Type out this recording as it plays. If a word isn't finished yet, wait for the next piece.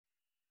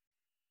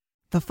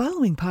The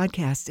following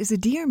podcast is a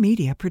Dear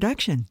Media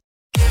production.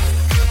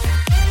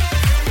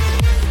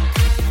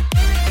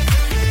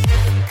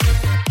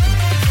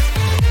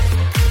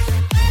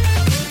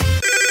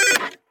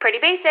 Pretty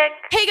Basic.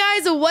 Hey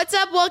guys, what's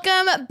up?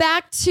 Welcome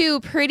back to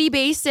Pretty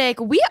Basic.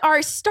 We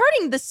are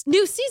starting this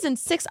new season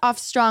 6 off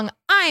strong.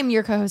 I'm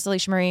your co-host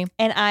Alicia Marie.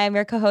 And I'm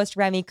your co-host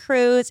Remy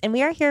Cruz. And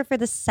we are here for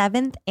the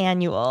 7th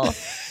annual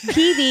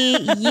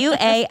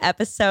PVUA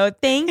episode.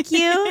 Thank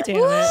you.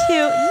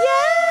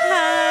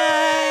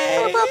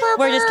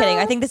 We're just kidding.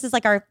 I think this is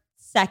like our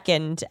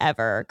second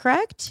ever,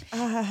 correct?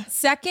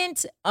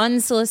 Second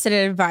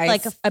unsolicited advice.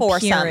 Like a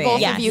foursome.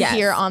 Both of you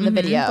here on the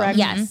video. Correct.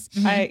 Yes.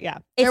 Yeah.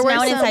 It's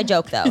now an inside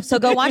joke though. So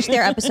go watch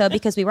their episode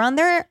because we were on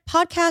their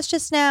podcast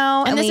just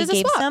now. And this we is a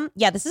gave swap.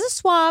 this is a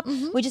swap.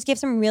 We just gave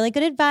some really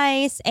good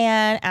advice.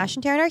 And Ash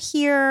and Taryn are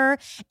here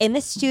in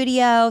the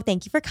studio.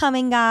 Thank you for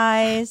coming,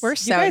 guys. We're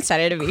so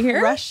excited to be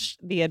here. Rush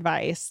the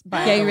advice.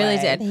 Yeah, you really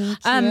did.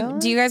 Thank you.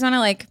 Do you guys want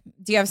to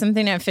do you have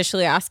something to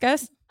officially ask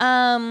us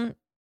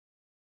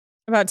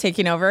about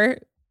taking over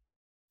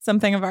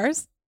something of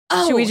ours?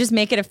 Should we just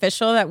make it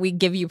official that we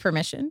give you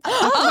permission?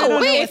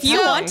 Wait, if you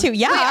want to,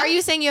 yeah. Wait, are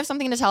you saying you have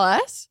something to tell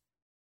us?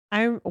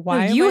 You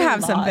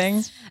have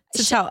something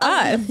to tell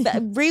us.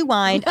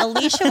 Rewind.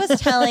 Alicia was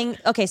telling,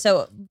 okay,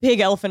 so big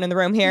elephant in the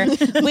room here.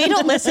 We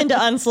don't listen to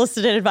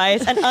unsolicited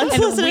advice, and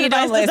unsolicited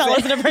advice does not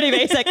listen to Pretty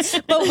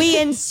Basic. But we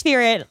in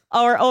spirit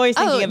are always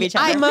thinking of each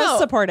other. Most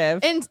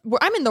supportive. And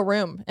I'm in the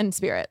room in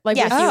spirit, with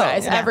you Yes.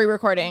 guys, Yeah. every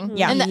recording.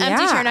 Yeah. And the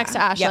empty chair next to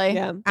Ashley.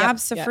 Yeah.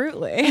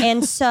 Absolutely.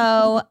 And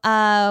so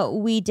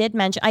we did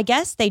mention, I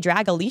guess they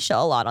drag Alicia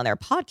a lot on their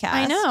podcast.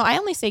 I know. I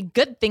only say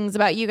good things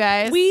about you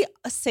guys. We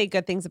say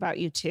good things about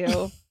you too.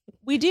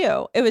 We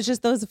do. It was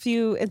just those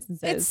few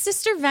instances. It's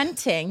sister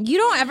venting. You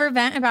don't ever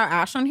vent about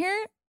Ash on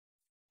here?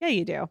 Yeah,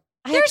 you do.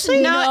 I actually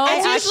no, no, it's I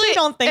usually actually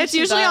don't think it's she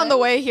usually does. on the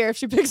way here if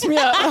she picks me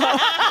up.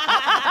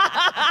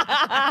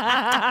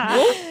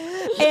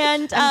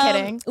 And I'm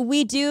kidding.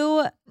 We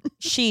do.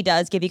 She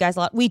does give you guys a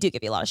lot. We do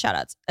give you a lot of shout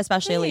outs,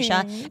 especially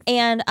Alicia.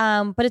 And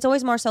but it's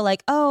always more so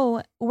like,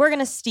 oh, we're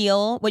gonna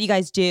steal what you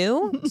guys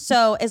do.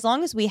 So as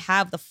long as we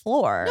have the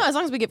floor. No, as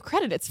long as we give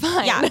credit, it's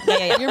fine.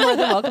 Yeah. You're more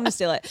than welcome to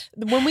steal it.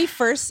 When we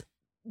first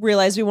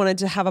realized we wanted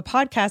to have a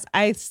podcast,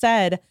 I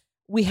said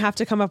we have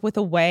to come up with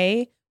a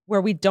way where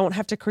we don't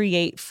have to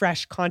create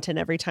fresh content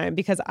every time,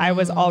 because I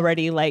was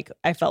already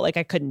I felt like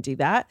I couldn't do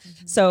that.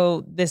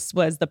 So this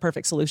was the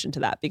perfect solution to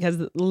that, because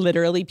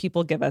literally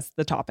people give us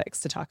the topics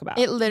to talk about.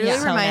 It literally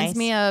So reminds nice.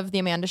 me of the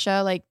Amanda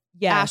show.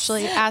 Yes.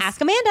 Ashley, Ask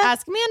Amanda.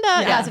 Ask Amanda.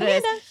 Yeah. That's what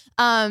it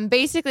is.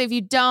 Basically, if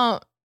you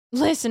don't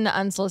listen to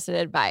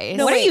unsolicited advice,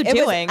 What are you it was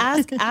doing?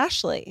 Ask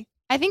Ashley.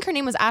 I think her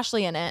name was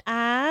Ashley in it.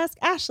 Ask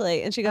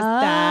Ashley. And she goes,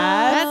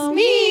 That's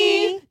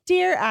me.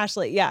 Dear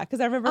Ashley. Yeah,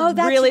 because I remember Oh,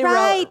 that's really,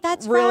 right.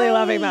 That's really right.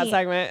 loving that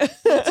segment.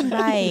 That's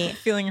right.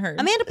 Feeling heard.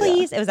 Amanda,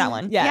 please. It was that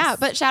one. Yes. Yeah,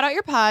 but shout out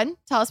your pod.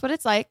 Tell us what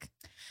it's like.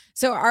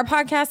 So our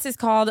podcast is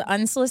called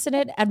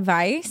Unsolicited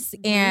Advice.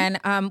 And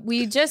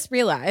we just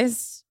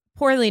realized,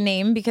 poorly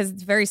named because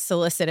it's very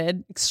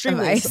solicited.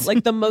 Extremely, advice.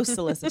 like the most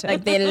solicited.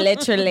 Like they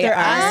literally They're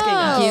asking,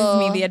 asking.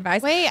 give me the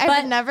advice. Wait, But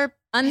I've never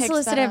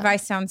unsolicited picked that up.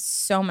 advice sounds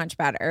so much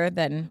better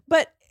than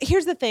But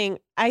here's the thing.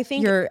 I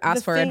think You're asked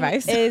the for thing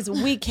advice. is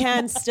we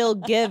can still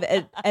give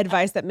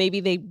advice that maybe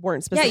they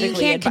weren't Yeah, specifically you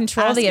can't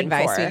control the asking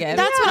advice for. we give.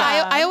 That's what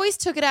I always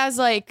took it as,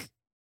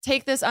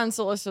 take this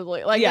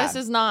unsolicitedly. Yeah. This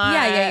is not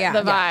Yeah.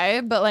 the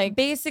vibe, but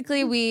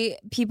basically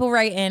people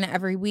write in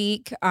every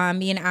week.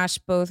 Me and Ash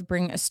both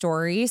bring a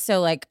story.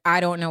 So I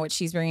don't know what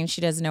she's bringing. She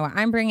doesn't know what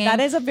I'm bringing. That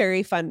is a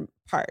very fun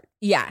part.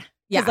 Yeah.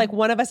 Because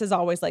one of us is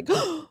always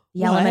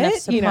The element of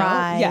what? surprise. You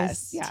know?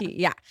 Yes. Yeah.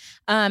 Yeah.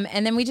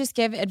 And then we just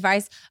give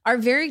advice, our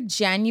very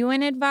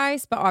genuine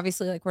advice, but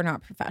obviously we're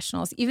not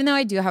professionals, even though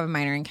I do have a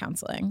minor in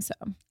counseling. So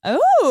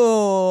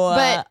Oh,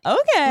 But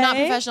okay. not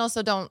professional.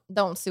 So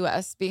don't sue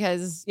us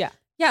because yeah,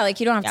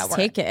 you don't have to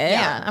take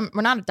it.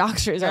 we're not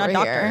doctors We're over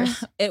not here.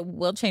 doctors. It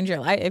will change your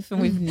life,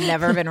 and we've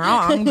never been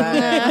wrong. But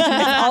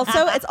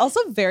it's also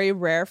very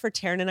rare for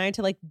Taryn and I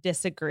to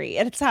disagree.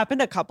 And it's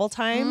happened a couple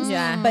times.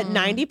 Yeah. But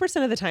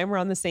 90% of the time we're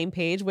on the same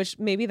page, which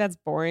maybe that's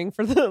boring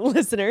for the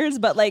listeners.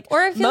 But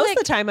Or I feel most of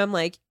the time I'm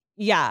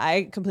yeah,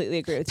 I completely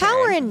agree with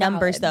Power Taryn. in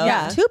numbers, though.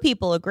 Yeah. If two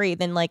people agree,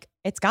 then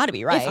it's got to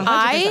be right. If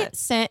I 100%.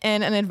 sent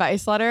in an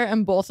advice letter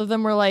and both of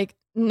them were like,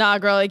 nah,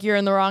 girl, you're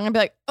in the wrong. I'd be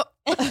like, oh.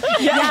 Yeah.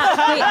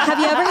 Wait, have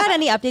you ever had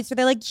any updates where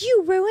they're like,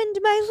 you ruined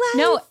my life?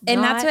 no,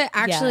 and that's Not what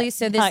actually. yet.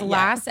 So this Not yet.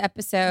 last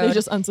episode, They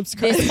just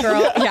unsubscribed. this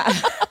girl,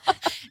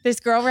 this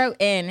girl wrote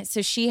in.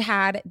 So she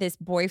had this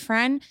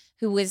boyfriend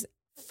who was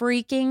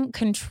freaking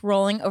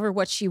controlling over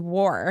what she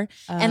wore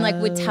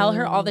and would tell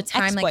her all the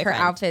time her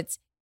Ex-boyfriend. outfits.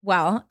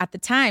 Well, at the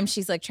time,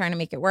 she's trying to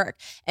make it work.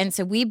 And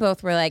so we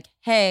both were like,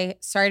 hey,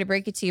 sorry to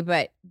break it to you,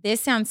 but this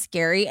sounds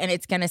scary and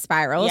it's going to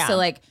spiral. Yeah.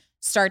 So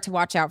start to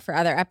watch out for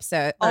other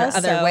episodes or Also,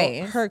 other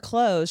ways. her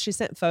clothes, she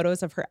sent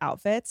photos of her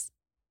outfits.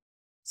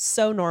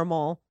 So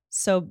normal.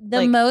 So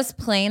The most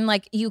plain,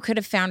 like you could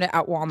have found it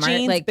at Walmart,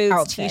 jeans, like boots,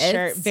 outfits.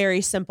 t-shirt, very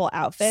simple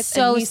outfits.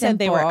 So and he said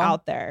they were simple.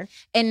 out there.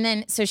 And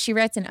then, so she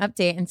writes an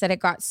update and said it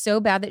got so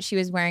bad that she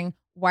was wearing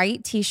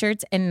white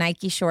t-shirts and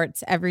Nike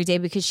shorts every day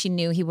because she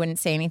knew he wouldn't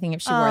say anything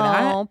if she wore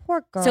that. Oh,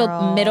 poor girl.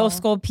 So middle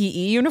school PE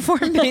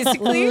uniform,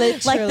 basically.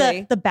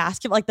 like the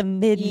basketball, like the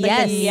mid, Yes.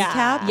 like the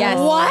kneecap. Yes.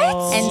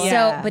 What? And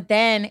Yeah. so, but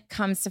then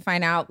comes to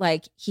find out,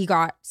 like, he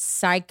got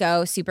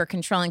psycho, super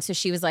controlling. So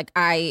she was like,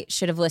 I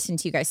should have listened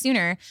to you guys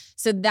sooner.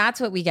 So that's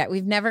what we get.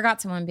 We've never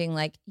got someone being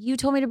like, you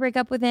told me to break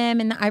up with him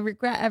and I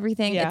regret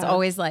everything. Yeah. It's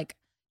always like,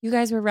 you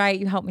guys were right.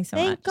 You helped me so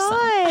much. Thank So-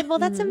 God. Well,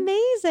 that's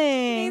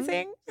amazing.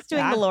 Amazing. Just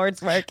doing Yeah. the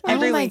Lord's work Oh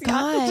every my week.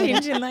 God.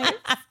 Changing life.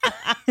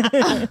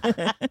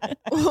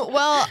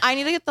 Well, I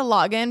need to get the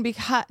login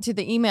to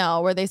the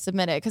email where they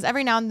submit it because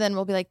every now and then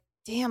we'll be like,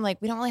 damn, like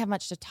we don't really have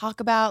much to talk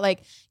about.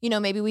 Like,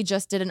 maybe we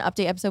just did an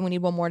update episode. We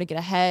need one more to get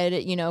ahead,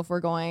 if we're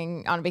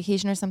going on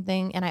vacation or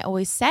something. And I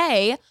always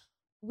say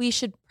we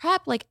should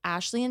prep like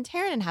Ashley and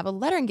Taryn and have a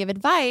letter and give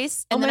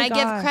advice. And Oh then my I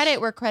give gosh.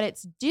 credit where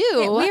credit's due.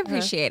 Yeah, we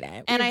appreciate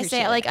it. and We I say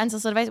appreciate like it.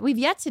 unsolicited advice. We've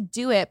yet to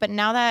do it, but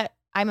now that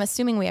I'm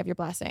assuming we have your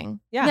blessing.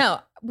 Yeah. No,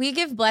 we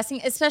give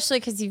blessing, especially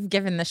because you've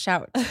given the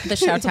shout outs.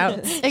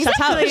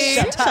 Exactly.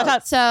 Shout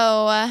out.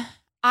 So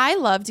I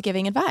loved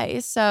giving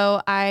advice. So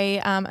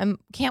I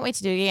can't wait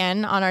to do it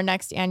again on our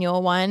next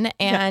annual one.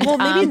 And Well,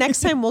 maybe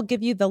next time we'll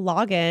give you the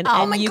login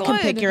Oh my and you can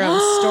pick God. your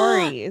own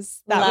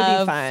stories. That would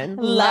Love. be fun.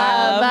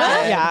 Love.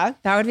 Yeah.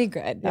 That would be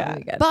good. That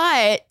would be good.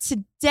 But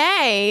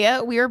today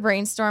we were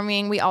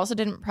brainstorming. We also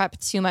didn't prep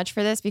too much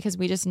for this because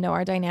we just know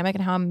our dynamic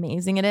and how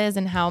amazing it is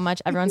and how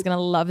much everyone's going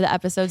to love the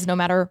episodes no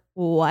matter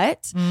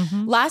what.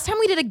 Mhm. Last time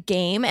we did a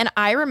game and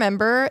I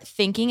remember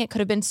thinking it could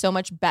have been so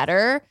much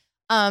better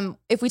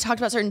if we talked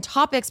about certain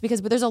topics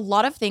because there's a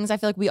lot of things I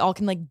feel like we all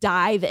can like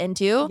dive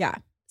into. Yeah.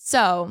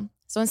 So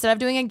instead of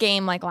doing a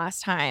game like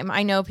last time,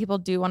 I know people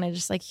do want to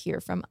just like hear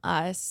from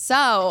us.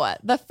 So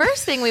the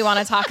first thing we want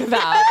to talk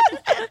about.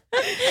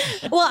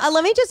 Well,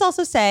 let me just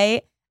also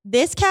say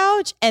this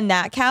couch and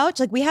that couch,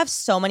 like we have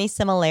so many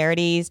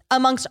similarities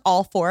amongst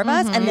all four of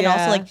us. And then Yeah.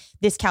 also like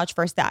this couch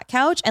versus that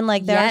couch. And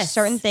like there are Yes.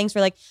 certain things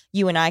where like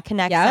you and I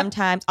connect Yep.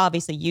 sometimes.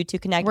 Obviously you two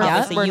connect. We're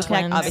Obviously you twins.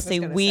 connect. I was Obviously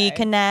gonna we say.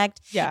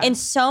 connect. Yeah. In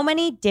so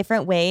many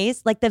different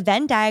ways. Like the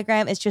Venn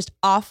diagram is just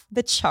off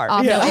the chart.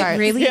 Off the Yeah. chart. It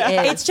really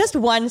Yeah. is. It's just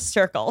one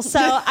circle. So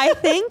I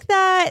think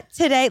that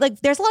today,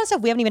 like there's a lot of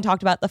stuff we haven't even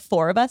talked about the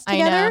four of us I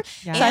know. together.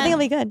 Yeah. So I think it'll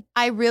be good.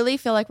 I really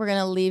feel like we're going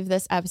to leave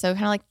this episode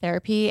kind of like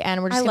therapy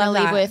and we're just I going to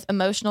love leave that. with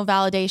emotional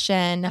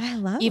validation. I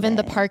love Even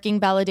the it. parking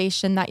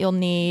validation that you'll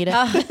need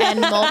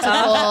and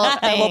multiple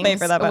things. We'll pay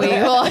for that, by the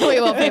way.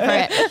 We will pay for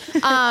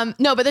it.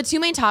 No, but the two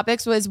main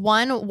topics was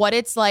one, what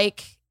it's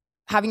like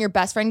having your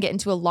best friend get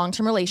into a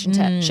long-term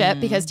relationship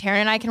because Taryn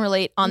and I can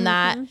relate on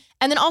that.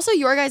 And then also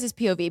your guys'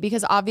 POV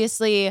because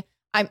obviously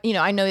I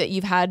know that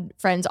you've had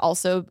friends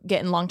also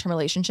get in long-term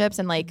relationships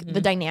and like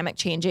the dynamic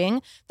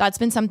changing. That's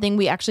been something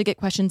we actually get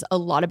questions a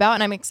lot about.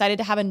 And I'm excited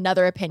to have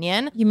another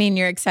opinion. You mean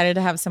you're excited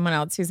to have someone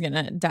else who's going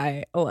to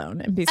die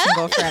alone and be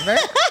single forever?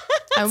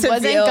 I To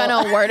wasn't feel-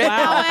 gonna word it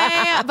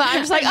that way, but I'm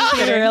just like, You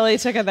oh. really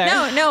took it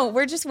there. No,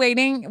 we're just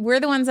waiting. We're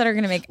the ones that are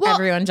going to make Well,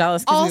 everyone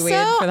jealous because we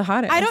also, waited for the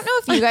hottest. I don't know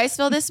if you guys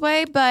feel this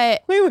way,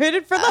 but We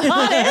waited for the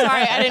hottest.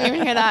 sorry, I didn't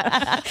even hear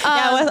that.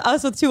 Yeah, I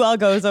was with two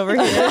Algos over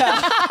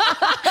here.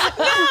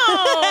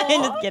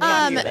 I'm just kidding.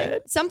 I'm just kidding.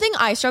 Something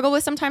I struggle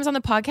with sometimes on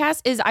the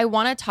podcast is I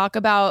want to talk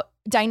about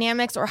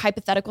dynamics or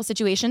hypothetical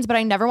situations, but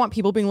I never want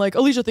people being like,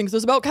 Alicia thinks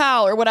this about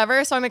Cal or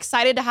whatever. So I'm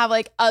excited to have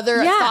like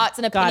other Yeah. thoughts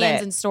and Got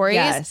opinions it. and stories.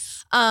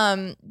 Yes.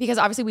 Because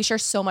obviously we share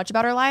so much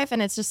about our life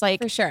and it's just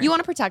like For sure. you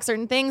want to protect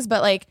certain things,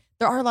 but like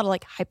there are a lot of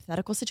like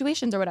hypothetical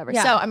situations or whatever.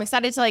 Yeah. So I'm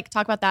excited to like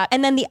talk about that.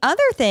 And then the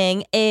other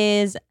thing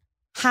is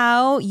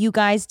how you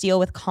guys deal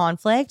with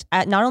conflict,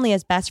 not only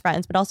as best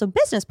friends, but also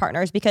business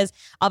partners, because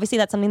obviously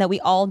that's something that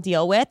we all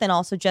deal with. And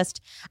also just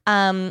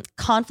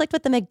conflict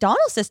with the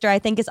McDonald's sister, I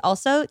think is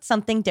also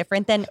something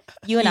different than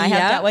you and I have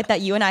Yep. dealt with, that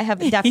you and I have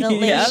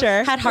definitely Yep.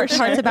 Sure. had heart to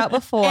hearts about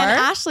before. And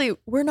Ashley,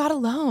 we're not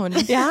alone.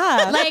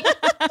 Yeah. Like,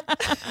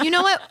 you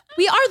know what?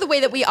 We are the way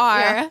that we are.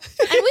 And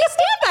we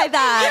stand by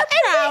that.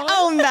 And we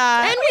own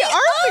that. And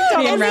we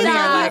are Me and McDonald's Remy are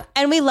that. like-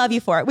 And we love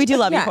you for it. We do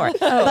love you Yeah. for it.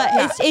 Oh, But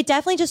yeah. it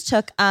definitely just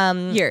took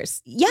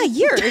Years.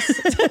 years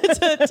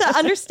to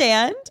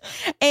understand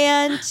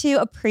and to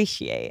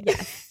appreciate.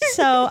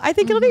 So I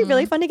think it'll be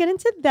really fun to get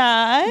into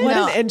that. What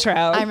No, an intro.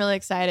 I'm really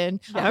excited.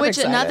 Yeah, I'm Which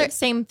excited. another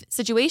same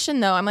situation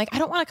though. I'm like, I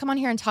don't want to come on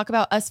here and talk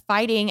about us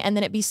fighting and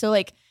then it be so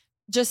like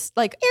just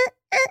like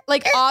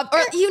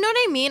or you know what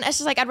I mean? It's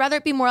just like I'd rather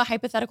it be more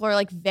hypothetical or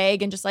like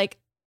vague and just like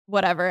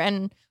whatever.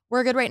 And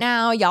we're good right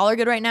now. Y'all are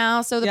good right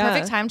now. So the Yeah.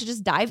 perfect time to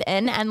just dive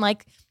in and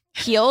like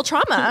heal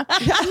trauma.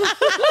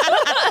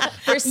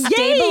 We're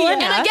stable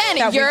And enough again,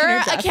 that we you're can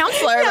a adjust.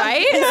 counselor,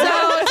 right?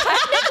 So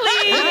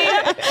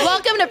technically,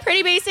 welcome to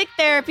Pretty Basic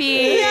Therapy.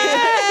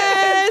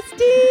 Yes,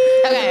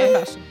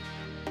 Okay.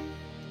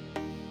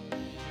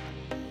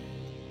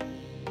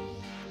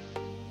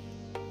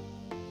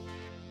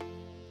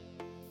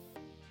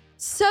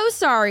 So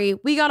sorry.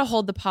 We got to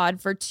hold the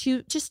pod for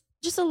just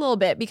a little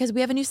bit because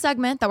we have a new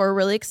segment that we're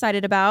really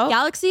excited about.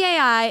 Galaxy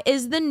AI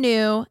is the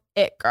new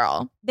it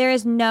girl. There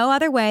is no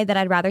other way that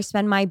I'd rather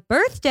spend my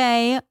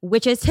birthday,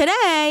 which is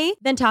today,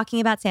 than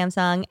talking about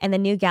Samsung and the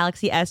new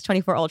Galaxy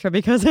S24 Ultra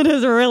because it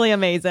is really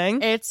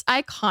amazing. It's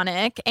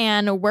iconic,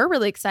 and we're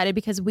really excited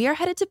because we are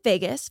headed to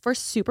Vegas for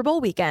Super Bowl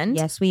weekend.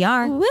 Yes, we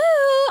are. Woo!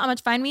 I'm gonna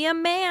find me a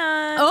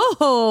man.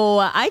 Oh,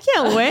 I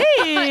can't wait.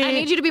 I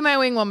need you to be my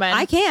wing woman.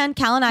 I can.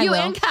 Cal and I will.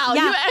 You and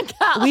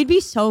Cal. We'd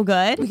be so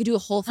good. We could do a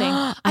whole thing.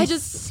 I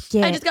just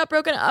got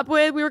broken up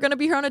with. We were gonna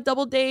be here on a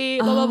double date.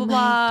 Blah blah blah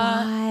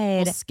blah.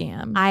 God.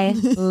 Scam. I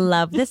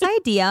love this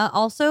idea.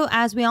 Also,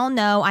 as we all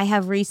know, I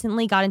have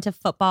recently got into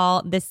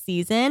football this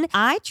season.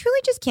 I truly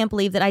just can't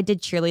believe that I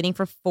did cheerleading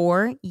for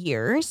 4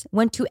 years,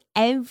 went to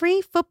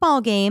every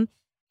football game,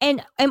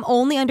 and I'm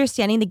only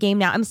understanding the game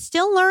now. I'm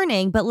still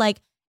learning, but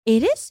like,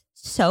 it is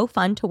so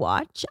fun to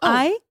watch. Oh.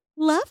 I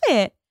love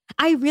it.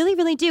 I really,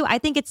 really do. I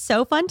think it's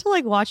so fun to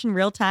like watch in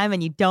real time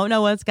and you don't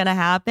know what's going to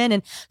happen.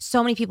 And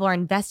so many people are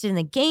invested in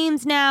the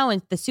games now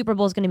and the Super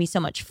Bowl is going to be so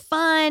much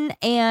fun.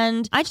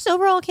 And I just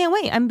overall can't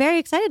wait. I'm very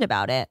excited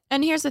about it.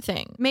 And here's the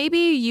thing. Maybe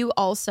you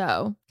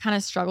also kind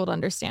of struggled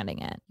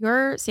understanding it.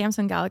 Your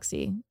Samsung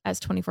Galaxy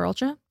S24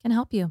 Ultra can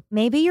help you.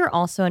 Maybe you're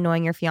also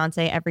annoying your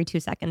fiance every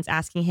 2 seconds,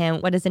 asking him,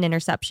 what is an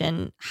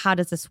interception? How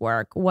does this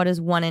work? What is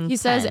 1 in 10? He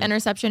says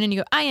interception and you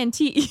go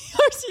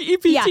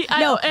INTERCEPTION. Yeah,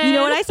 no, you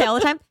know what I say all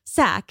the time?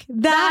 Sack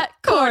that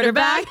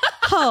quarterback.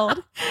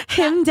 Hold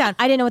him down.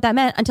 I didn't know what that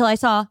meant until I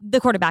saw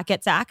the quarterback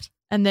get sacked.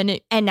 And then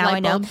now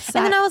I know. And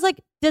then I was like,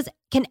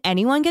 can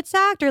anyone get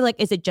sacked? Or like,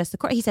 is it just the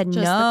quarterback? He said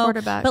just no. The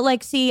quarterback. But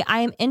like, see,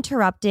 I am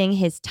interrupting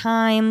his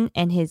time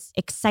and his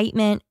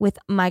excitement with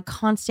my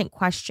constant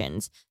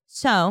questions.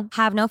 So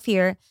have no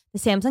fear. The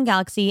Samsung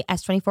Galaxy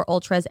S24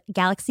 Ultra's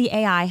Galaxy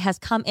AI has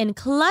come in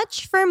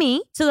clutch for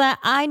me so that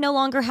I no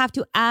longer have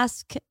to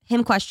ask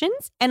him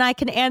questions and I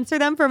can answer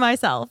them for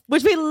myself,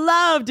 which we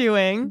love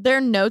doing.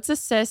 Their Notes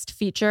Assist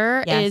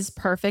feature is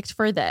perfect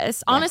for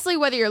this. Honestly,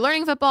 whether you're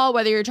learning football,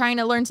 whether you're trying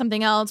to learn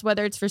something else,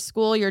 whether it's for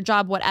school, your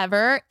job,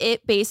 whatever,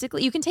 it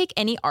basically, you can take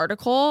any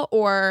article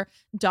or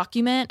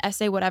document,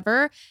 essay,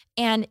 whatever,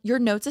 and your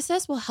Notes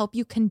Assist will help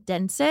you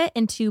condense it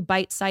into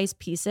bite-sized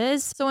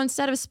pieces. So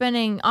instead of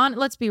spending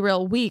let's be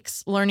real, weeks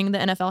learning the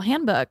NFL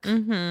handbook,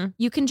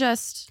 you can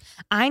just...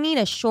 I need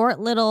a short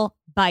little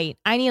bite.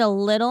 I need a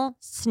little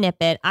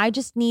snippet. I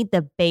just need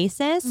the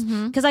basis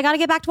because I got to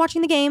get back to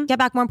watching the game, get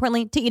back more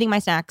importantly to eating my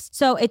snacks.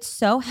 So it's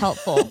so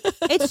helpful.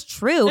 It's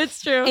true.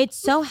 It's true. It's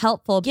so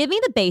helpful. Give me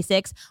the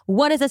basics.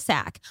 What is a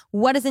sack?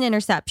 What is an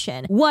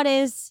interception?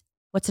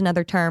 What's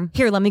another term?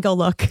 Here, let me go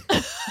look.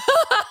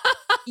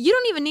 You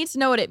don't even need to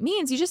know what it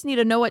means. You just need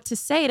to know what to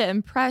say to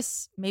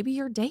impress maybe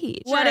your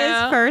date. What is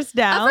first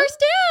down? A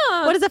first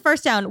down. What is a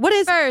first down? What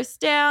is first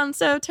down?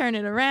 So turn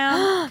it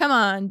around. Come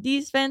on,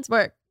 defense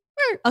work.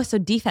 Oh, so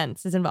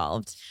defense is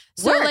involved.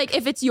 So like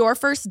if it's your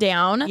first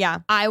down, yeah,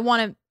 I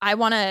want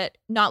to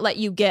not let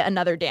you get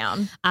another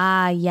down.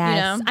 Yes. You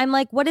know? I'm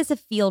like, what is a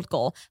field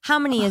goal? How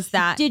many is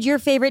that? Did your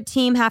favorite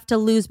team have to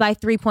lose by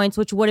 3 points,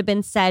 which would have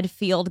been said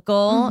field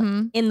goal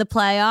in the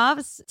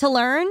playoffs to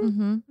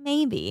learn?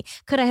 Maybe.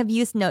 Could I have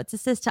used Notes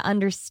Assist to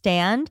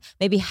understand?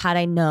 Maybe had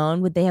I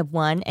known, would they have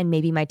won? And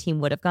maybe my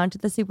team would have gone to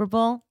the Super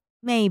Bowl?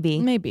 Maybe.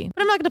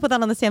 But I'm not going to put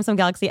that on the Samsung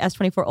Galaxy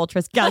S24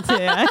 Ultra's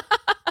Galaxy.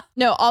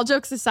 No, all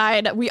jokes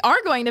aside, we are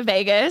going to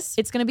Vegas.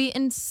 It's going to be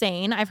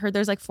insane. I've heard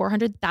there's like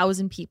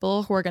 400,000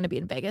 people who are going to be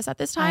in Vegas at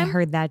this time. I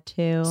heard that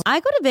too. I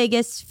go to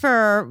Vegas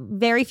for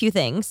very few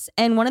things.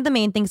 And one of the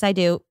main things I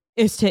do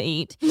is to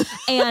eat.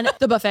 And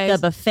the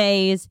buffets.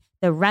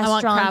 The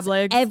restaurants. I want crab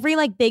legs. Every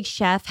like big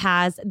chef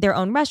has their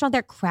own restaurant.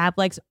 Their crab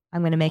legs.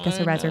 I'm going to make us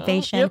a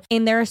reservation. Yep.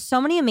 And there are so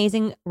many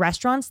amazing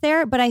restaurants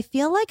there, but I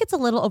feel like it's a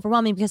little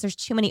overwhelming because there's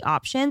too many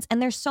options and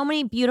there's so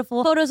many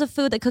beautiful photos of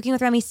food that Cooking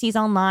with Remy sees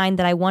online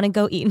that I want to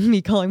go eat. And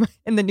me calling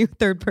in the new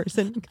third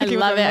person. I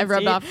love it. I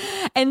rubbed off.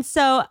 And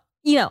so,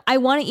 I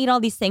want to eat all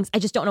these things. I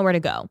just don't know where to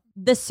go.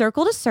 The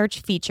circle to search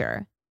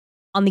feature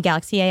on the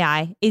Galaxy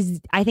AI is,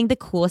 I think, the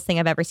coolest thing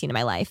I've ever seen in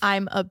my life.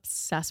 I'm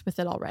obsessed with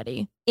it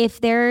already.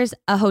 If there's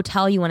a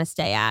hotel you want to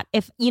stay at,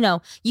 if,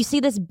 you see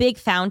this big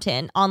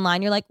fountain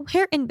online, you're like,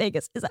 where in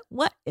Vegas is that?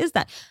 What is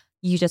that?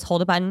 You just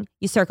hold a button,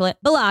 you circle it.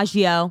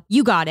 Bellagio,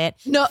 you got it.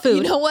 No, food.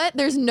 You know what?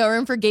 There's no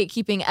room for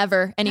gatekeeping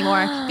ever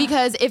anymore.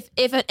 Because if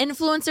an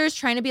influencer is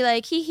trying to be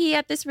like, hee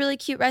at this really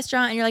cute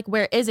restaurant, and you're like,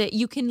 where is it?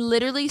 You can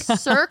literally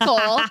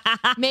circle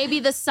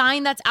maybe the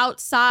sign that's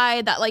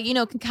outside that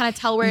can kind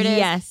of tell where it is.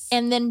 Yes.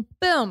 And then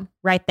boom.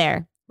 Right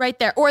there.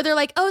 Or they're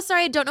like, oh,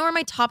 sorry, I don't know where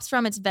my top's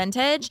from. It's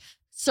vintage.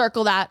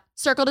 Circle that.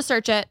 Circle to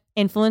search it.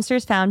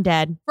 Influencers found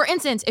dead. For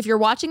instance, if you're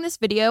watching this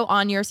video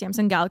on your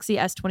Samsung Galaxy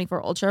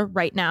S24 Ultra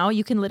right now,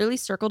 you can literally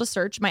circle to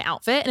search my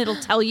outfit and it'll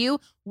tell you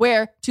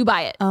where to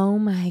buy it. Oh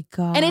my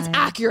God. And it's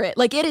accurate.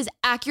 Like it is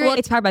accurate. Well,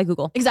 it's powered by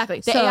Google. Exactly.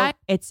 The so AI.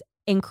 It's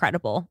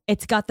incredible.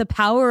 It's got the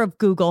power of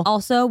Google.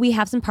 Also, we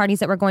have some parties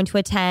that we're going to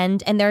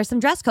attend, and there are some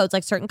dress codes,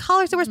 like certain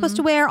colors that we're supposed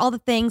to wear, all the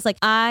things. Like,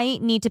 I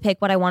need to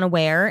pick what I want to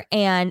wear,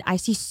 and I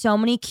see so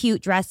many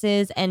cute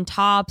dresses and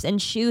tops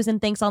and shoes and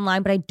things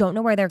online, but I don't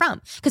know where they're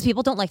from because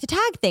people don't like to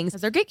tag things.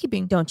 Because they're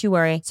gatekeeping. Don't you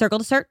worry. Circle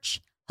to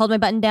search. Hold my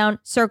button down,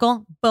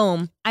 circle,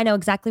 boom. I know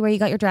exactly where you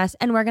got your dress,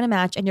 and we're going to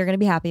match, and you're going to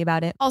be happy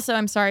about it. Also,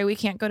 I'm sorry we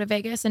can't go to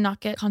Vegas and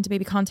not get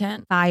baby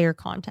content. Fire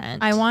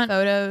content. I want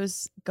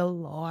photos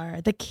galore.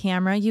 The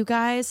camera, you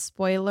guys,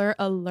 spoiler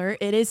alert,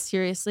 it is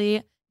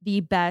seriously the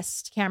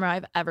best camera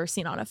I've ever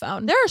seen on a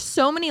phone. There are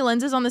so many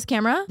lenses on this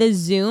camera. The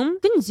zoom,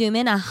 you can zoom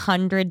in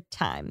 100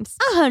 times.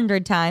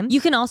 100 times. You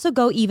can also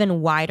go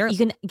even wider. You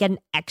can get an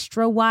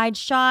extra wide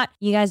shot.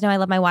 You guys know I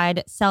love my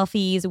wide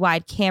selfies,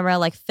 wide camera,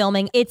 like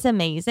filming. It's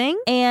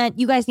amazing. And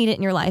you guys need it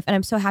in your life. And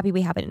I'm so happy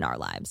we have it in our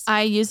lives.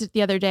 I used it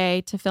the other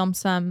day to film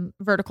some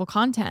vertical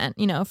content,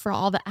 for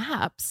all the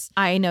apps.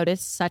 I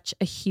noticed such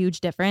a huge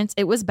difference.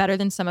 It was better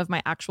than some of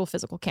my actual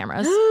physical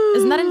cameras.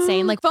 Isn't that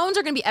insane? Like, phones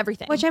are going to be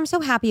everything. Which I'm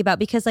so happy about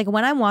because like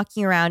when I'm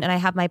walking around and I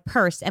have my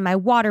purse and my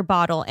water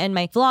bottle and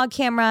my vlog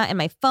camera and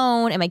my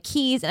phone and my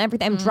keys and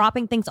everything, I'm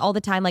dropping things all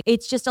the time. Like,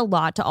 it's just a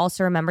lot to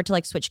also remember to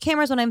like switch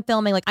cameras when I'm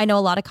filming. Like, I know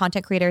a lot of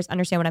content creators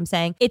understand what I'm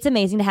saying. It's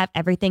amazing to have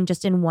everything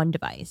just in one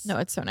device. No,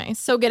 it's so nice.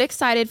 So get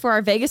excited for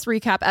our Vegas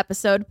recap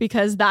episode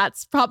because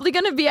that's probably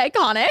going to be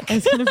iconic.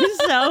 It's going to be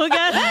so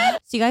good.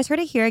 So you guys heard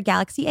it here.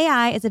 Galaxy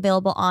AI is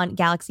available on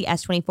Galaxy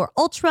S24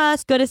 Ultra.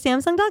 Go to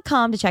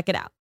Samsung.com to check it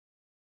out.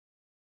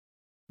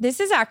 This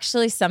is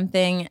actually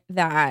something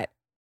that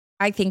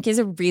I think is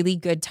a really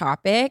good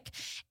topic.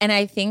 And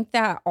I think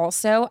that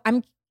also,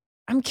 I'm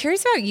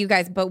curious about you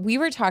guys, but we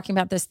were talking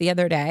about this the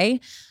other day.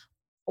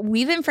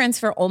 We've been friends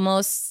for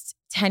almost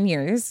 10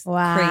 years.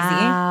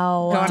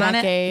 Wow. Crazy. Going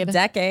on a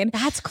decade.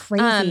 That's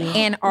crazy.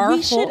 And our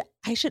we should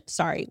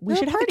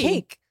have a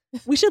cake.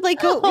 We should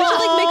like make a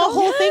Oh,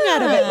 whole thing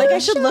out of it. Like, I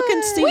should look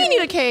and see. We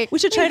need a cake. We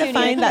should try to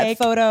find that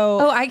photo.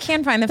 Oh, I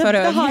can find the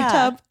photo the of hot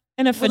tub.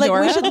 in a fedora.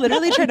 Like, we should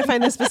literally try to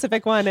find the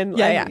specific one and we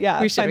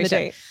should, find the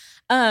date.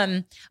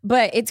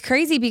 But it's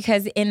crazy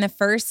because in the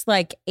first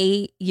like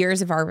 8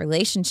 years of our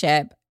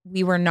relationship,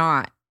 we were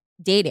not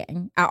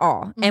dating at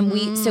all. And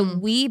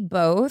we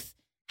both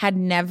had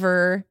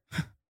never,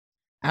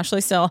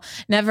 Ashley still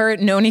never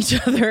known each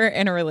other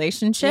in a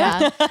relationship.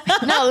 Yeah.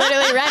 No,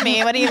 literally,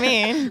 Remy. What do you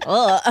mean?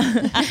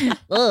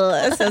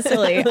 Ugh, so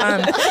silly.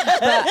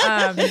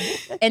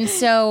 And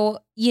so,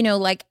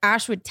 like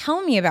Ash would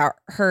tell me about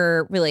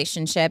her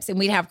relationships and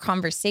we'd have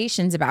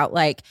conversations about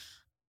like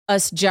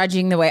us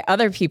judging the way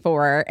other people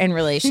were in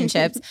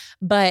relationships.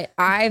 But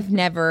I had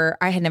never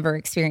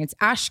experienced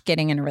Ash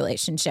getting in a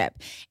relationship.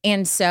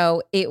 And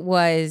so it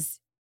was,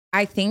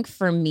 I think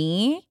for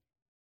me,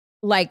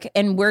 like,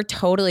 and we're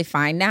totally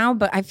fine now,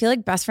 but I feel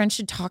like best friends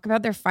should talk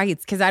about their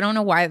fights because I don't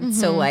know why it's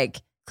so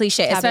like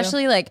cliche, Taboo.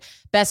 Especially like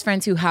best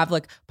friends who have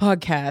like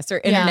podcasts or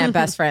internet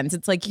best friends.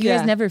 It's like, you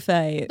guys never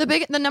fight.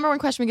 The number one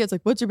question we get is like,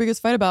 what's your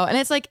biggest fight about? And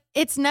it's like,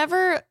 it's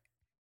not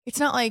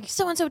like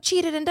so-and-so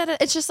cheated and da-da.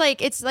 It's just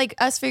like, it's like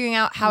us figuring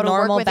out how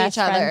Normal to work with best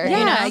each other.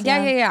 friend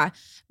thing. Yeah.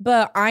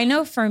 But I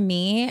know for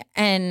me,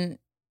 and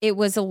it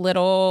was a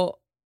little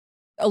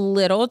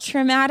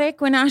traumatic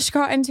when Ash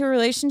got into a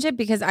relationship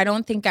because I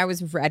don't think I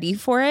was ready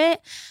for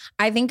it.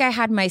 I think I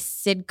had my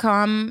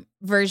sitcom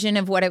version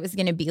of what it was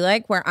going to be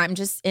like, where I'm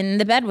just in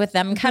the bed with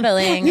them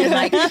cuddling and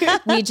like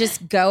we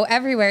just go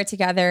everywhere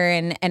together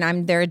and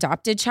I'm their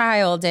adopted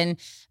child.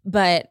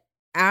 But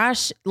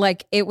Ash,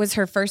 like, it was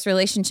her first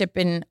relationship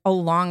in a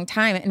long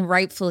time and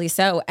rightfully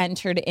so,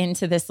 entered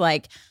into this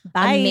like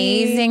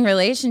amazing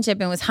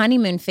relationship and was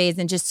honeymoon phase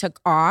and just took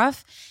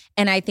off.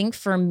 And I think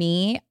for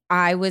me,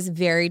 I was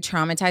very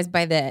traumatized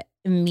by the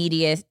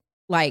immediate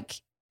like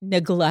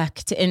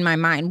neglect in my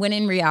mind, when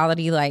in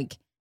reality, like,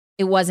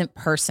 it wasn't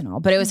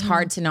personal, but it was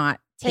hard to not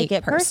take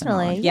it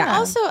personally. Yeah.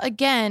 Also,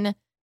 again,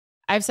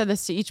 I've said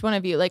this to each one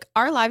of you, like,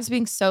 our lives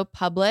being so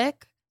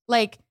public,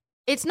 like,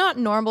 it's not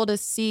normal to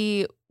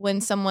see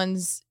when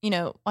someone's,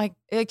 like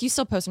you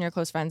still post on your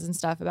close friends and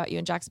stuff about you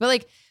and Jax, but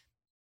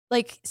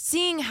like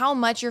seeing how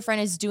much your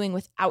friend is doing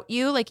without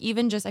you, like,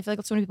 even just, I feel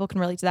like so many people can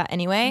relate to that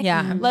anyway.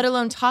 Yeah. Let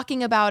alone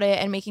talking about it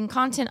and making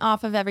content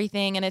off of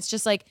everything. And it's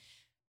just like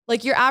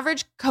your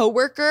average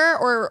coworker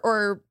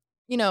or,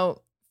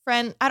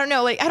 friend, I don't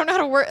know, like, I don't know how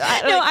to work.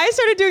 I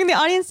started doing the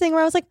audience thing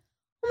where I was like,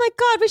 oh my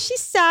God, was she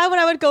sad when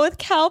I would go with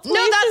Cal? No,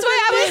 that's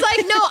why I was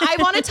like, no, I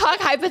want to talk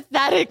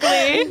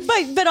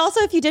hypothetically. But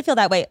also, if you did feel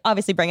that way,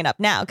 obviously bring it up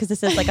now because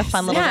this is like a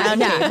fun little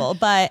round table.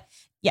 But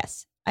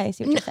yes, I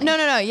see what you're saying.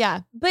 No,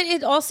 yeah. But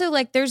it also,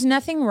 like, there's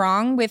nothing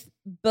wrong with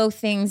both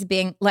things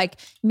being, like,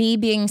 me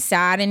being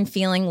sad and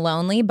feeling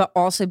lonely, but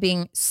also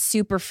being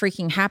super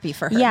freaking happy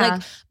for her. Yeah.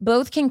 Like,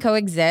 both can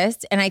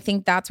coexist. And I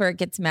think that's where it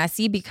gets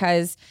messy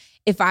because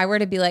if I were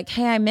to be like,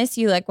 hey, I miss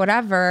you, like,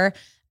 whatever,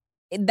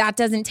 that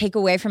doesn't take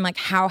away from like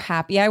how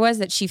happy I was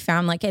that she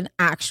found like an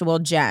actual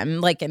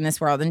gem like in this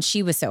world, and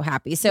she was so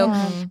happy. So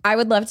I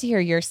would love to hear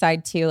your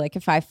side too. Like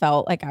if I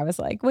felt like I was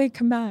like, wait,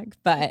 come back.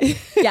 But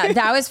yeah,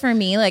 that was for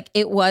me. Like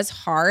it was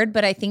hard,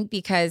 but I think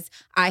because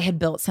I had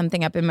built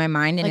something up in my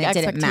mind and like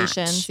it didn't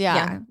match.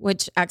 Yeah.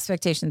 Which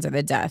expectations are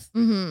the death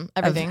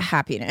Everything. of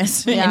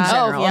happiness Yeah. in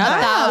general. Oh,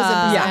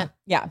 yeah.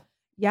 1,000%.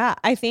 Yeah.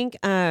 I think,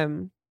 I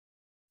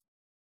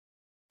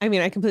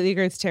mean, I completely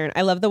agree with Taryn.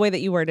 I love the way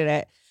that you worded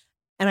it.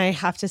 And I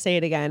have to say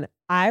it again.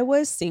 I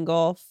was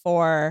single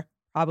for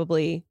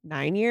probably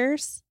 9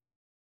 years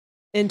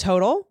in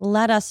total.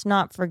 Let us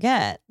not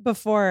forget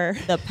Before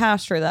the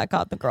pastor that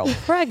got the girl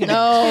pregnant.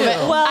 No,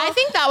 too. well, I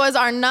think that was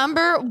our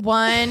number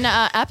one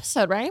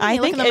episode, right? I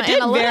think it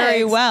did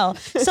very well.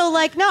 So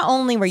like, not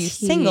only were you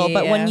single,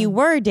 but when you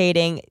were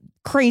dating,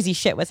 crazy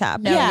shit was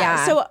happening.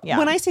 So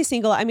when I say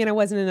single, I mean, I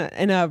wasn't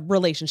in a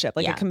relationship,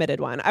 like a committed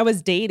one. I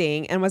was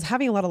dating and was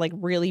having a lot of like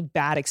really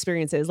bad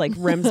experiences, like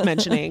Rim's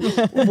mentioning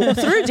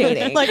through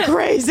dating, like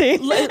crazy.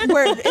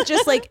 Where it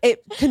just like,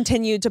 it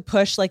continued to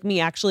push like me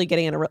actually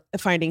getting in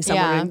finding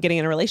someone and getting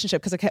in a relationship,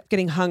 because I kept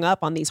getting hung up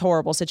on these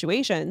horrible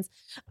situations.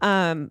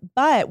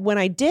 But when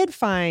I did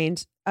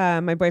find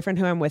my boyfriend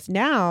who I'm with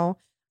now,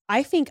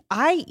 I think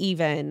I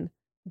even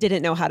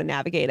didn't know how to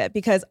navigate it,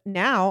 because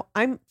now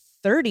I'm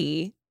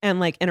 30 and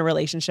like in a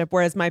relationship,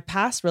 whereas my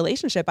past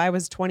relationship, I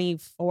was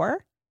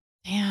 24.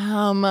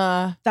 Damn.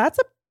 That's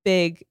a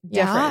big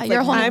difference. You're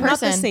a whole new I'm not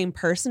the person. same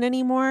person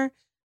anymore.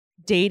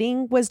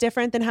 Dating was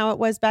different than how it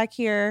was back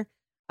here.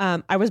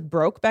 I was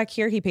broke back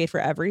here. He paid for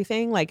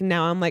everything. Like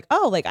now I'm like,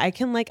 oh, like I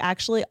can like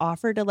actually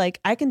offer to like,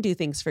 I can do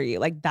things for you.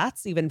 Like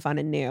that's even fun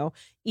and new.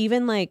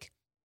 Even like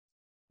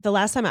the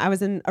last time I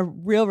was in a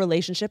real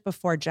relationship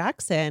before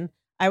Jackson,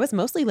 I was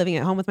mostly living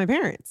at home with my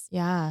parents.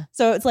 Yeah.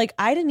 So it's like,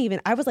 I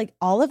was like,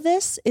 all of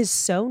this is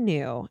so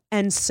new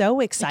and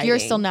so exciting. Like you're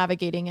still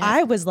navigating it.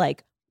 I was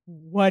like,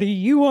 what do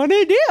you want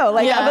to do?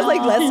 Like, I was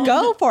like, let's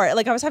go for it.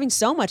 Like I was having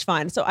so much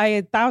fun. So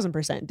I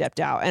 1,000%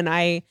 dipped out. And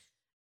I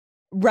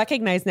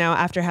recognize now,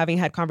 after having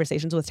had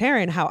conversations with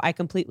Taryn, how I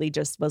completely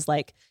just was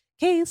like,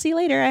 okay, see you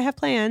later. I have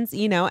plans,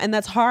 and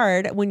that's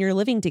hard when you're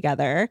living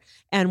together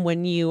and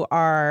when you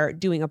are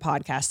doing a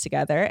podcast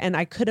together. And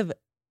I could have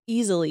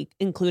easily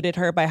included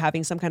her by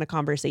having some kind of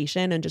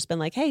conversation and just been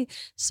like, hey,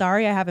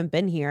 sorry, I haven't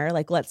been here.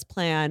 Like, let's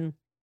plan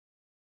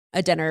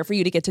a dinner for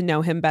you to get to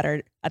know him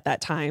better at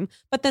that time.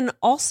 But then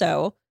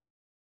also,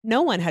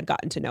 no one had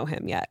gotten to know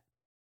him yet.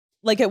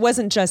 Like, it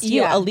wasn't just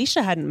you.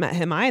 Alicia hadn't met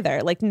him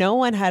either. Like, no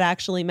one had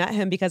actually met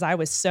him because I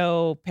was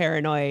so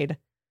paranoid.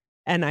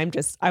 And I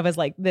was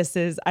like,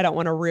 I don't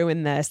want to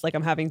ruin this. Like,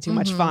 I'm having too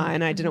much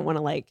fun. I didn't want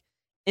to like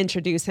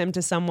introduce him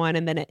to someone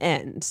and then it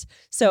ends.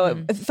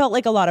 So it felt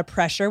like a lot of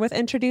pressure with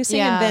introducing.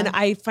 And then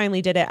I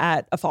finally did it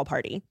at a fall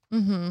party.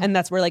 And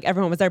that's where like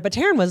everyone was there, but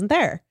Taryn wasn't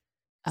there.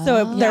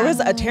 So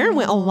Taryn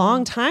went a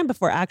long time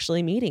before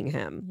actually meeting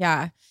him.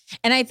 Yeah.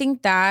 And I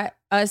think that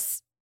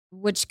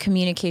which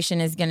communication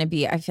is going to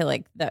be, I feel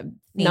like the theme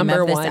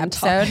Number of this one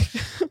episode.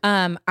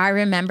 I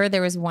remember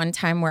there was one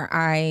time where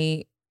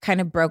I kind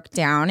of broke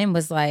down and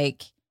was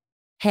like,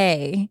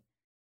 hey,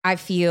 I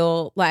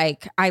feel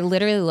like I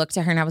literally looked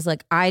at her and I was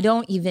like, I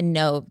don't even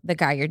know the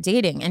guy you're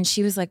dating. And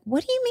she was like,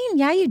 what do you mean?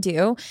 Yeah, you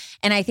do.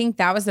 And I think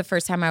that was the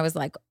first time I was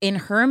like, in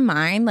her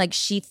mind, like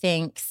she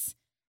thinks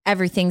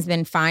everything's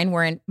been fine.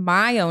 Where in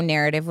my own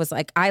narrative was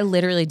like, I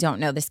literally don't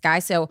know this guy.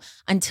 So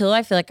until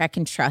I feel like I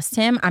can trust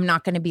him, I'm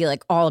not going to be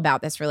like all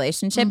about this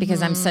relationship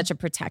because I'm such a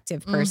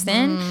protective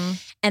person.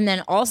 And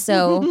then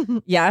also,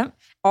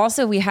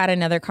 also we had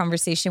another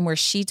conversation where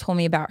she told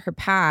me about her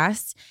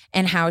past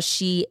and how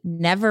she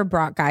never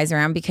brought guys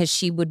around because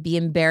she would be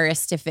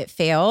embarrassed if it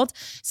failed.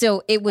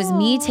 So it was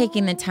me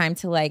taking the time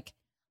to like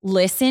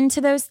listen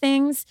to those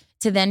things,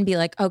 to then be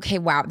like, okay,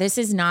 wow, this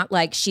is not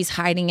like she's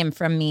hiding him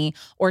from me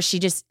or she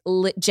just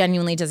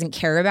genuinely doesn't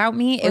care about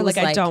me. It was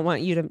like, I don't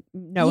want you to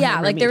know him. Yeah,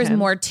 or like there was him.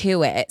 more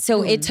to it.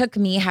 So it took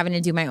me having to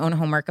do my own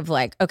homework of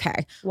like,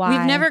 okay,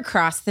 we've never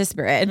crossed this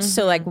bridge.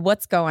 So like,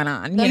 what's going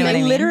on? You know what I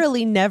mean?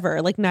 Literally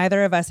never, like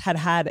neither of us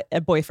had a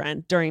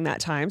boyfriend during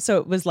that time. So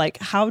it was like,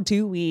 how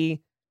do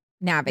we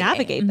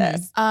navigate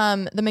this?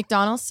 The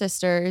McDonald's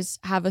sisters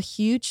have a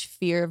huge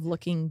fear of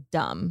looking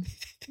dumb.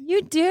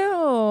 You do.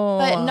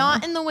 But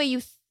not in the way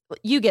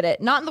you get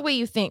it. Not in the way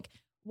you think.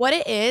 What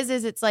it is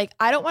it's like,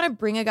 I don't want to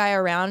bring a guy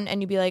around and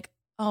you be like,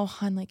 oh,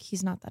 hon, like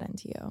he's not that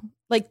into you.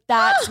 Like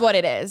that's what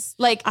it is.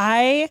 Like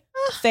I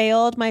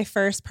failed my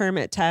first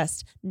permit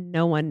test.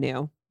 No one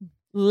knew.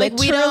 Like,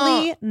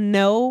 Literally,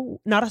 no,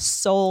 not a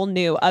soul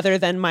knew other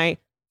than my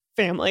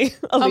family.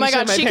 Oh my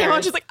God. She came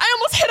home. She's like, I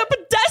almost hit a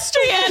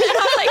pedestrian. And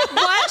I was like,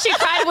 what? She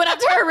cried, went up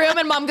to her room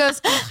and mom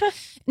goes,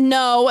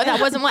 no,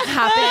 that wasn't what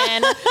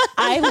happened.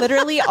 I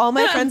literally, all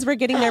my friends were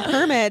getting their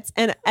permits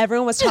and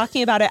everyone was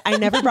talking about it. I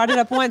never brought it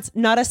up once.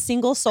 Not a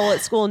single soul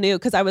at school knew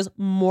because I was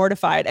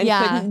mortified and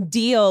couldn't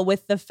deal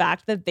with the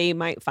fact that they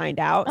might find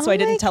out. So I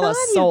didn't tell a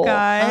soul.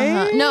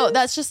 No,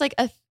 that's just like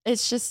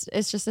it's just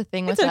a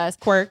thing with It's a us.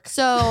 quirk.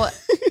 So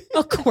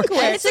A quirk.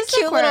 It's It's a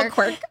cute little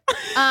quirk.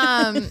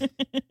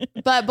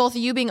 but both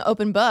of you being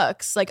open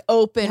books, like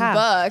open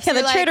books. Yeah, the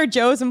you're like- Trader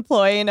Joe's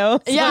employee, you know.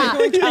 Yeah.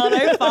 When Cal and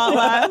I fought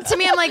last. To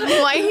me, I'm like,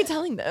 why are you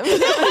telling them?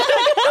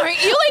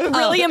 Aren't you like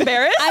really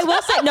embarrassed? I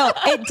will say, no,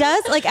 it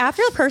does. Like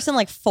after a person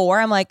like 4,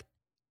 I'm like,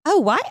 oh,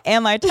 why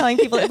am I telling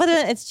people? But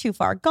then it's too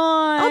far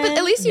gone. Oh, but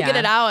at least you get Yeah.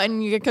 it out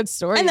and you get good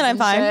stories. and then I'm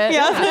fine. shit.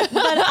 Yeah.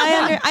 But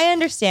I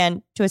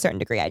understand to a certain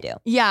degree. I do.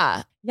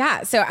 Yeah.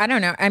 Yeah. So I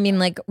don't know. I mean,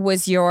 like,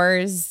 was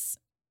yours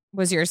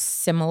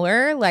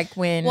similar? Like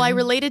when? Well, I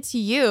related to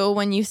you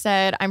when you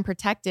said I'm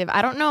protective.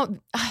 I don't know.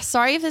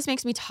 Sorry if this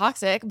makes me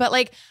toxic, but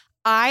like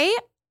I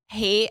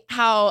hate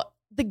how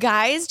the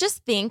guys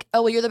just think,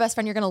 oh, well, you're the best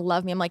friend. You're going to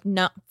love me. I'm like,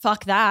 no,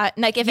 fuck that.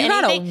 And like, if You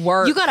anything, gotta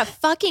work. you got to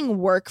fucking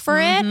work for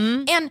it.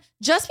 Mhm. And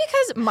just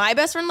because my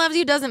best friend loves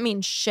you doesn't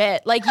mean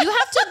shit. Like you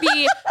have to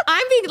be,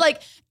 I'm being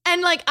like,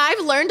 and like, I've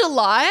learned a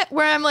lot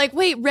where I'm like,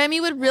 wait, Remy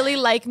would really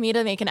like me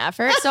to make an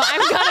effort. So I'm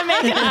going to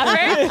make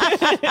an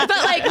effort. But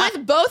like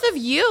with both of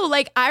you,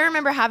 like I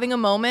remember having a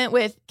moment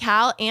with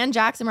Cal and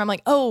Jackson where I'm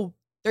like, oh,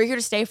 they're here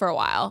to stay for a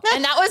while.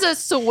 And that was a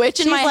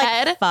switch in my like,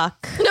 head.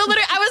 Fuck. No,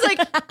 literally, I was like,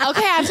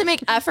 okay, I have to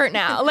make effort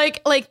now.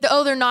 Like,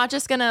 they're not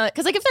just gonna,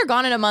 because like if they're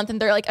gone in a month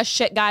and they're like a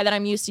shit guy that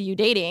I'm used to you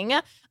dating,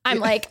 I'm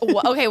like,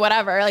 okay,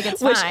 whatever, like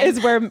it's Which fine.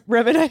 is where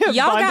Rem and I have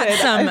y'all bonded. got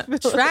some I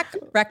feel track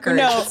records.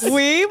 No,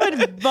 we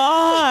would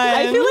bond.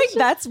 I feel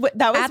like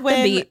that was At the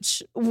when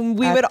beach.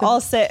 we At would the- all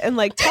sit and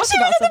like talk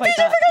about stuff like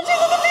that.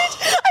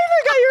 I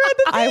forgot you were at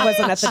the beach. I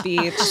wasn't at the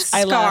beach.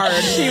 I Scarred.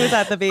 left. She was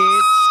at the beach.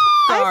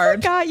 I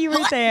Scarred. forgot you were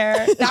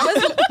there.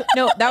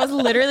 That was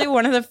literally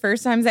one of the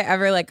first times I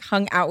ever like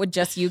hung out with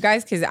just you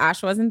guys because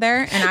Ash wasn't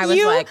there, and I was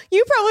you like,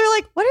 probably were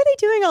like, what are they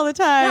doing all the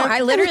time? no,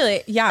 I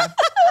literally, yeah.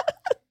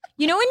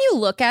 You know when you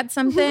look at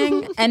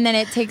something and then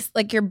it takes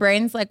like your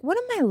brain's like, what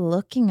am I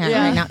looking at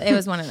Yeah. right now? It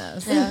was one of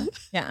those.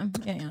 Yeah.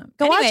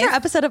 Go watch Anyways, our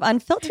episode of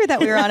Unfiltered that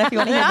we were on if you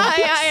want to hear the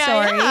beach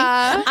story.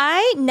 yeah.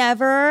 I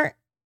never,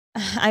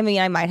 I mean,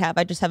 I might have,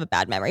 I just have a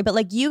bad memory, but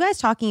like you guys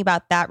talking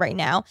about that right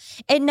now,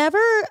 it never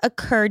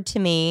occurred to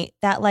me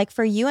that like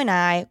for you and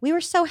I, we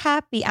were so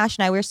happy, Ash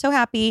and I, we were so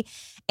happy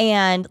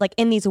and like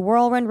in these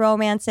whirlwind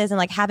romances and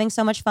like having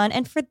so much fun.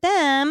 And for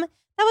them,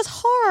 that was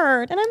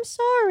hard. And I'm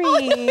sorry. Oh,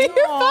 no, you're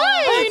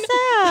fine. That's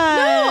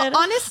sad. No,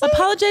 honestly,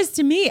 apologize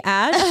to me,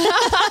 Ash.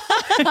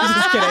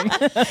 Just kidding.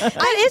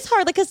 That is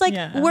hard because like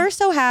Yeah. we're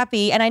so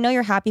happy and I know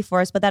you're happy for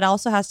us, but that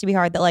also has to be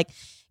hard that like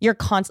you're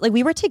constantly, like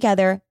we were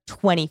together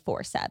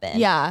 24/7.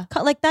 yeah.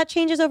 Like that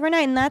changes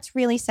overnight and that's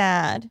really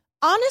sad.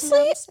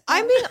 Honestly,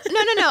 I mean,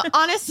 no.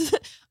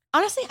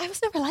 Honestly, I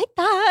was never like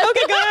that.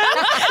 Okay,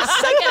 good.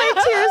 Suck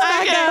my tears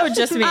back out. Oh,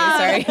 just me.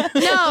 Sorry.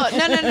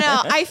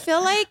 No. I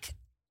feel like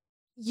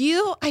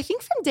I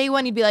think from day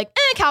one, you'd be like,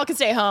 Cal can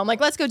stay home. Like,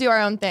 let's go do our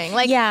own thing.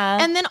 Like, yeah.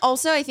 And then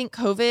also, I think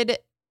COVID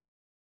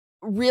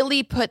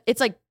really it's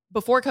like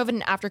before COVID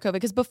and after COVID.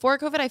 Because before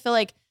COVID, I feel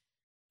like,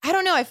 I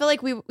don't know. I feel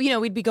like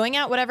we'd be going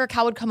out, whatever.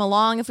 Cal would come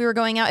along if we were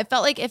going out. It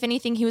felt like, if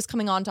anything, he was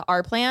coming on to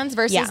our plans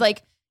versus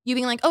like you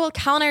being like, oh, well,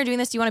 Cal and I are doing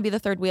this. Do you want to be the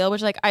third wheel?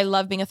 Which like, I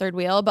love being a third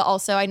wheel, but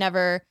also I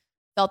never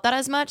felt that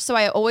as much. So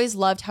I always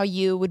loved how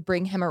you would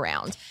bring him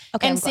around.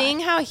 Okay, And seeing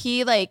how he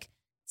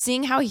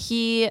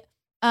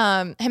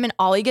him and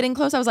Ollie getting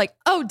close, I was like,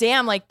 oh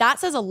damn, like that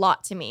says a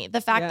lot to me.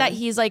 The fact that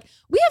he's like,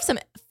 we have some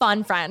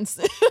fun friends.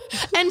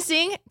 And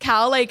seeing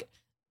Cal, like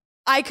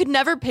I could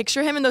never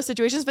picture him in those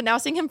situations, but now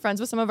seeing him friends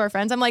with some of our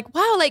friends, I'm like,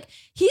 wow, like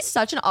he's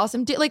such an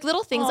awesome dude. Like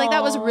little things like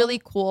that was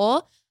really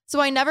cool. So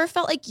I never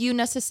felt like you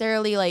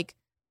necessarily like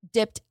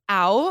dipped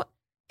out.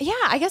 Yeah,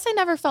 I guess I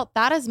never felt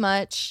that as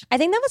much. I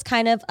think that was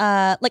kind of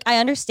like I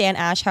understand,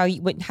 Ash, how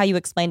you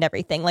explained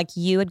everything. Like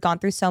you had gone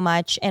through so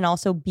much and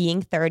also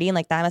being 30 and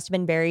like that must have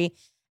been very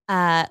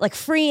like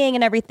freeing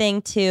and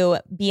everything to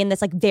be in this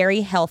like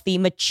very healthy,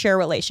 mature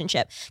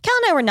relationship. Cal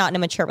and I were not in a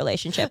mature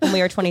relationship when we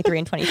were 23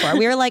 and 24.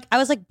 We were like, I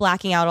was like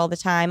blacking out all the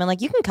time and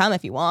like, you can come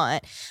if you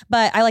want,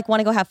 but I like want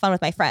to go have fun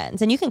with my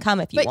friends and you can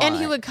come if you want. And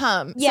he would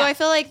come. Yeah. So I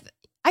feel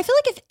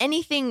like if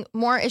anything,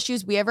 more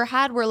issues we ever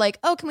had were like,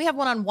 oh, can we have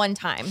one-on-one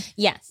time?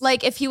 Yes.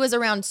 Like if he was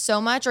around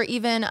so much, or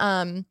even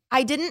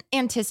I didn't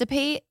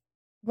anticipate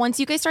once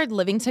you guys started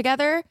living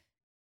together,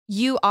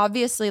 you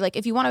obviously like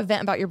if you want to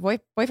vent about your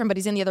boyfriend, but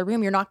he's in the other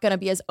room, you're not going to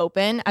be as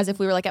open as if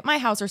we were like at my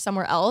house or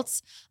somewhere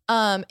else.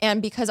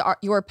 And because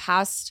your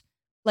past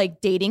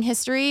like dating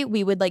history,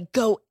 we would like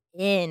go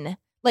in.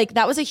 Like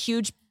that was a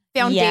huge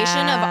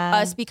foundation of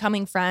us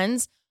becoming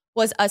friends,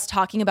 was us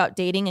talking about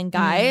dating and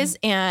guys.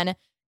 And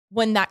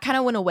when that kind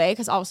of went away,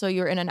 because also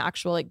you're in an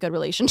actual like good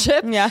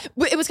relationship, it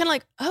was kind of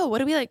like, oh, what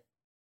do we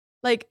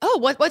like, oh,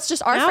 what's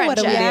just our Now what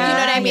friendship? do we do? You know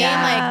what I mean?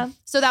 Yeah. Like,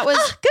 so that was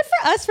good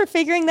for us for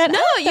figuring that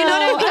out. you know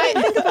what I mean? I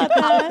didn't think about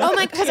that. oh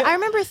my, because I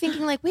remember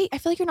thinking like, wait, I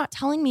feel like you're not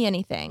telling me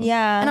anything.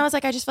 Yeah. And I was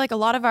like, I just feel like a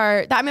lot of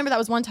I remember that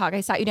was one talk. I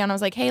sat you down. I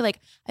was like, hey,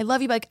 like, I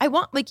love you, but like, I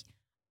want like,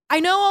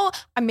 I know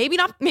I'm maybe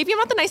I'm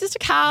not the nicest to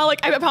Cal.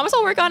 Like, I promise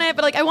I'll work on it,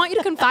 but like, I want you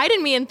to confide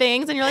in me and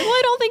things. And you're like, well,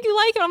 I don't think you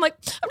like it. I'm like,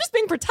 I'm just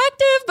being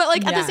protective, but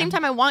like at the same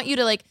time, I want you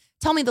to like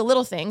tell me the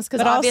little things. Because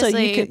But also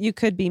obviously you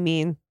could be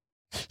mean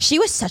She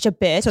was such a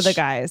bitch to the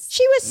guys.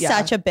 She was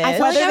such a bitch. I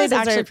feel like Whether I they was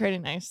actually deserve- pretty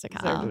nice to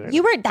Cal.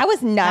 That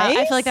was nice.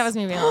 I feel like that was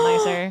me being a little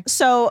nicer.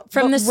 So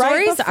From the right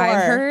stories before-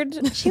 I've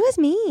heard, She was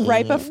mean.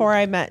 right before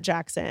I met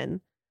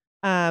Jackson,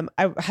 I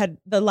had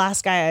the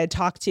last guy I had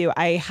talked to.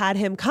 I had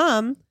him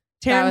come.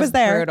 that Taryn was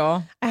there.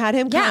 brutal. I had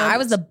him come. Yeah, I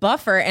was the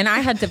buffer and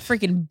I had to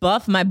freaking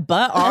buff my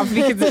butt off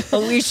because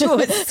Alicia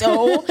was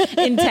so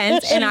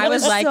intense. She And I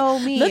was like, so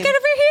mean. look at over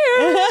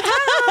here.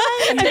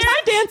 Hi. And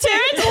Taryn dancing.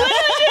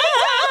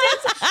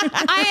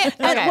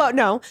 Okay. Well,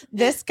 no,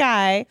 this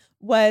guy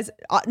was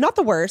not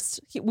the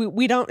worst. He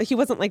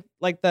wasn't like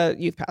the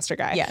youth pastor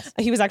guy. Yes.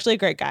 He was actually a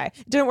great guy.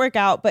 It didn't work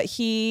out, but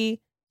I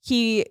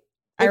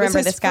remember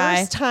this this guy.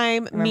 First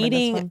time remember this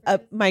meeting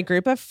my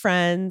group of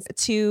friends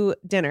to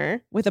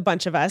dinner with a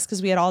bunch of us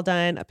because we had all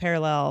done a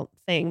parallel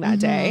thing that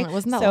day. It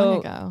wasn't that So, long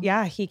ago.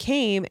 Yeah, he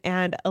came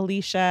and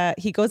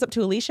he goes up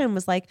to Alicia and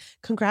was like,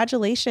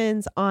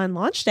 "Congratulations on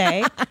launch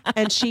day,"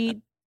 and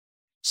she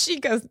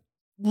goes,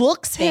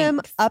 looks him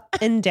Thanks. up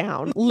and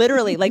down,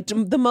 literally like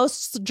the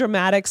most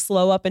dramatic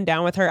slow up and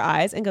down with her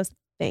eyes, and goes,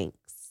 "Thanks."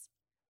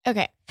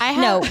 Okay.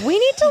 No, we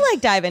need to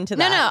like dive into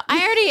No, that. no.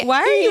 I already.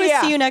 Why are you Yeah.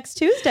 a see you next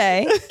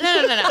Tuesday?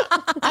 No.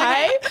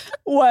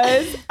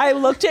 I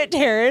looked at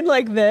Taryn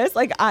like this,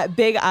 like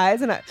big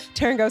eyes, and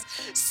Taryn goes,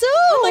 "So,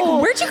 like,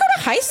 where'd you go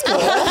to high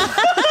school?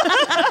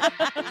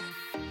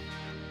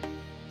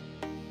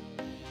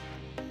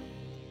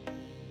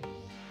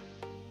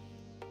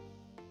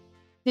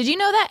 Did you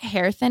know that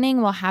hair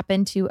thinning will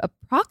happen to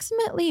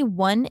approximately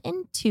 1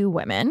 in 2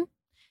 women?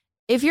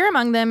 If you're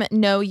among them,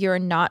 know you're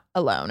not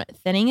alone.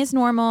 Thinning is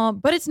normal,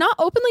 but it's not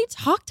openly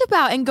talked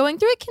about, and going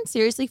through it can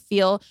seriously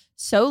feel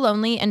so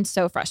lonely and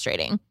so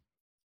frustrating.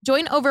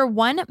 Join over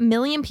 1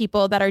 million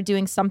people that are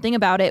doing something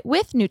about it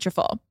with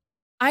Nutrafol.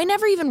 I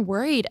never even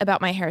worried about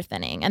my hair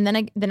thinning. And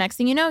then the next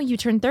thing you know, you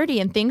turn 30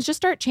 and things just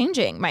start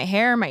changing. My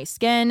hair, my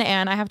skin,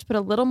 and I have to put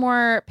a little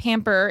more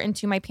pamper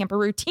into my pamper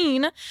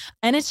routine.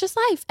 And it's just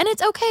life. And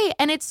it's okay.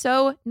 And it's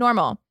so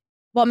normal.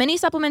 While many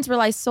supplements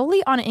rely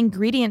solely on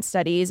ingredient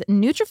studies,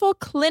 Nutrafol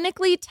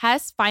clinically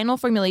tests final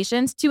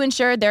formulations to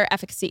ensure their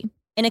efficacy.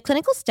 In a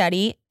clinical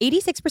study,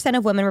 86%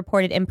 of women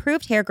reported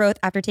improved hair growth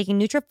after taking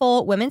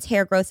Nutrafol women's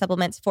hair growth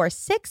supplements for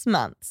 6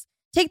 months.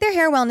 Take their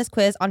hair wellness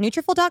quiz on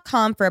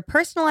Nutrafol.com for a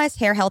personalized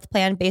hair health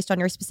plan based on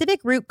your specific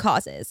root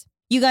causes.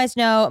 You guys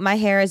know my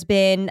hair has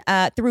been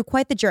through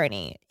quite the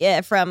journey.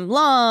 From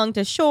long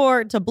to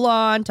short to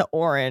blonde to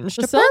orange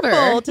to silver.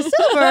 purple to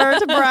silver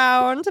to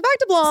brown to back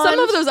to blonde. Some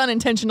of those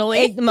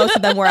unintentionally. Most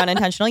of them were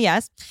unintentional,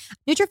 yes.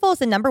 Nutrafol is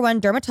the #1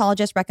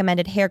 dermatologist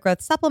recommended hair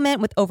growth supplement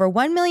with over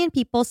 1 million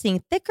people seeing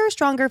thicker,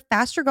 stronger,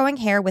 faster growing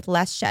hair with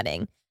less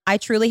shedding. I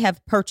truly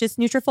have purchased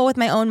Nutrafol with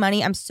my own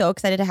money. I'm so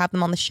excited to have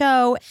them on the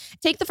show.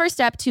 Take the first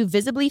step to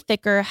visibly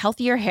thicker,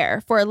 healthier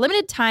hair. For a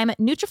limited time,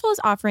 Nutrafol is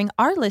offering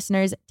our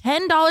listeners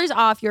 $10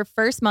 off your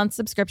first month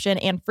subscription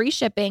and free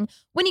shipping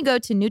when you go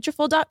to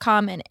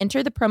Nutrafol.com and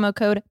enter the promo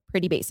code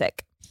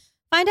PrettyBasic.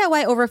 Find out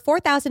why over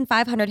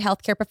 4,500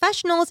 healthcare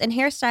professionals and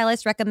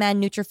hairstylists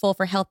recommend Nutrafol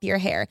for healthier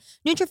hair.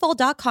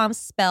 Nutrafol.com,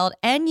 spelled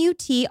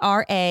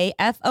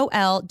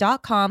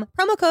Nutrafol.com,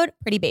 promo code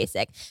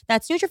PrettyBasic.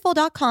 That's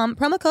Nutrafol.com,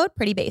 promo code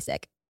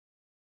PrettyBasic.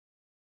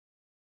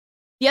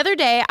 The other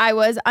day, I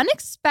was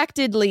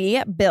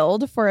unexpectedly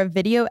billed for a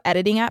video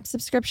editing app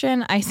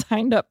subscription I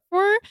signed up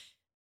for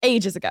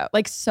ages ago,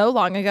 like so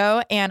long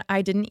ago. And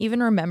I didn't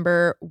even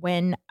remember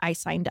when I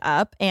signed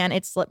up. And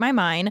it slipped my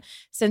mind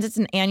since it's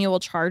an annual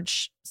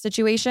charge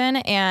situation.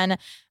 And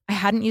I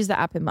hadn't used the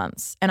app in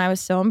months. And I was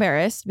so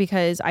embarrassed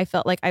because I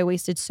felt like I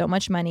wasted so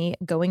much money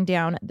going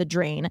down the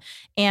drain.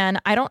 And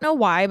I don't know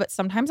why, but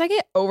sometimes I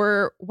get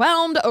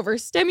overwhelmed,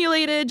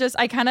 overstimulated.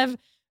 I kind of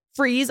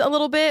freeze a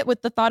little bit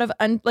with the thought of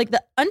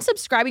the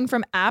unsubscribing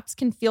from apps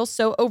can feel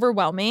so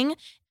overwhelming.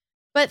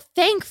 But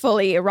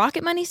thankfully,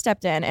 Rocket Money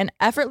stepped in and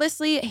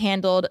effortlessly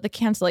handled the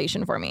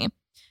cancellation for me.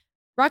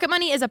 Rocket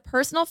Money is a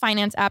personal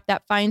finance app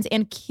that finds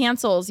and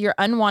cancels your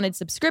unwanted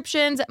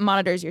subscriptions,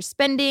 monitors your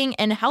spending,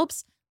 and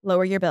helps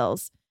lower your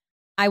bills.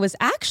 I was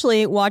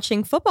actually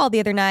watching football the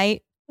other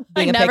night.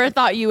 I never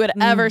thought you would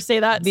ever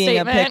say that Being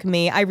statement. a pick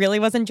me. I really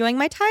was enjoying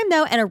my time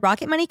though. And a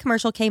Rocket Money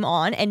commercial came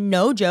on, and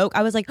no joke,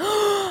 I was like,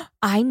 oh,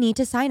 I need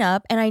to sign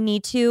up and I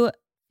need to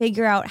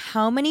figure out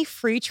how many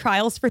free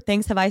trials for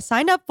things have I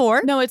signed up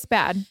for. No, it's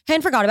bad.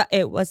 And forgot about it.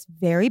 It was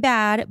very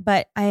bad,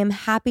 but I am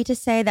happy to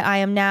say that I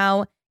am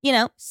now,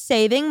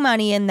 saving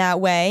money in that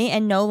way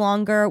and no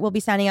longer will be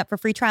signing up for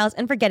free trials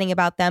and forgetting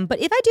about them. But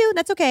if I do,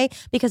 that's okay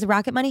because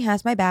Rocket Money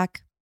has my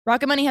back.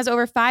 Rocket Money has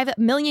over 5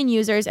 million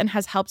users and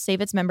has helped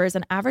save its members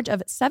an average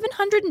of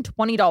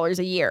 $720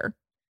 a year,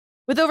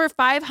 with over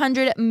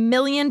 $500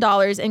 million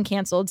in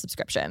canceled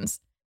subscriptions.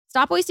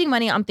 Stop wasting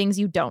money on things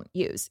you don't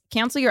use.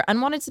 Cancel your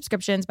unwanted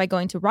subscriptions by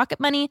going to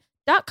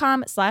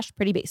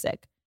rocketmoney.com/prettybasic.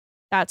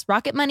 That's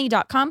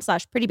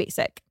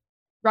rocketmoney.com/prettybasic.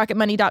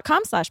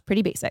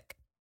 rocketmoney.com/prettybasic.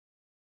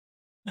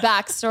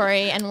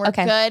 Backstory, and we're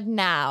Okay. good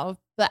now.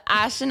 But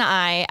Ash and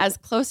I, as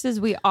close as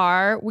we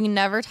are, we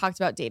never talked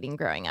about dating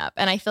growing up.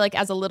 And I feel like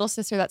as a little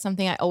sister, that's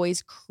something I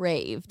always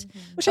craved.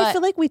 Which I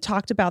feel like we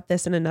talked about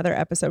this in another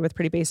episode with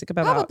Pretty Basic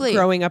about Probably.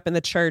 growing up in the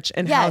church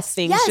and how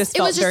things just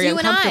felt very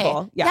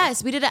uncomfortable.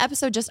 Yes, we did an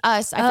episode just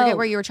us. I forget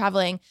where you were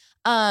traveling.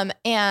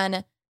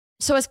 And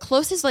so as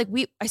close as like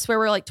I swear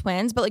we're like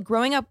twins, but like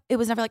growing up, it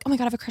was never like, oh my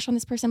God, I have a crush on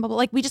this person. But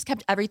like we just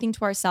kept everything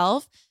to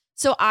ourselves.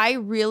 So I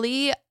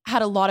really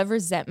had a lot of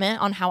resentment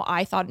on how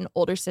I thought an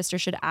older sister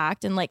should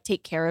act and like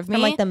take care of me.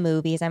 From like the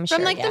movies, I'm sure.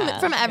 From like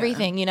from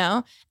everything, you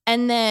know?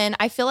 And then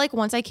I feel like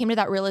once I came to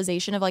that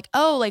realization of like,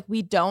 oh, like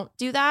we don't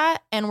do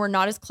that and we're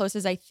not as close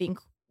as I think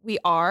we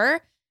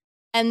are.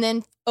 And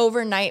then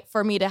overnight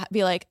for me to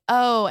be like,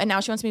 oh, and now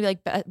she wants me to be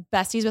like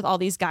besties with all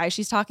these guys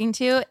she's talking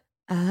to.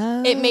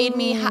 Oh. It made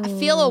me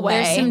feel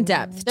away. There's some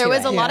depth. There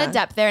was a lot of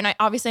depth there, and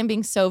I'm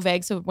being so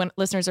vague. So when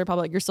listeners are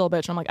probably like, "You're still a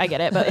bitch," I'm like, "I get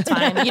it, but it's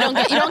fine. You don't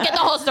get the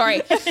whole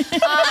story."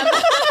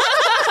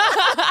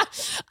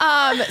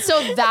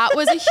 So that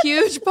was a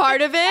huge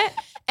part of it,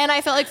 and I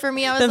felt like for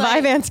me, I was the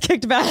like, Vyvanse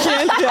kicked back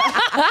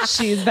in.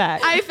 She's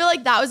back. I feel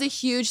like that was a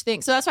huge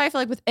thing. So that's why I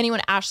feel like with anyone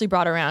Ashley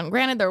brought around,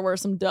 granted there were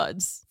some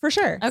duds for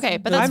sure. Okay,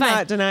 but that's I'm fine.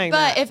 not denying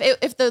but that.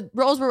 if the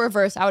roles were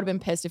reversed, I would have been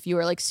pissed if you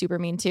were like super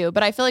mean too.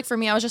 But I feel like for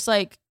me, I was just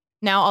like,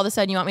 now all of a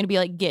sudden you want me to be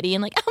like giddy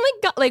and like, oh my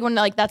God, like when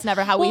like that's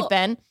never how we've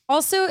been.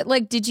 Also,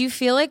 like, did you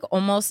feel like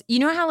almost, you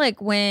know how like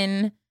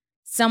when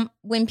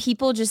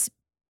people just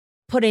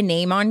put a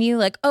name on you,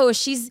 like, oh,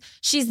 she's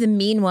the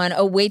mean one.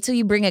 Oh, wait till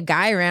you bring a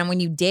guy around when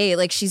you date.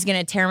 Like she's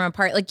gonna tear him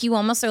apart. Like you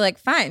almost are like,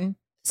 fine.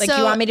 Like So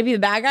you want me to be the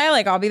bad guy?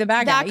 Like I'll be the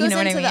bad guy. That goes You know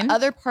what I into mean? the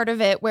other part of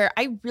it where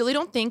I really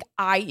don't think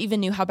I even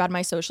knew how bad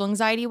my social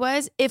anxiety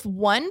was. If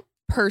one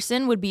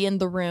person would be in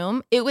the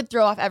room, it would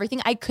throw off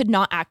everything. I could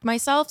not act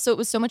myself. So it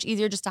was so much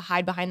easier just to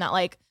hide behind that,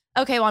 like,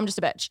 okay, well, I'm just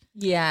a bitch.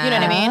 Yeah. You know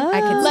what I mean?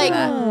 I could see Like,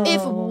 that.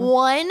 if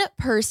one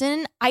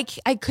person, I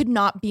could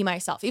not be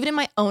myself, even in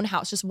my own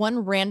house, just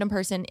one random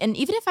person. And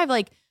even if I've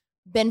like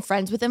been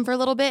friends with them for a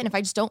little bit, and if I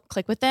just don't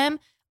click with them,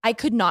 I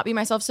could not be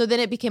myself. So then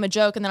it became a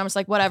joke. And then I was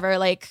like, whatever,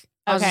 like,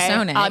 I'll just okay,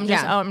 own it. I'm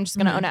just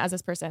going to Mhm. own it as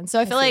this person. So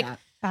I feel see like, that.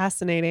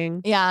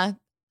 Fascinating. yeah,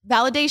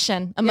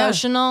 validation,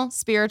 emotional,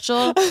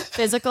 spiritual,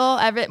 physical,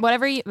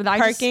 whatever you,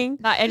 Parking.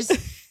 I just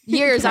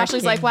years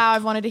Ashley's like, wow,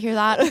 I've wanted to hear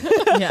that.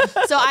 Yeah.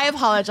 So I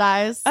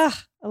apologize. Ugh,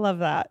 I love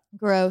that.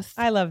 Growth.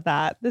 I love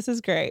that. This is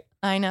great.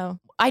 I know.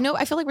 I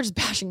feel like we're just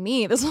bashing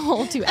me this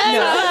whole 2 episodes.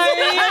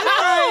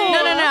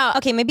 No.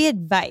 Okay, maybe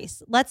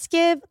advice. Let's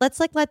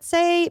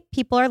say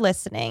people are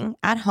listening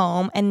at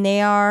home and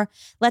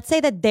let's say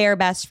that their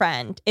best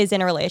friend is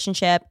in a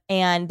relationship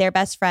and their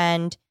best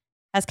friend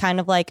has kind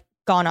of like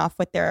gone off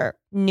with their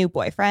new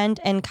boyfriend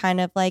and kind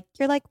of like,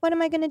 you're like, what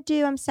am I going to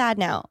do? I'm sad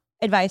now.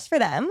 Advice for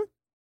them.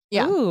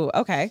 Yeah. Ooh,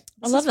 okay.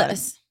 I love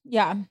this.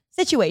 Yeah.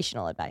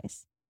 Situational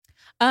advice.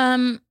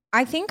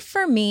 I think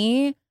for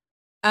me,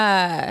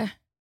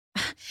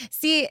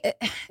 see,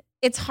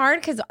 it's hard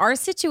because our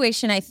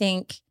situation, I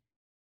think,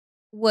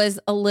 was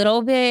a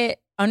little bit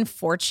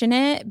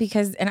unfortunate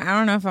because, and I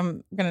don't know if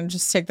I'm gonna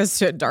just take this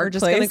to a dark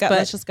place, but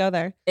let's just go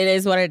there. it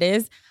is what it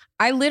is.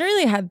 I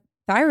literally had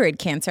thyroid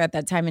cancer at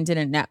that time and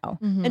didn't know.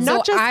 Mm-hmm. And So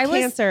not just I was,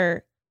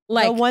 cancer,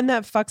 like the one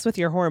that fucks with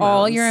your hormones.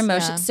 all your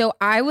emotions. Yeah. So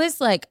I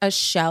was like a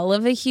shell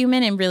of a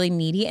human and really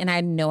needy, and I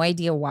had no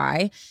idea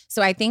why.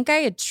 So I think I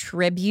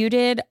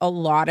attributed a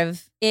lot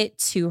of it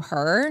to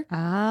her.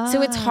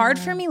 So it's hard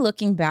for me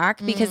looking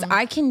back because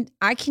I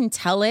can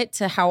tell it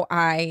to how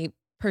I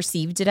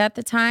perceived it at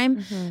the time.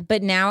 Mm-hmm.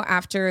 But now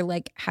after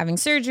like having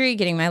surgery,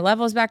 getting my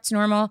levels back to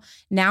normal,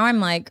 now I'm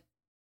like,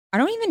 I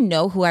don't even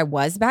know who I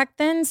was back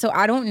then. So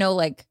I don't know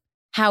like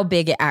how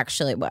big it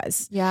actually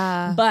was.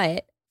 Yeah.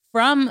 But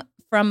from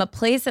a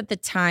place at the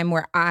time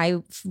where I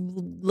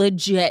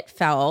legit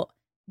felt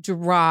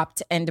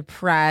dropped and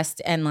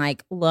depressed and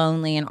like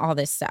lonely and all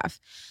this stuff,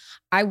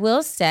 I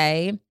will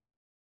say,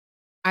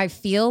 I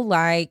feel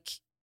like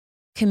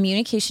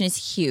communication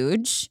is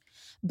huge,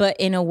 but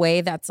in a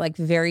way that's like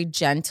very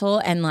gentle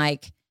and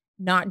like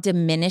not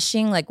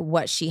diminishing like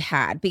what she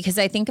had. Because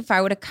I think if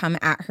I would have come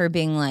at her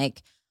being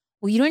like,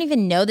 well, you don't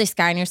even know this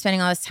guy and you're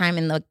spending all this time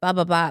and like blah,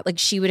 blah, blah, like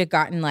she would have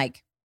gotten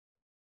like,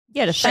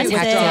 defensive.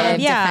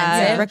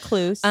 defensive.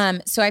 Recluse.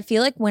 So I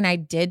feel like when I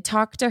did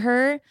talk to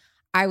her,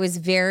 I was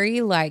very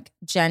like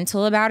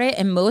gentle about it.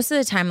 And most of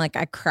the time, like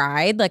I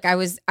cried, like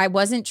I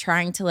wasn't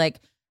trying to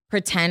like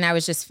pretend I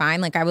was just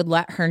fine. Like I would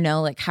let her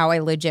know like how I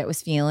legit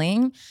was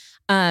feeling.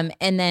 And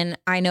then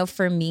I know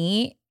for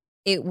me,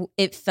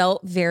 it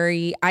felt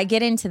very, I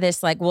get into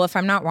this like, well, if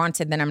I'm not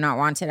wanted, then I'm not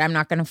wanted. I'm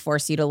not going to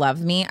force you to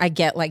love me. I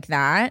get like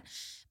that.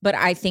 But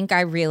I think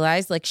I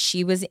realized like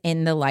she was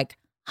in the like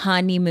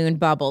honeymoon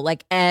bubble.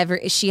 Like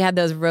she had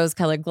those rose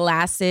colored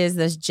glasses,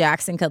 those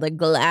Jackson colored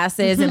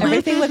glasses, and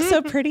Everything looked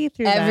so pretty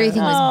through that.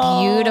 everything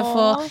was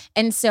beautiful.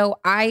 And so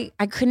I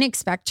couldn't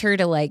expect her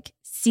to like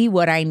see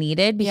what I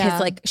needed because Yeah.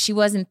 like she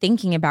wasn't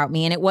thinking about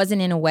me, and it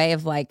wasn't in a way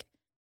of like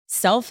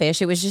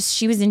selfish. It was just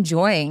she was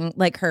enjoying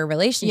like her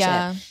relationship.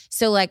 Yeah.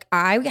 So like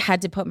I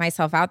had to put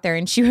myself out there,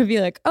 and she would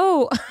be like,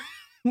 "Oh,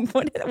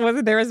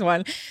 there was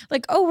one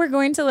like, oh, we're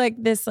going to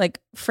like this like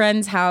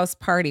friend's house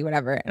party,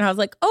 whatever. And I was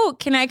like, oh,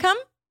 can I come?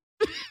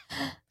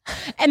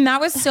 And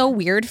that was so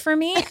weird for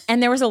me.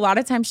 And there was a lot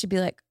of times she'd be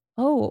like,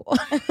 oh,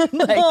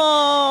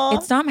 like,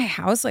 it's not my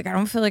house. Like, I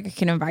don't feel like I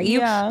can invite you.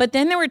 Yeah. But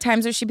then there were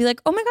times where she'd be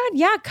like, oh my God,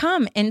 yeah,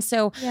 come. And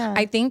so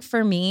I think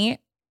for me,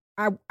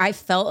 I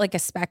felt like a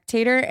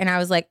spectator and I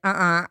was like,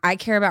 I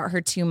care about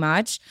her too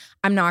much.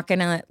 I'm not going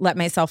to let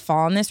myself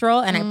fall in this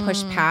role. And I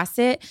pushed past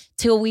it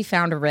till we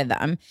found a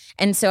rhythm.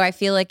 And so I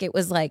feel like it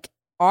was like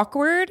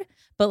awkward,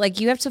 but like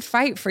you have to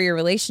fight for your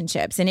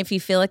relationships. And if you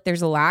feel like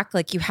there's a lack,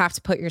 like you have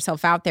to put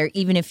yourself out there,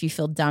 even if you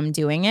feel dumb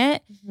doing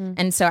it.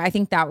 And so I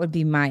think that would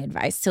be my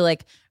advice, to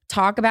like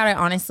talk about it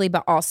honestly,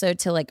 but also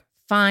to like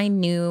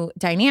find new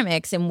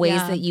dynamics and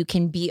ways that you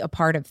can be a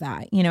part of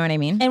that. You know what I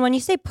mean? And when you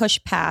say push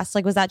past,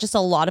 like, was that just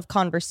a lot of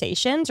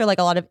conversations or like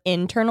a lot of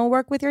internal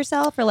work with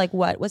yourself, or like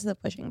what was the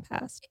pushing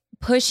past?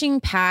 Pushing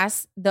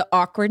past the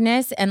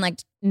awkwardness and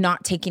like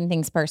not taking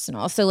things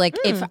personal. So like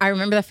if I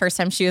remember the first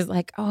time she was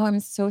like, oh, I'm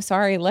so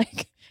sorry.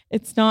 Like,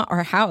 it's not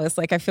our house.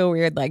 Like, I feel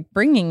weird like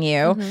bringing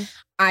you.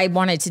 I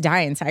wanted to die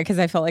inside because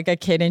I felt like a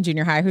kid in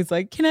junior high who's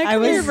like, can I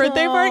come to your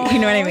birthday party?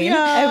 You know what I mean?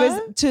 I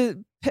was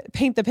to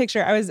paint the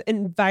picture. I was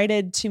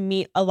invited to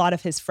meet a lot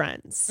of his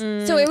friends.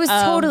 So it was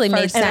totally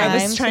made sense. And I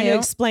was trying to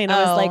explain.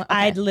 I was like, okay.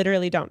 I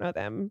literally don't know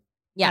them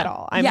at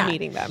all. I'm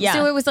meeting them. Yeah.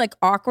 So it was like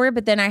awkward,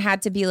 but then I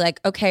had to be like,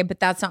 okay, but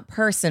that's not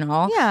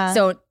personal. Yeah.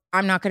 So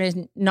I'm not going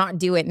to not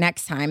do it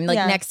next time. Like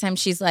next time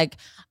she's like,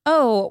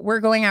 oh, we're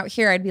going out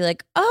here. I'd be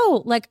like,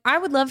 oh, like I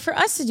would love for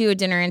us to do a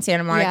dinner in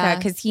Santa Monica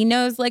because he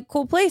knows like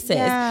cool places.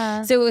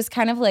 Yeah. So it was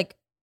kind of like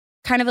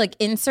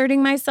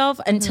inserting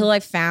myself until I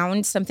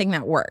found something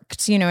that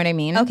worked. You know what I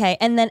mean? Okay.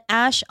 And then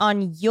Ash,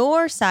 on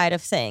your side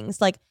of things,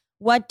 like,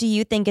 what do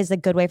you think is a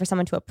good way for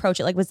someone to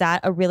approach it? Like, was that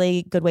a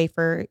really good way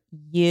for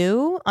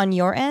you on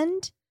your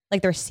end?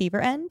 Like the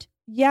receiver end?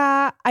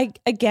 Yeah. I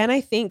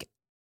think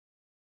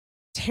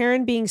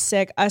Taryn being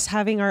sick, us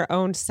having our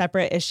own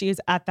separate issues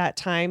at that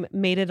time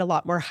made it a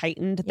lot more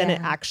heightened than it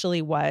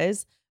actually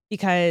was,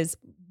 because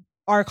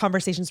our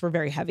conversations were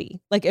very heavy.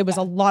 Like it was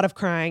a lot of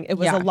crying. It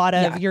was a lot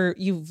of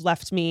you've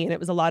left me. And it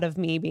was a lot of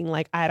me being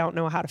like, I don't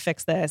know how to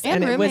fix this.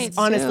 And it was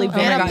honestly too.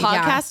 very and a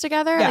podcast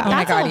together. Yeah. Like, Oh my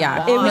that's God, a yeah.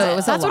 lot. It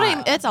was that's a what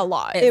lot. it's a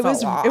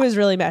lot. it was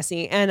really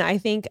messy. And I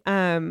think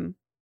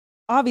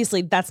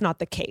obviously that's not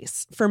the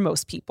case for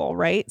most people,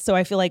 right? So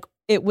I feel like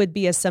it would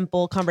be a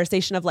simple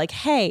conversation of like,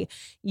 hey,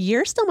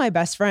 you're still my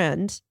best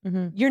friend.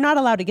 You're not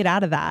allowed to get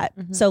out of that.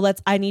 So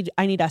I need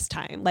us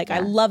time. Like, I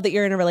love that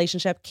you're in a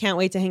relationship. Can't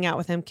wait to hang out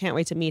with him. Can't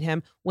wait to meet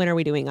him. When are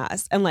we doing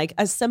us? And like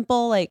a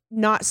simple, like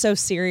not so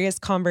serious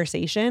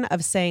conversation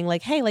of saying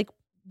like, hey, like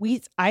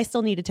I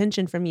still need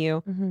attention from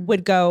you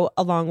would go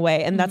a long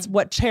way. And that's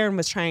what Sharon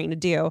was trying to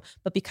do.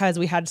 But because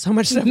we had so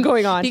much stuff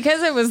going on,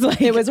 because it was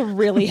like, it was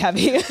really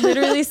heavy.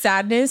 literally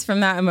sadness from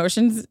that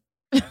emotions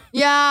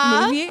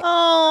Yeah. movie.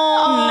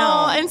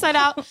 Oh, no. Inside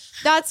Out.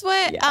 That's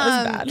what Yeah, it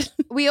was bad.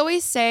 we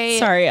always say.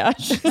 Sorry,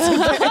 Ash.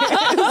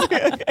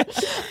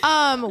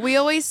 We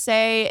always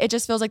say it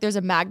just feels like there's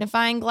a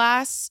magnifying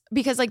glass,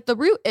 because like the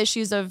root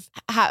issues of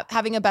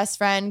having a best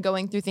friend,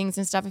 going through things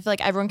and stuff, I feel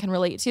like everyone can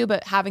relate to,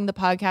 but having the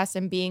podcast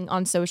and being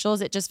on socials,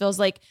 it just feels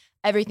like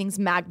everything's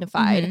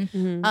magnified.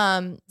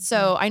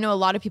 So I know a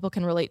lot of people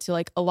can relate to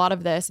like a lot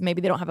of this.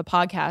 Maybe they don't have a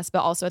podcast, but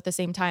also at the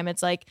same time,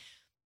 it's like,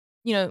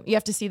 you know, you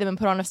have to see them and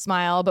put on a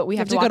smile, but we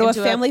have to go walk to a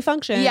into family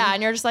function. Yeah.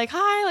 And you're just like,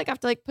 hi, like I have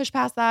to like push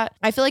past that.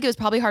 I feel like it was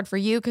probably hard for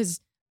you because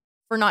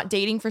for not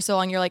dating for so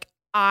long, you're like,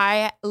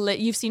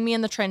 you've seen me in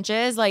the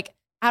trenches. Like,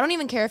 I don't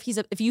even care if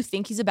if you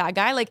think he's a bad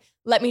guy, like,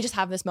 let me just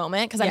have this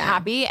moment because I'm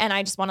happy and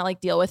I just want to like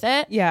deal with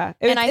it. Yeah.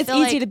 It's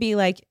easy to be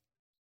like,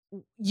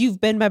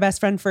 you've been my best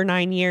friend for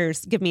 9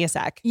 years. Give me a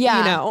sec. Yeah.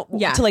 You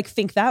know, to like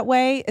think that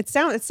way. It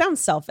sounds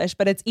selfish,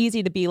 but it's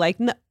easy to be like,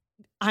 no,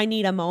 I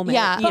need a moment.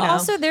 Yeah. You But know?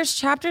 also there's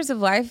chapters of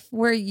life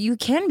where you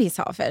can be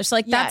selfish.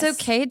 Like that's Yes.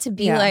 okay to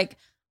be like,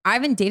 I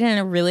haven't dated in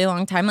a really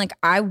long time. Like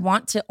I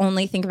want to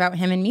only think about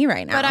him and me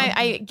right now. But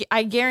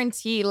I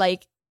guarantee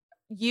like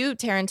you,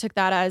 Taryn, took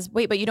that as,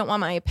 wait, but you don't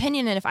want my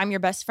opinion. And if I'm your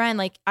best friend,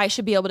 like I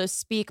should be able to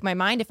speak my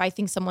mind if I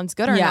think someone's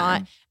good or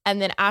not.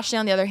 And then Ashley,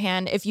 on the other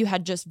hand, if you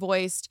had just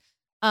voiced,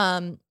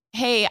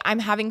 hey, I'm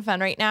having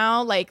fun right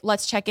now. Like,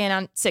 let's check in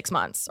on 6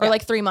 months or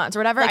like 3 months or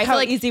whatever. Like, I how feel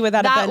like easy would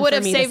that have been would for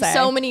have me to saved say?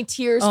 so many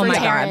tears Oh for my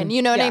Taryn. God.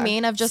 You know what I Yeah.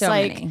 mean? Of just So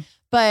like, many.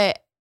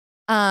 but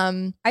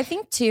I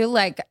think too,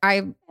 like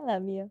I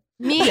love you.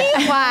 me,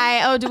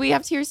 why? Oh, do we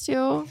have tears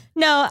too?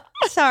 No,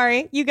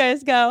 sorry. You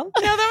guys go.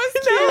 No, that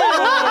was cute.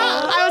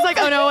 I was like,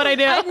 oh no, what'd I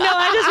do?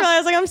 I just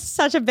realized like I'm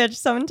such a bitch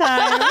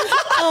sometimes.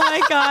 Oh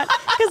my God.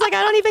 Because like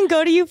I don't even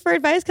go to you for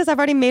advice because I've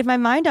already made my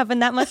mind up,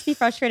 and that must be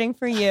frustrating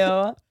for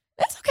you.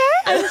 It's okay.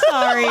 I'm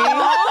sorry.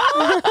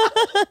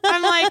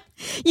 I'm like,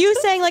 You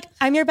saying like,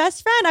 I'm your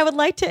best friend, I would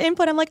like to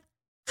input. I'm like,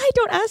 I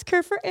don't ask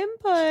her for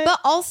input. but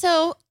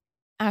also,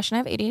 Ash and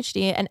I have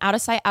ADHD and out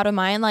of sight, out of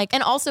mind. Like,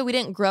 and also we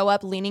didn't grow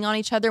up leaning on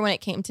each other when it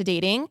came to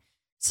dating.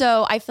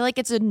 So I feel like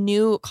it's a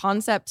new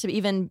concept to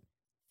even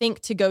think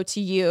to go to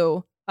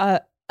you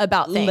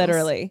about things.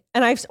 Literally.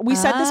 And we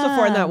said this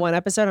before in that one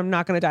episode. I'm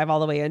not going to dive all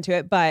the way into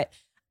it, but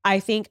I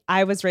think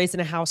I was raised in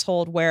a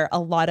household where a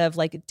lot of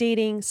like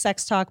dating,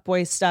 sex talk,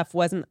 boys stuff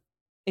wasn't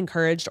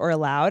encouraged or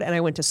allowed. And I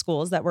went to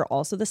schools that were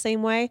also the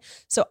same way.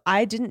 So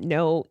I didn't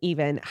know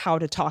even how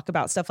to talk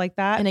about stuff like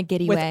that in a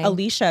giddy with way.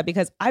 Alicia,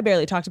 because I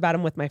barely talked about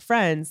him with my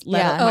friends.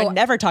 I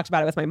never talked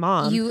about it with my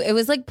mom. It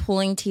was like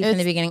pulling teeth in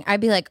the beginning.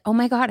 I'd be like, oh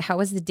my God, how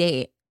was the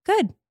date?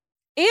 Good.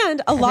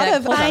 And a lot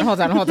of hold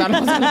on.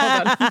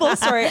 full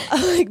story,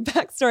 like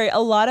backstory.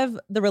 A lot of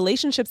the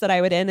relationships that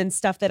I would in and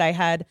stuff that I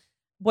had,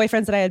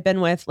 boyfriends that I had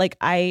been with, like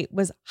I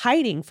was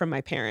hiding from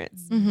my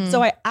parents.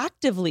 So I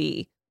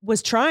actively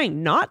was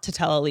trying not to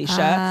tell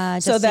Alicia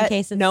so that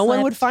no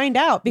one would find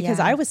out, because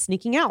I was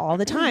sneaking out all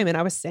the time and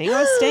I was saying I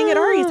was staying at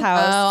Ari's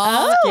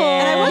house.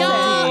 And I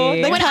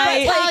wasn't. When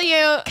I tell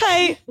you.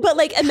 But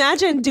like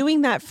imagine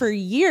doing that for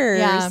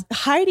years,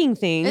 hiding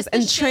things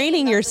and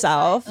training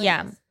yourself.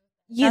 Yeah.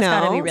 You That's know,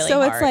 gotta be really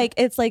so hard.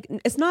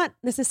 it's not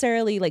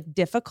necessarily like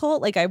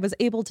difficult. Like I was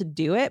able to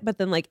do it, but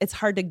then like it's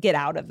hard to get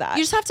out of that.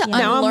 You just have to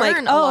now I'm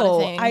unlearn like, a lot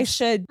of things.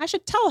 I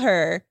should tell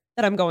her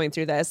that I'm going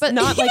through this, But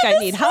not like I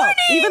need help.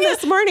 Even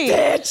this morning,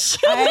 Bitch.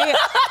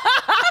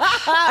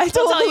 I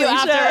told We'll tell you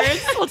Alicia.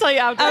 afterwards. We'll tell you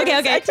afterwards.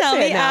 Okay, tell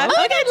me. Okay,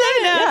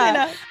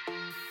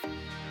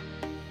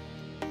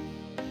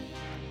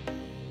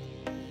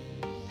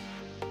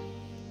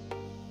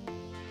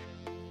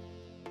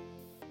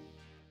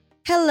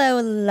 Hello,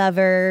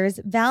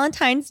 lovers.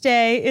 Valentine's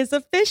Day is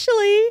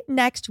officially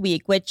next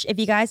week, which, if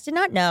you guys did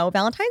not know,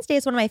 Valentine's Day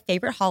is one of my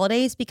favorite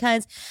holidays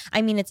because,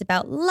 I mean, it's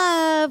about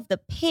love, the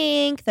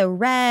pink, the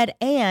red,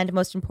 and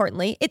most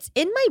importantly, it's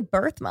in my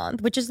birth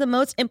month, which is the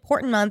most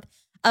important month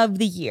of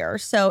the year.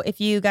 So if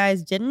you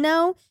guys didn't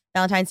know,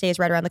 Valentine's Day is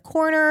right around the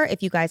corner.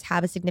 If you guys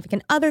have a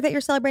significant other that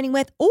you're celebrating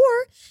with, or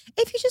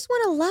if you just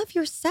want to love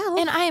yourself.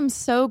 And I am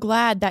so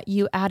glad that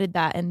you added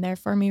that in there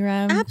for me,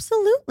 Rem.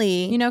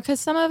 Absolutely. You know, because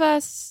some of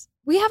us,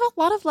 we have a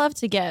lot of love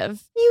to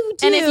give. You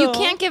do. And if you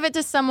can't give it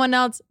to someone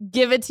else,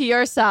 give it to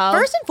yourself.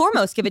 First and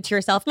foremost, give it to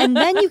yourself, and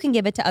then you can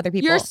give it to other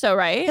people. You're so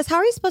right. Because how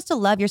are you supposed to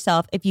love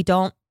yourself if you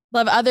don't?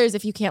 Love others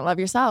if you can't love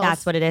yourself.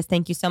 That's what it is.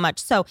 Thank you so much.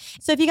 So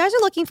if you guys are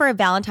looking for a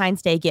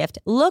Valentine's Day gift,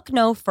 look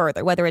no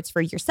further, whether it's for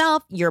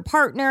yourself, your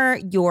partner,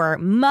 your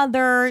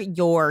mother,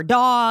 your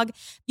dog.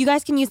 You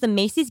guys can use the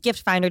Macy's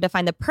Gift Finder to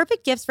find the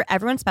perfect gifts for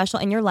everyone special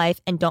in your life.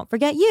 And don't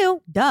forget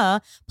you, duh.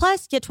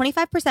 Plus, get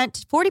 25%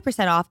 to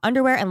 40% off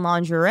underwear and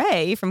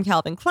lingerie from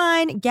Calvin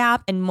Klein,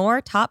 Gap, and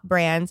more top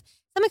brands.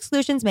 Some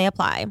exclusions may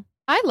apply.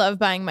 I love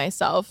buying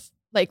myself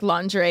like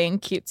lingerie and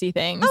cutesy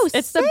things. Oh,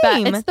 it's same. the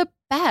best. It's the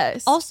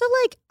best. Also,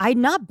 like,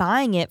 I'm not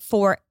buying it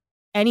for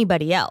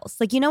anybody else.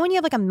 Like, you know when you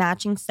have like a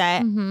matching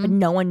set, but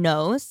no one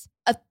knows?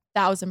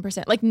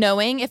 1,000%. Like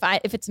knowing if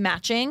it's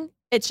matching,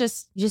 it's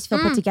just You just feel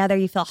put together.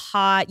 You feel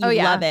hot. You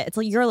love it. It's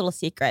like your little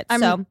secret.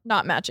 I'm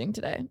not matching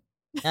today.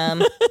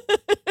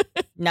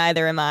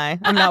 Neither am I.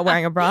 I'm not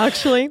wearing a bra,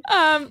 actually.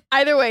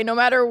 Either way, no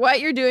matter what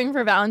you're doing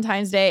for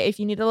Valentine's Day, if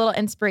you need a little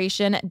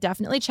inspiration,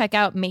 definitely check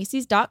out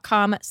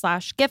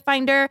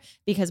Macy's.com/giftfinder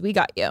because we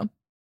got you.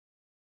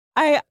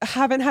 I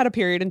haven't had a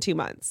period in 2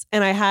 months,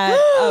 and I had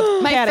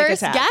a My panic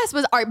first attack. guess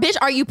was, bitch,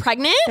 are you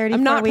pregnant? 34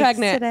 I'm not weeks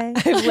pregnant. today.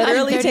 I've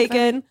literally 35.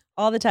 taken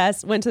all the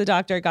tests, went to the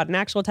doctor, got an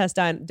actual test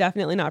done.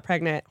 Definitely not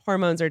pregnant.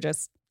 Hormones are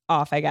just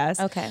off, I guess.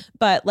 Okay.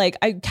 But like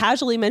I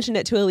casually mentioned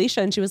it to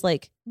Alicia, and she was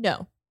like,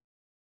 No.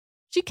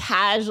 She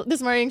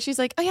this morning, she's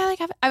like, oh yeah,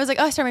 like I was like,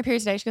 oh, I started my period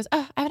today. She goes,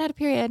 oh, I haven't had a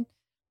period.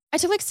 I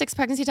took like 6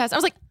 pregnancy tests. I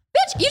was like,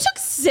 bitch, you took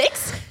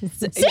 6? a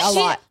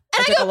lot. And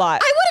I took a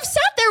lot. I would have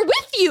sat there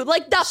with you.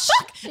 Like the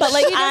fuck? But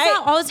like She does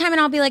that all the time, and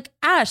I'll be like,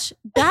 Ash,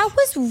 that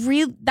was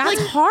real. That's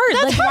hard.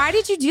 Like, why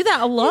did you do that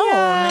alone?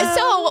 Yeah.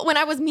 So when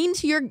I was mean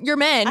to your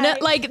men,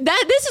 like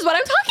that, this is what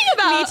I'm talking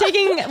about.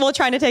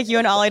 Trying to take you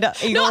and Ollie to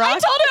Eagle no, Rock. I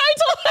told her.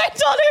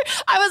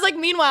 I was like,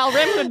 meanwhile,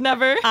 Rim would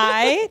never.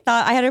 I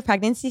thought I had a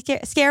pregnancy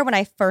scare when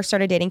I first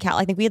started dating Cal.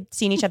 I think we had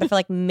seen each other for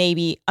like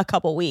maybe a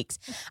couple weeks.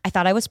 I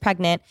thought I was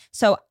pregnant.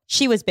 So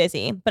she was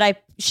busy,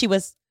 but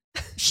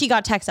she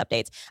got text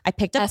updates. I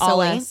picked up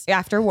Ollie SOS.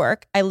 after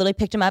work. I literally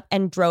picked him up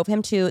and drove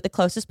him to the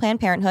closest Planned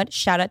Parenthood.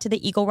 Shout out to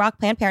the Eagle Rock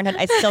Planned Parenthood.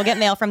 I still get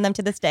mail from them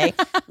to this day.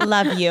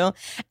 Love you.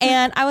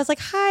 And I was like,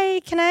 hi,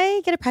 can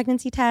I get a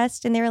pregnancy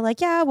test? And they were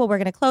like, yeah, well, we're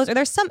going to close. Or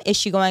there's some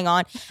issue going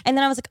on. And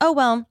then I was like, oh,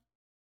 well,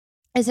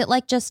 is it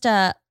like just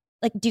do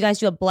you guys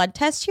do a blood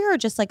test here or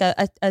just like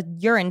a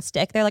urine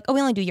stick? They're like, oh, we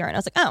only do urine. I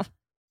was like, oh,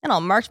 and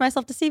I'll march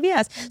myself to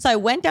CVS. So I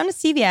went down to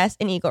CVS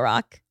in Eagle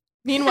Rock.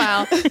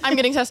 Meanwhile, I'm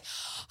getting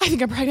tests. I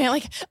think I'm pregnant.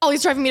 Like,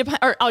 Ollie's driving me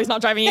or Ollie's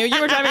not driving you.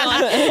 You were driving me.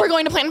 Like, we're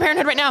going to Planned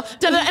Parenthood right now.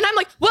 And I'm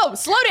like, whoa,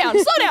 slow down.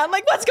 I'm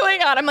like, what's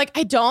going on? I'm like,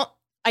 I don't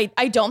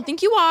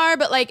think you are,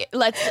 but like,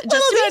 let's just do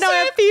I know I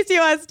have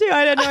PCOS too.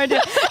 I had no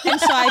idea. And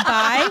so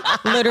I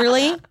buy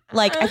literally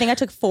Like, I think I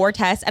took 4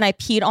 tests and I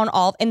peed on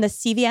all in the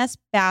CVS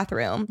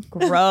bathroom.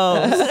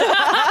 Gross.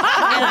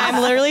 And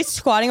I'm literally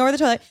squatting over the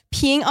toilet,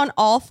 peeing on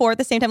all 4 at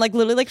the same time, like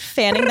literally like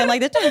fanning them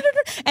like this.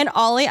 And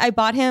Ollie, I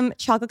bought him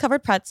chocolate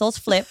covered pretzels,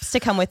 flips to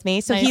come with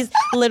me. So he's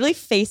literally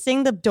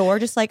facing the door,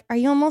 just like, are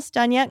you almost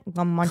done yet?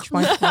 Munch, munch,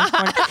 munch,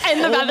 munch.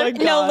 In the bathroom.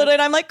 No, literally.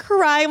 And I'm like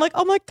crying. I'm like,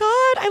 oh my God.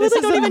 I was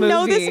like, don't even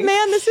know this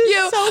man. This is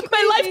so crazy.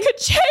 My life could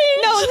change.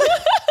 No,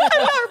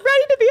 I'm not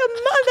ready to be a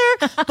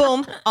mother.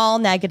 Boom, all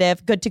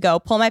negative. Good to go.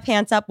 Pull my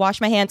pants up, wash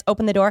my hands,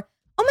 open the door.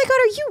 Oh my God,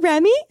 are you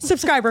Remy?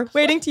 Subscriber,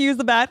 waiting to use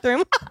the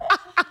bathroom.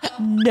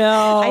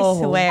 No.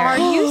 I swear. Are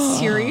you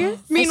serious?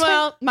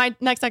 Meanwhile, my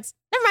next text,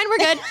 never mind, we're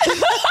good.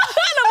 And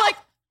I'm like,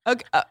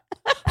 okay.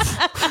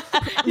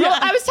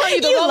 I was telling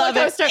you the roller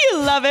coaster. You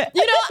love it.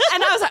 You know,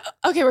 and I was like,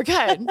 okay, we're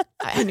good.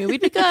 I knew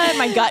we'd be good.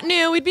 My gut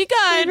knew we'd be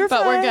good,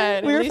 but we're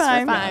good. We were At least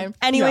fine. we're fine.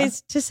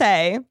 Anyways, to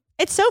say,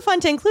 it's so fun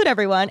to include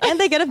everyone, and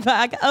they get a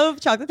bag of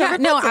chocolate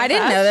covered No, pretzels I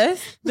didn't back. know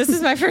this. This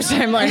is my first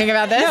time learning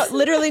about this. No,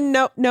 literally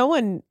no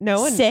one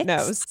 6?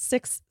 knows.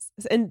 6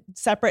 in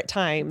separate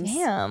times.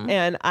 Damn.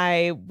 And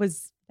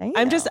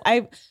I'm just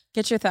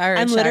Get your thyroid.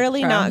 I'm checked,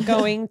 literally bro. not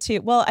going to.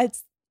 Well,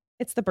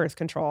 it's the birth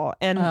control,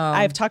 and Oh.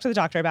 I've talked to the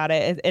doctor about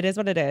it. It is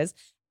what it is.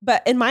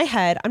 But in my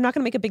head, I'm not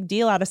going to make a big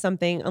deal out of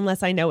something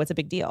unless I know it's a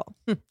big deal.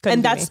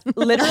 And that's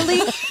literally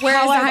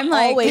Whereas how I've I'm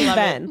like, always love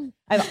been.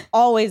 I've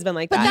always been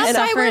like But that. that's And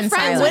why suffer we're in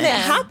friends silence. with when it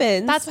him.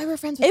 happens, That's why we're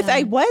friends with if him.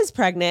 I was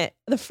pregnant,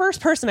 the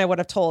first person I would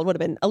have told would have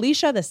been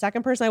Alicia. The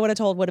second person I would have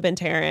told would have been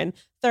Taryn.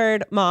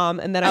 Third, Mom,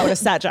 and then I would have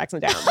sat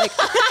Jackson down. Like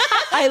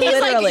I He's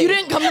literally. like, you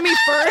didn't come to me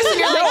first. And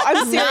you're No, like, I'm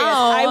serious. no.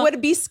 I would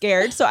be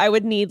scared, so I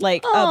would need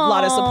like a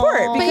lot of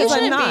support Aw. But you because I'm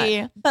shouldn't not.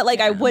 be. But like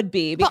I would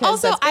be because But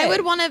also, that's I big.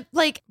 would want to,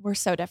 like, we're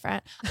so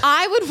different.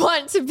 I would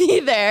want to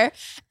be there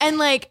and,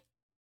 like,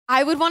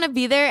 I would want to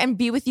be there and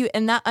be with you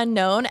in that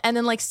unknown and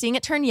then, like, seeing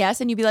it turn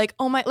yes and you'd be like,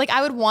 oh my, like,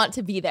 I would want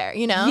to be there,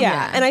 you know?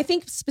 Yeah. And I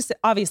think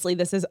obviously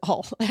this is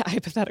all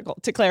hypothetical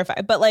to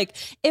clarify, but like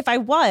if I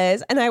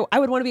was, and I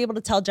would want to be able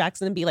to tell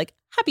Jackson and be like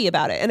happy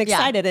about it and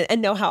excited and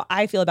know how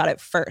I feel about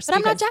it first. But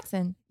I'm not because-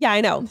 Jackson. Yeah,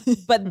 I know.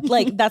 But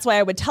like, that's why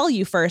I would tell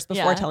you first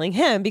before Yeah. telling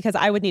him because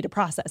I would need to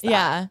process that.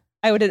 Yeah.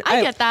 I would.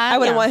 I get that. I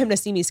wouldn't Yeah. want him to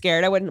see me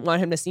scared. I wouldn't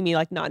want him to see me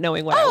like not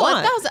knowing what I Oh,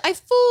 want. I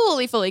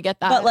fully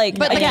get that. But, like,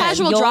 but the again,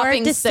 casual your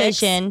dropping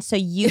decision, so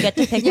you get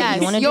to pick what yes,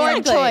 you want to do. your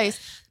Exactly.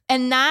 choice.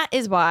 And that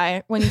is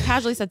why when you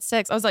casually said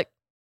 6, I was like,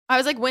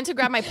 went to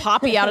grab my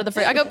Poppy out of the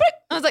fridge. I go, "Brick."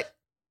 I was like,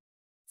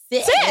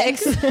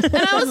 6. And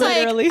I was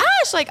Literally. like,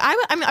 Ash, like I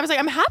was like,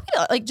 I'm happy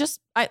to like just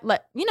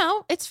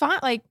it's fine.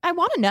 Like I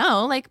want to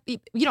know. Like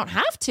you don't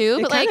have to,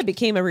 It but kind like of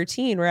became a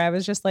routine where I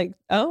was just like,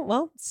 oh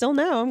well, still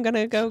no, I'm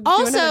gonna go. do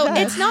also another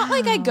test. it's not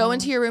like I go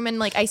into your room and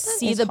like I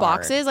see is the hard.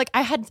 boxes. Like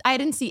I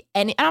didn't see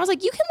any, and I was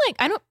like, you can like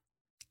I know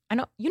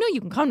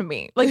you can come to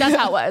me. Like that's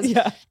how it was.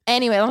 Yeah.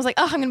 Anyway, I was like,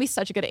 oh, I'm gonna be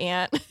such a good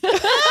aunt.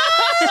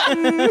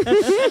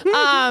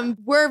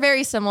 We're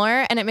very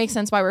similar, and it makes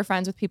sense why we're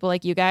friends with people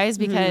like you guys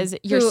because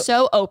you're Who-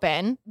 so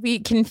open. We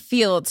can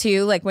feel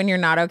too, like when you're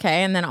not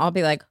okay, and then I'll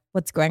be like,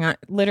 "What's going on?"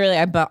 Literally,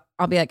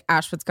 I'll be like,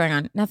 "Ash, what's going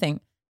on?" Nothing.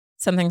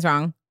 Something's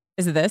wrong.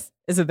 Is it this?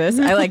 Is it this?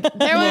 I like.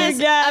 There was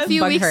a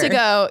few Bug weeks her.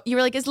 ago, you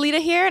were like, is Lita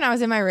here? And I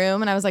was in my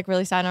room and I was like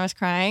really sad and I was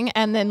crying.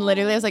 And then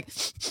literally I was like,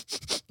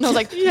 and I was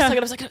like, I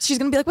was like, she's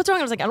going to be like, what's wrong?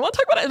 I was like, I don't want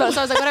to talk about it.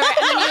 So I was like, whatever.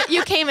 And then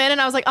you came in and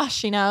I was like, oh,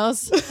 she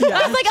knows. I was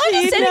like, oh,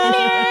 just sitting in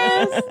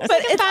here.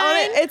 But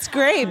it's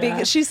great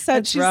because she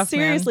It's rough,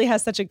 seriously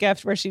has such a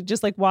gift where she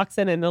just like walks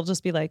in and it'll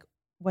just be like,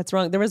 what's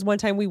wrong? There was one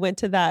time we went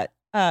to that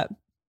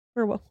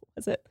or what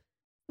was it?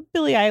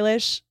 Billie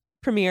Eilish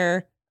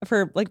premiere of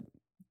her like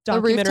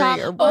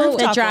documentary or rooftop? rooftop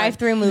The one.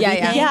 drive-through movie.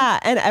 Yeah, thing. Yeah,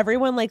 and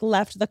everyone like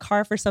left the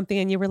car for something,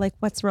 and you were like,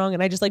 "What's wrong?"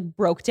 And I just like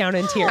broke down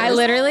in tears. I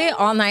literally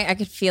all night I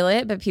could feel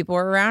it, but people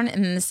were around,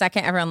 and then the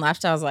second everyone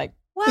left, I was like,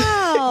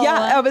 Wow.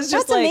 Yeah, I was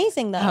just That's like,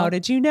 amazing though. How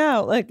did you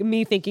know? Like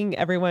me thinking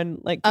everyone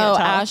like can't Oh,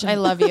 tell. Ash, I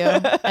love you.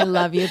 I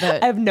love you.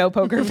 But I have no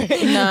poker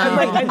face. No. I'm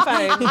like,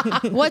 I'm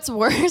fine. what's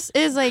worse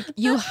is like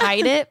you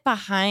hide it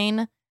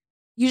behind,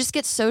 you just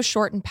get so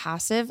short and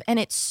passive and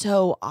it's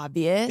so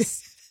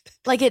obvious.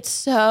 Like it's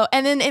so,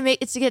 and then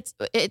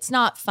it's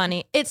not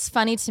funny. It's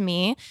funny to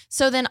me.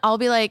 So then I'll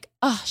be like,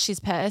 oh, she's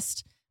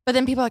pissed. But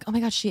then people are like, oh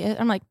my God, she is.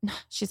 I'm like, no,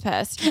 she's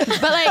pissed.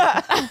 But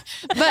like,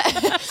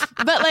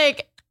 but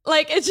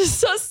like it's just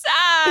so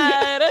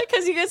sad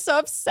because you get so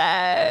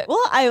upset.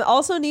 Well, I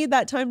also need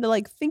that time to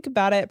like think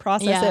about it,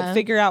 process Yeah. it,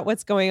 figure out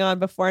what's going on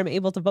before I'm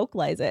able to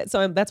vocalize it.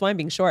 So that's why I'm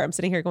being short. I'm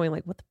sitting here going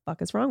like, what the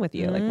fuck is wrong with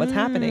you? Like, what's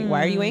happening?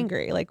 Why are you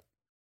angry? Like,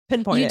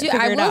 pinpoint you it. do. Figure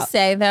I it will out.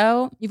 say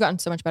though, You've gotten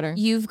so much better.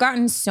 you've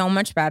gotten so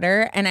much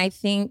better, and I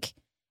think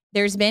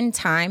there's been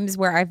times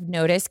where I've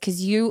noticed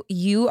because you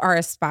are a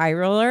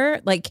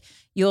spiraler, like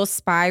you'll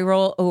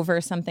spiral over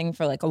something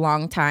for like a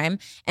long time,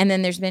 and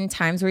then there's been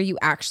times where you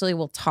actually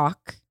will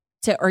talk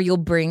to, or you'll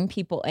bring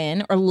people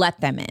in, or let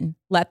them in,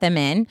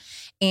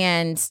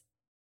 and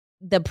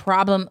the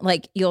problem,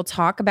 like you'll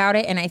talk about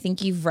it, and I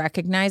think you've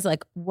recognized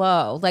like,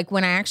 whoa, like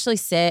when I actually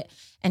sit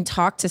and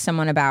talk to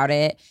someone about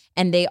it,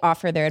 and they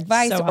offer their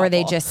advice, So or they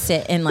helpful. just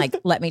sit and like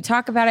let me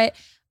talk about it.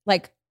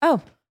 like,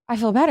 oh, I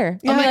feel better.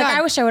 Yeah. Oh my my God, God.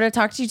 I wish I would have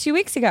talked to you 2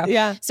 weeks ago.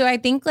 Yeah. So I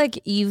think like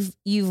you've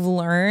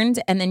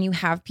learned, and then you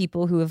have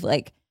people who have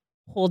like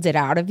pulled it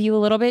out of you a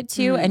little bit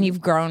too. And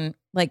you've grown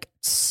like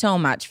so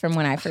much from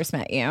when I first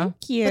met you.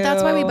 Cute. But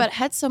that's why we butt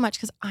heads so much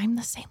because I'm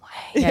the same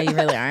way. Yeah, you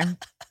really are.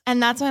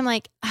 And that's why I'm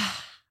like,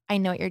 I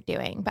know what you're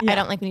doing, but I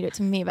don't like when you do it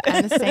to me, but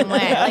I'm the same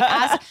way.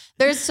 Like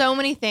there's so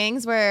many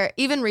things where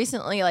even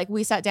recently, like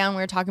we sat down,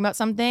 we were talking about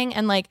something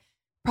and like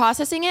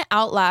processing it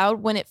out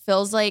loud when it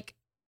feels like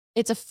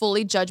it's a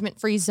fully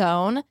judgment-free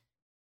zone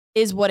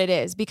is what it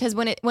is. Because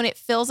when it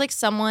feels like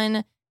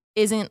someone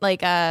isn't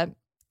like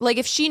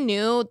if she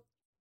knew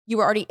you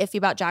were already iffy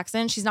about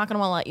Jackson, she's not going to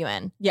want to let you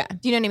in. Yeah.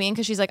 Do you know what I mean?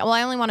 Because she's like, well,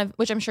 I only want to,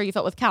 which I'm sure you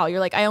felt with Cal. You're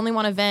like, I only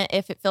want to vent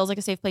if it feels like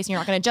a safe place and you're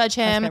not going to judge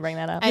I was him. gonna bring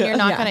that up. And you're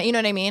not going to, you know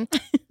what I mean?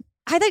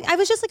 I think I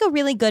was just like a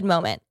really good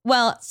moment.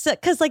 Well,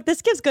 because like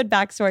this gives good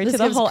backstory This to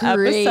the gives whole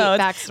great episode,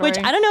 backstory. which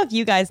I don't know if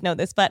you guys know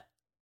this, but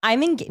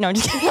I'm engaged. No, I'm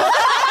just kidding.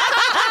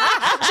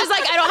 She's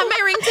like, I don't have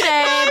my ring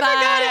today,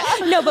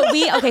 but No,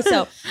 but okay,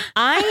 so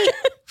I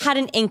had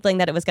an inkling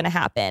that it was going to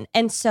happen.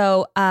 And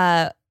so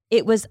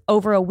it was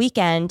over a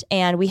weekend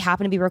and we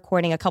happened to be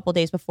recording a couple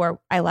days before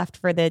I left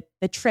for the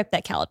trip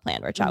that Cal had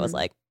planned, which I was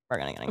like, we're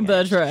going to get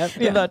engaged.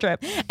 The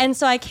trip. And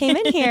so I came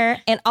in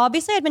here and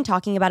obviously I'd been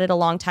talking about it a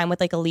long time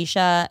with like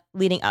Alicia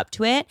leading up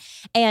to it.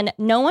 And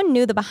no one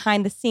knew the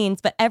behind the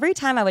scenes, but every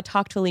time I would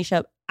talk to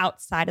Alicia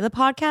outside of the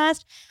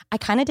podcast, I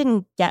kind of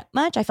didn't get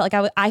much. I felt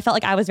like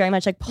I was very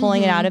much like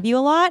pulling it out of you a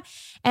lot.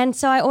 And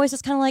so I always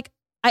was kind of like,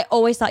 I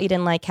always thought you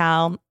didn't like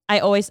Cal. I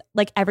always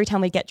like every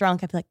time we'd get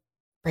drunk, I'd be like,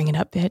 bring it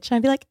up, bitch. And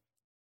I'd be like,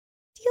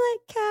 do you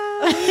like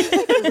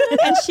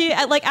Cal? And she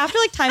like after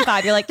like time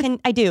 5, you're like,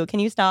 can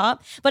you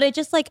stop? But it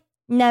just like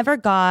never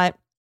got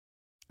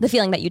the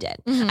feeling that you did.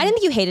 I didn't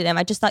think you hated him.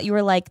 I just thought you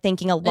were like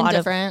thinking a lot of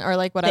indifferent or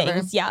like whatever.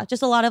 things. Yeah,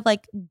 just a lot of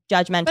like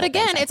judgmental. But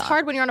again, things, I it's thought.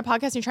 hard when you're on a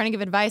podcast and you're trying to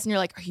give advice and you're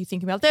like, are you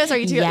thinking about this? Are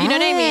you too, you know what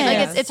I mean? Like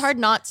Yes. it's hard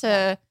not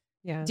to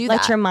do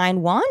Let that. your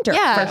mind wander.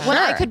 Yeah, for when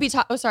I sure. could be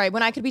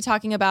when I could be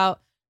talking about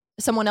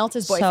someone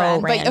else's So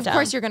boyfriend, but of random.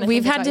 course you're gonna.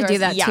 We've think had it's to about do yours.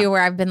 that Yeah. too,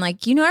 where I've been like,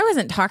 I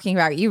wasn't talking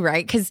about you,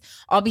 right? Because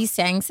I'll be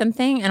saying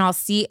something and I'll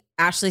see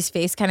Ashley's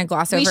face kind of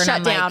gloss We over. shut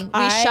and I'm down.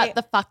 Like, We shut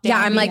the fuck down. yeah,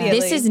 I'm like, this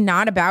Immediately. is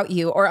not about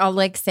you. Or I'll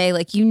like say,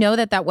 like,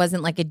 that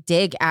wasn't like a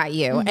dig at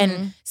you.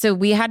 And so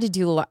we've had to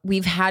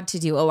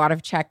do a lot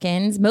of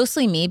check-ins,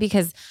 mostly me,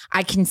 because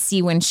I can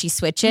see when she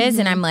switches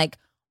and I'm like,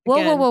 whoa,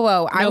 Again,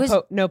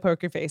 whoa. No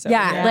poker face. over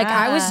Yeah, here. like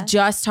I was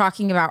just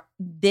talking about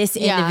this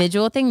Yeah.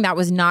 individual thing. That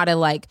was not a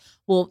like,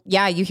 well,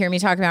 yeah, you hear me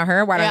talking about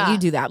her. Why don't Yeah. you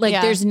do that? Like,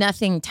 Yeah. there's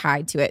nothing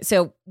tied to it.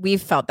 So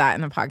we've felt that in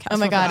the podcast. Oh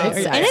my God, before.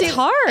 it's- Yeah. and it's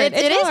hard. It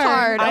is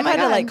hard. Oh I've my had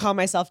to God. like call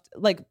myself,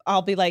 like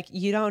I'll be like,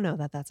 you don't know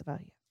that that's about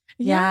you.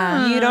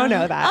 Yeah. You don't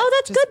know that. Oh,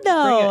 that's Just good,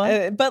 though. bring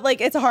it. But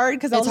like it's hard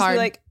because I'll It's just hard. be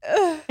like,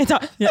 ugh. It's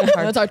hard.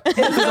 It's hard. It's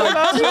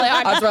really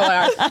hard. It's really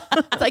hard.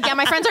 It's like, yeah,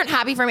 my friends aren't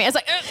happy for me. It's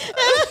like,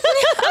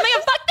 I'm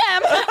like, fuck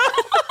them.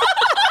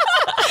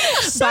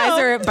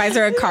 buys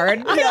her a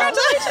card.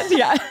 Congratulations.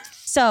 Yeah.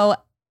 So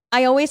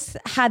I always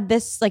had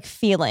this like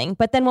feeling,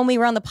 but then when we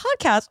were on the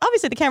podcast,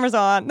 obviously the camera's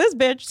on. This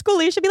bitch,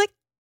 Schoolie, should be like,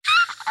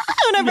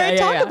 whenever I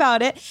talk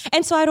about it.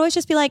 And so I'd always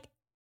just be like,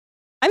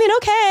 I mean,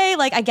 okay,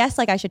 like I guess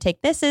like I should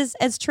take this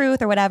as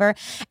truth or whatever.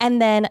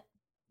 And then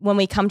when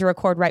we come to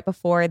record right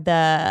before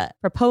the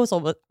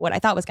proposal, what I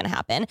thought was going to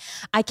happen,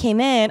 I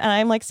came in and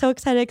I'm like so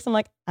excited because I'm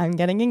like, I'm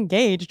getting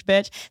engaged,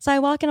 bitch. So I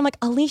walk in, I'm like,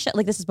 Alicia,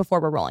 like this is before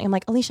we're rolling. I'm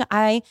like, Alicia,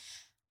 I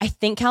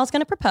think Cal's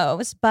going to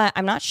propose, but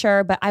I'm not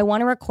sure. But I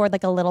want to record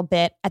like a little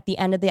bit at the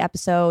end of the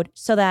episode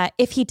so that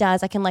if he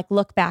does, I can like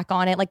look back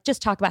on it, like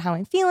just talk about how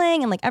I'm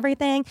feeling and like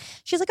everything.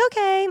 She's like,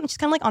 okay. And she's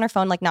kind of like on her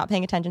phone, like not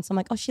paying attention. So I'm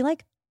like, oh, she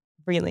like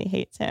really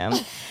hates him.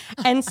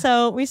 And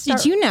so we start.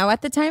 Did you know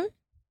at the time?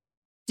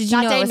 Did you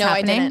That know day, it was no, I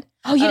happening? didn't.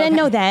 Oh, you didn't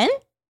know then?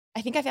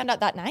 I think I found out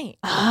that night,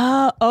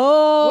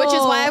 Oh. which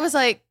is why I was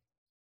like,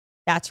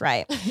 That's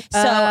right. So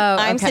Oh,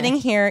 I'm okay. sitting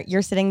here,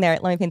 you're sitting there.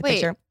 Let me paint the wait,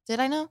 picture. did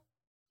I know?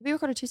 Did we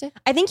record on Tuesday?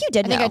 I think you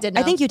did I know. think I did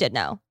know. I think you did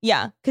know.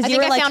 Yeah. Because I you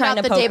think were I like found trying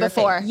out to the day poker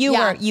before. face. You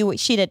Yeah. were,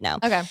 she did know.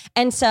 Okay.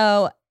 And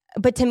so,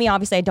 but to me,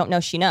 obviously, I don't know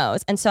she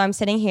knows. And so I'm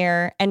sitting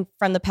here, and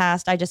from the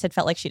past, I just had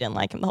felt like she didn't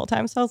like him the whole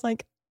time. So I was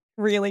like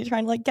really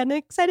trying to like get an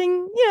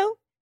exciting,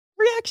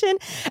 reaction.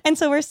 And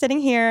so we're sitting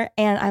here,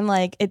 and I'm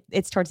like,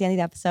 it's towards the end of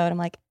the episode. I'm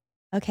like,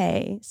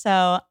 okay,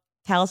 so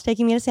Cal's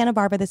taking me to Santa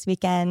Barbara this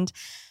weekend.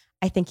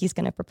 I think he's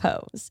going to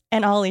propose.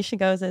 And all Alicia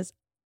goes is,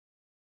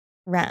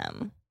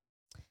 Rem,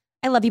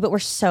 I love you, but we're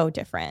so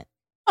different.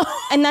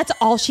 And that's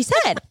all she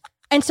said.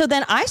 And so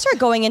then I start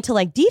going into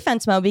like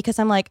defense mode because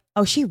I'm like,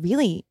 oh, she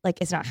really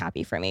like is not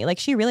happy for me. Like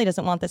she really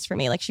doesn't want this for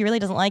me. Like she really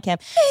doesn't like him.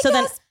 So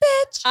then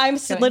I'm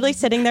literally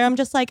sitting there. I'm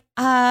just like,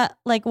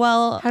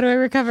 well, How do I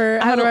recover?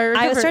 How do I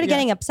recover? I started Yeah.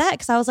 getting upset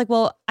because I was like,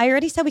 well, I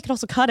already said we could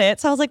also cut it.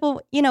 So I was like,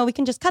 well, we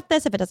can just cut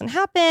this if it doesn't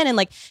happen. And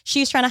like,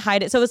 she's trying to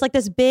hide it. So it was like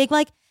this big,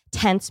 like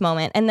tense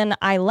moment. And then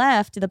I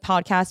left the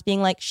podcast being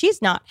like,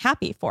 she's not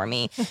happy for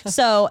me.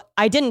 So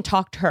I didn't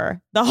talk to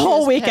her the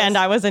whole was weekend.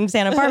 pissed. I was in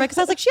Santa Barbara because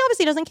I was like, she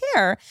obviously doesn't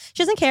care.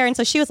 She doesn't care. And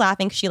so she was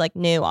laughing because she like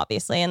knew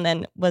obviously. And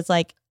then was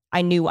like,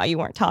 I knew why you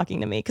weren't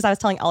talking to me because I was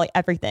telling Ollie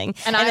everything.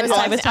 And I was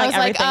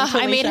like,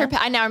 I made her,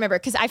 I now remember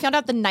because I found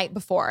out the night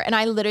before and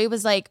I literally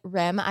was like,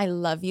 Rem, I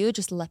love you.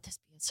 Just let this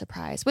be a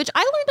surprise, which I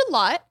learned a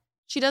lot.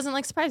 She doesn't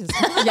like surprises.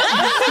 And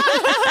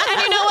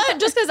you know what?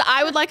 Just because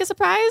I would like a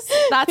surprise,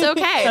 that's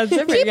okay. That's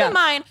different, Keep in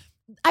mind,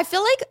 I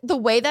feel like the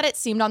way that it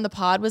seemed on the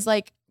pod was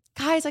like,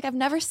 guys, like I've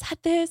never said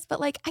this, but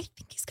like I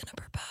think he's gonna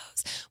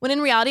propose. When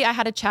in reality, I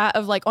had a chat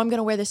of like, oh, I'm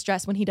gonna wear this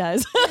dress when he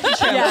does. To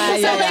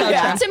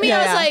me,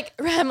 I was like,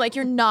 Rem, like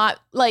you're not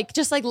like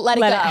just like let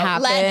it go,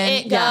 happen. let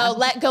it go,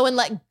 let go and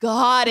let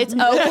God. It's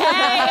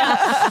okay.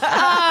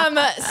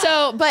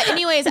 So, but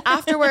anyways,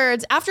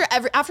 afterwards,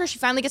 after she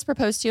finally gets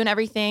proposed to and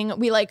everything,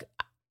 we like.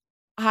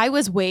 I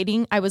was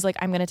waiting. I was like,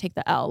 I'm going to take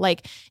the L.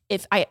 Like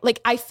if I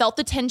felt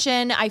the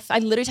tension. I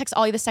literally texted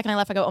Ollie the second I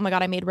left. I go, oh my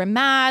God, I made Rim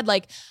mad.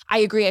 Like, I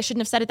agree. I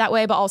shouldn't have said it that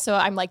way. But also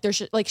I'm like,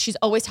 she's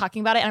always talking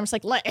about it. And I'm just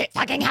like, let it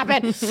fucking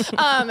happen.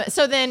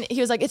 So then he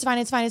was like, it's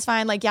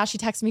fine. Like, yeah, she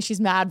texted me.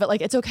 She's mad, but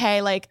like, it's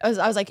okay. Like, I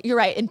was like, you're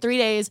right. In 3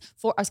 days,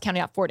 I was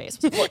counting out 4 days.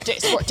 4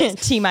 days.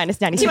 T minus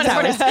 96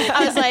 hours.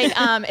 I was like,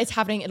 it's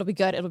happening. It'll be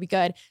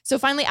good. So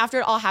finally, after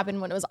it all happened,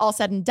 when it was all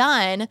said and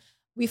done,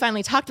 we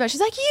finally talked about it. She's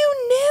like,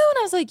 you knew? And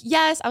I was like,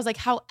 yes. I was like,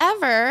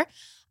 however,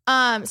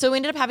 so we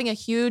ended up having a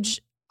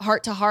huge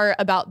heart to heart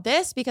about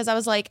this because I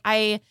was like,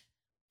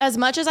 as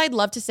much as I'd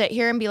love to sit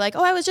here and be like,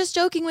 oh, I was just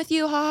joking with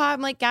you. Haha.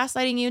 I'm like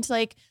gaslighting you to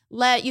like,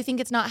 let you think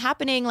it's not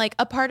happening. Like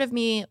a part of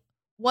me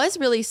was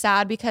really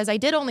sad because I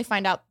did only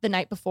find out the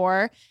night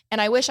before.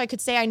 And I wish I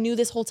could say I knew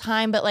this whole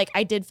time, but like,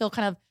 I did feel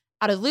kind of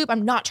out of the loop.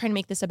 I'm not trying to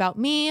make this about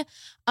me.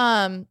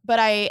 But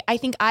I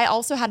think I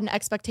also had an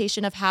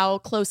expectation of how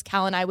close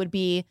Cal and I would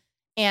be.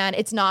 And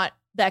it's not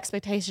the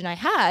expectation I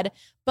had,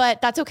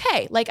 but that's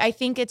okay. Like, I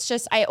think it's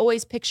just, I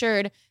always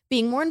pictured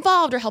being more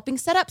involved or helping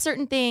set up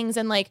certain things.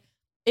 And like,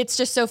 it's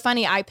just so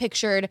funny. I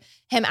pictured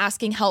him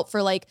asking help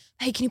for like,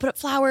 hey, can you put up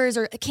flowers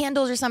or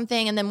candles or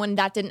something? And then when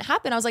that didn't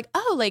happen, I was like,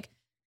 oh, like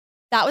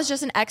that was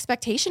just an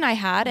expectation I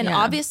had. And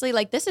obviously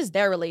like, this is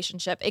their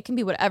relationship. It can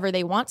be whatever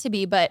they want to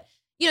be, but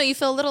you know, you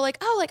feel a little like,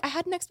 oh, like I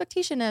had an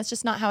expectation and it's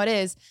just not how it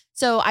is.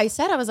 So I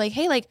was like,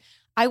 hey, like,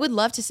 I would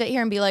love to sit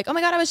here and be like, oh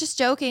my God, I was just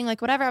joking,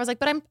 like whatever. I was like,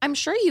 but I'm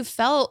sure you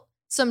felt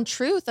some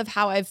truth of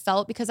how I've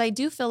felt because I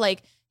do feel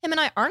like him and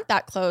I aren't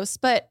that close.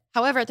 But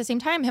however, at the same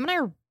time, him and I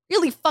are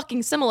really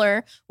fucking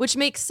similar, which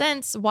makes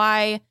sense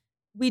why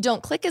we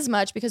don't click as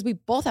much because we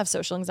both have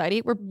social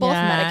anxiety. We're both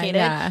medicated.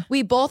 Yeah.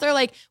 We both are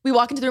like, we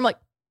walk into the room like,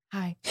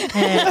 hi.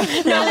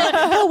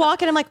 I'll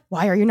walk in. I'm like,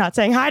 why are you not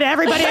saying hi to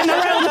everybody in the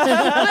room? But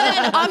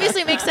then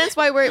obviously it makes sense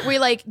why we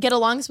like get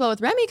along so well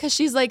with Remy because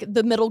she's like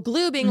the middle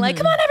glue being like,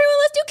 come on, everyone,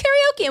 let's do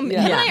karaoke. And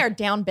him and I are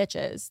down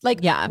bitches.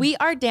 Like we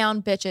are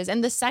down bitches.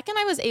 And the second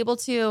I was able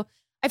to,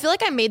 I feel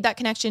like I made that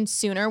connection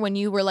sooner when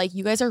you were like,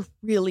 you guys are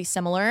really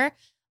similar.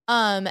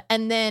 And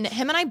then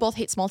him and I both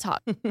hate small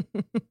talk.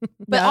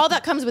 But all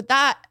that comes with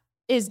that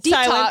is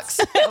detox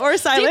or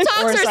silence.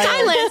 Detox or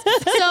silence.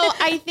 So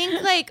I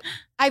think like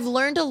I've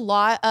learned a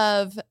lot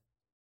of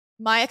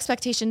my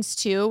expectations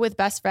too with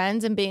best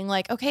friends and being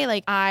like, okay,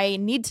 like I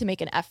need to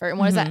make an effort. And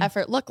what does that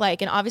effort look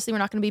like? And obviously we're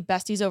not going to be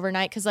besties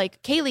overnight. Cause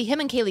like him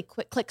and Kaylee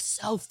click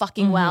so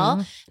fucking well.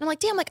 And I'm like,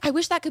 damn, like I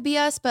wish that could be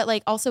us, but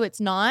like also it's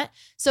not.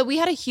 So we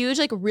had a huge,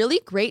 like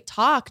really great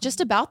talk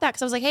just about that.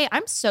 Cause I was like, hey,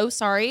 I'm so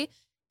sorry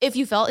if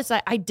you felt it's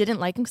like I didn't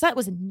like him. Cause that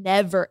was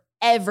never,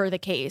 ever the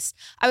case.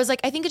 I was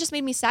like, I think it just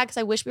made me sad because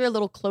I wish we were a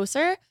little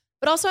closer,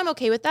 but also I'm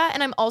okay with that.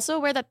 And I'm also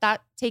aware that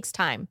that takes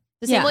time.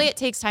 The same way it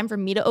takes time for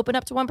me to open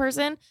up to one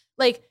person,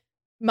 like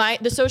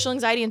the social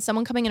anxiety and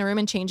someone coming in a room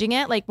and changing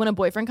it. Like when a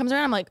boyfriend comes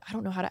around, I'm like, I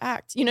don't know how to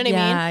act. You know what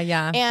I mean?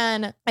 Yeah.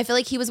 And I feel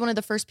like he was one of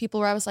the first people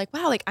where I was like,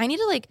 wow, like I need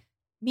to like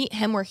meet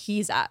him where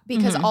he's at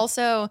because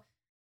also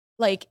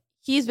like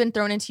he's been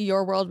thrown into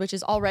your world, which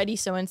is already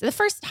so into. The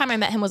first time I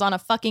met him was on a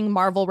fucking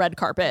Marvel red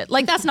carpet.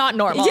 Like that's not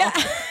normal.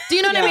 Do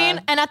you know what I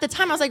mean? And at the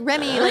time I was like,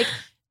 Remy, like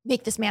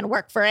make this man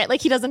work for it.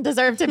 Like he doesn't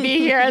deserve to be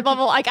here. And blah,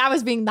 blah, blah. Like I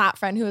was being that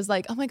friend who was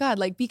like, oh my God,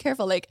 like be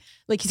careful. Like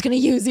he's going to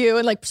use you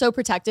and like so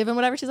protective and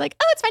whatever. She's like,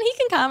 oh, it's fine. He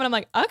can come. And I'm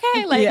like,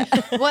 okay.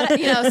 Like what,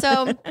 you know,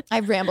 so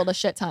I've rambled a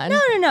shit ton.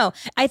 No.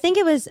 I think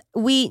it was,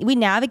 we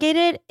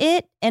navigated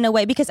it in a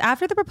way because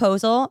after the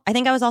proposal, I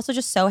think I was also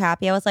just so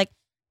happy. I was like,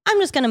 I'm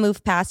just going to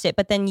move past it.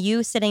 But then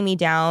you sitting me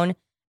down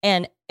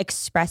and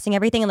expressing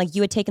everything and like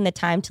you had taken the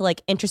time to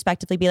like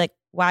introspectively be like,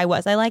 why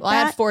was I like that? I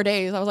had 4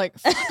 days. I was like,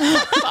 fuck.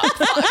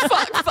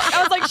 I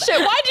was like, shit,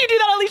 why did you do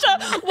that,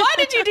 Alicia? Why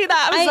did you do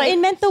that? I was like, it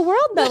meant the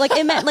world though. Like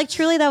it meant like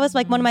truly that was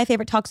like one of my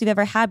favorite talks we've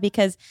ever had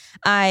because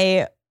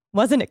I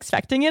wasn't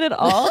expecting it at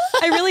all.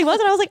 I really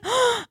wasn't. I was like,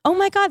 oh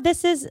my God,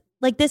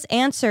 this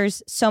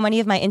answers so many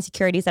of my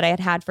insecurities that I had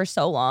had for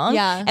so long.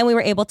 Yeah. And we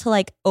were able to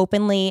like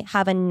openly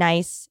have a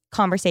nice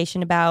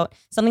conversation about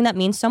something that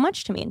means so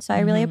much to me. And so I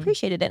really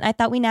appreciated it. And I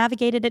thought we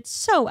navigated it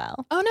so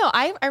well. Oh no,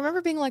 I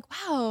remember being like,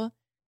 wow,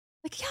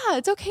 like, yeah,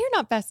 it's okay. You're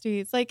not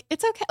besties. Like,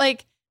 it's okay.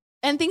 Like,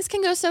 and things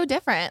can go so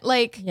different.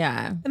 Like,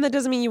 yeah. And that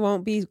doesn't mean you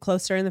won't be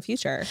closer in the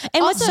future.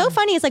 And what's so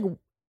funny is like,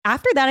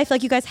 after that, I feel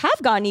like you guys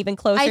have gotten even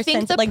closer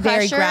since like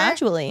very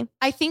gradually.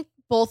 I think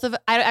both of,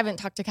 I haven't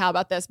talked to Cal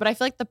about this, but I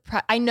feel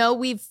like I know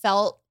we've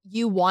felt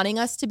you wanting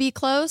us to be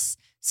close.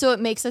 So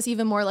it makes us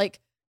even more like,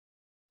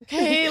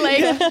 okay, like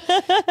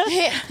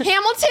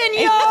Hamilton,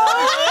 yo.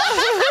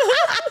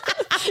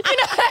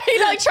 you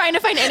know, like trying to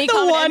find any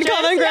common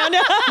ground.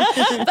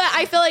 But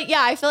I feel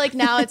like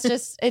now it's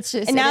just.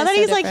 And now that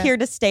he's like here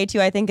to stay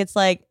too, I think it's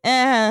like,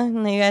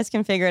 you guys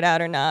can figure it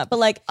out or not. But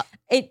like,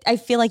 I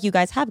feel like you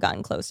guys have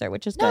gotten closer,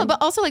 which is good. No, but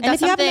also like that's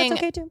something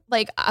that's okay too.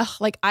 Like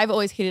I've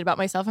always hated about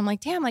myself. I'm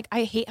like, damn, like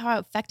I hate how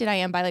affected I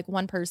am by like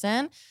one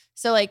person.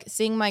 So like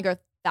seeing my growth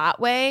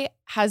that way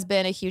has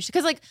been a huge,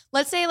 because like,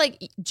 let's say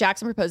like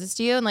Jackson proposes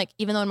to you and like,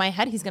 even though in my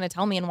head, he's going to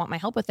tell me and want my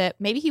help with it,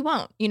 maybe he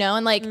won't, you know?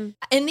 And like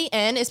in the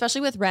end,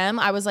 especially with Rem,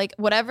 I was like,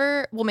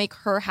 whatever will make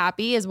her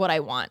happy is what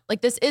I want.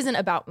 Like, this isn't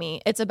about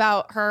me. It's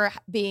about her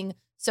being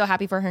so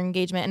happy for her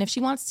engagement. And if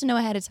she wants to know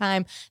ahead of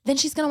time, then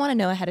she's going to want to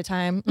know ahead of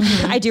time.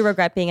 I do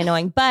regret being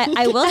annoying, but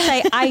I will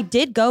say I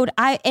did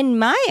in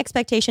my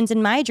expectations,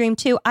 in my dream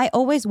too, I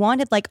always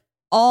wanted like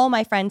all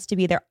my friends to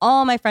be there,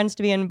 all my friends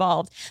to be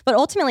involved. But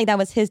ultimately that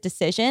was his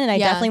decision. And I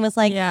definitely was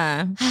like,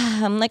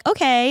 I'm like,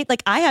 okay,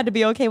 like I had to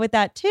be okay with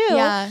that too.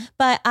 Yeah.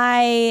 But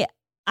I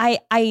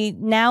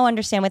now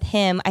understand with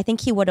him, I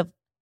think he would have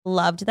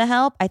loved the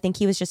help. I think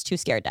he was just too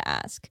scared to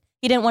ask.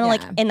 He didn't want to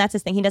like, and that's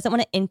his thing. He doesn't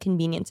want to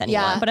inconvenience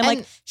anyone. Yeah. But I'm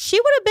like, she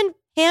would have been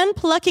hand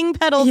plucking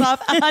petals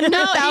off 100,000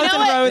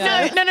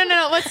 roses.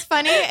 No. What's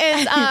funny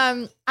is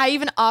I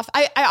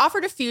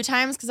offered a few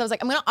times because I was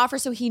like, I'm gonna offer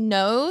so he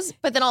knows,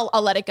 but then I'll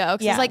let it go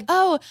because he's like,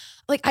 oh,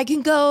 like I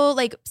can go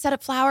like set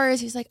up flowers.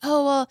 He's like,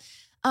 oh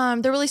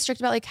well, they're really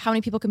strict about like how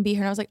many people can be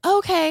here, and I was like, oh,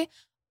 okay.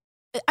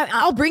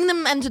 I'll bring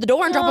them into the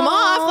door and drop them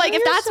off. Like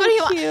if that's what he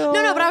wants.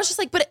 No, but I was just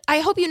like, but I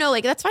hope you know,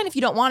 like that's fine if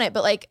you don't want it,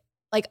 but like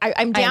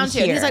I'm down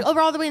to. And he's like, oh,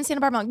 we're all the way in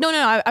Santa Barbara. I'm like,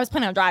 no, I was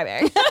planning on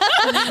driving. Like,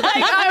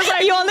 I was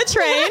like, you on the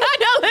train? I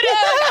know,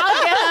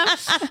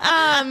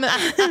 I'll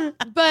get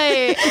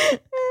him.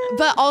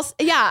 But also,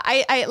 yeah,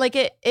 I like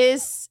it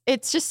is.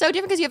 It's just so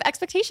different because you have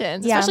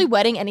expectations, especially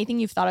wedding anything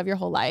you've thought of your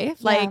whole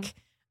life. Like,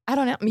 I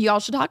don't know.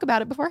 Y'all should talk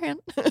about it beforehand.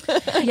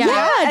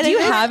 Yeah. Do you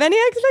have any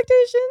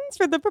expectations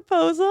for the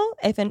proposal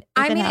if it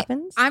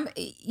happens?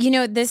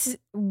 This is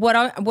what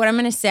I'm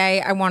going to say.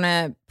 I want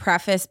to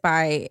preface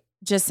by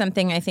just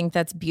something I think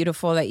that's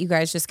beautiful that you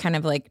guys just kind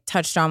of like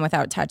touched on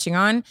without touching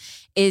on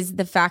is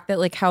the fact that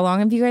like, how long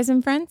have you guys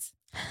been friends?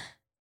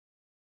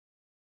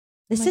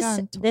 This is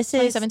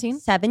 2017.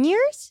 7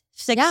 years?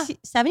 7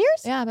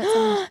 years? Yeah,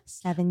 about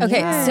 7 years.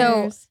 Okay,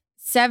 so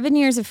 7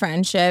 years of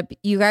friendship.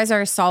 You guys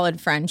are a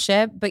solid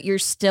friendship, but you're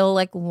still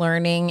like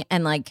learning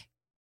and like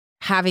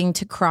having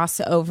to cross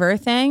over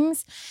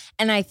things.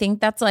 And I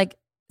think that's like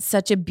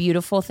such a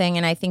beautiful thing.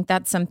 And I think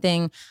that's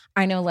something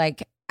I know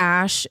like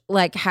Ash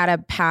like had a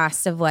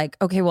past of like,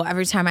 okay, well,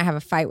 every time I have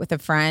a fight with a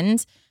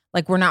friend,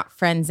 like we're not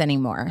friends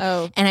anymore.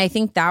 Oh. And I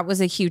think that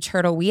was a huge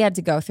hurdle we had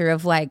to go through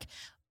of like,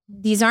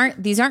 these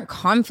aren't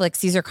conflicts.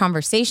 These are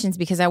conversations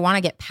because I want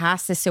to get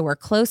past this so we're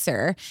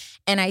closer.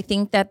 And I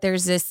think that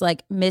there's this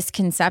like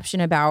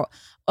misconception about,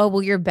 oh,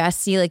 well, you're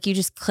bestie, like you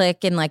just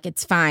click and like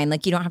it's fine,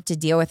 like you don't have to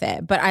deal with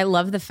it. But I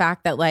love the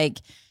fact that like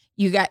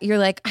you're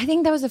like, I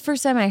think that was the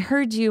first time I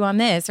heard you on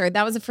this, or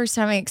that was the first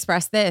time I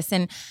expressed this.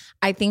 And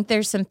I think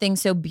there's something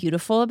so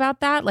beautiful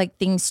about that. Like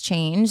things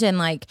change and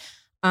like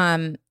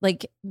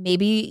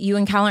maybe you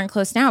and Cal aren't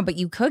close now, but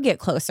you could get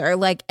closer.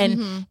 Like,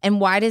 and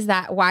why is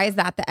that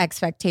the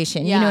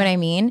expectation? You know what I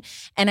mean?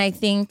 And I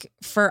think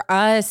for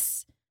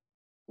us,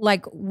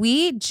 like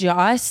we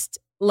just,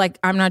 like,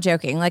 I'm not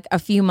joking. Like a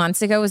few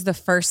months ago was the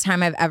first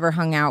time I've ever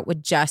hung out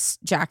with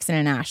just Jackson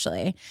and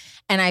Ashley.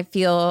 And I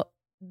feel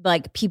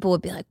like people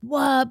would be like,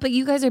 what? But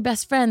you guys are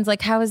best friends.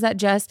 Like, how is that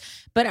just?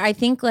 But I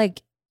think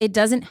like, it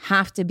doesn't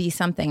have to be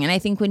something. And I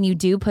think when you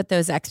do put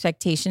those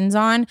expectations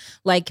on,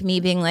 like me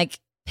being like,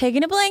 pig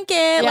in a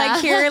blanket,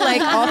 like here,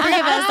 like all three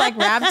of us like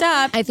wrapped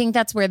up. I think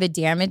that's where the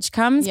damage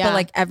comes. But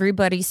like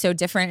everybody's so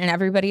different and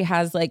everybody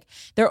has like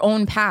their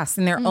own past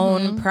and their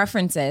own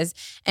preferences.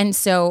 And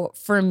so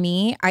for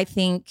me, I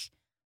think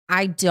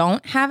I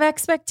don't have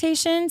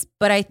expectations,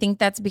 but I think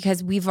that's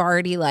because we've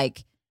already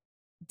like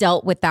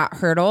dealt with that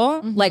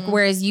hurdle. Like,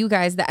 whereas you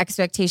guys, the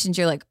expectations,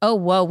 you're like, oh,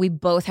 whoa, we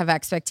both have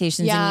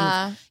expectations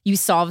and you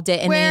solved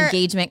it. And the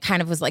engagement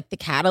kind of was like the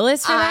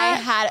catalyst for that.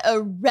 I had a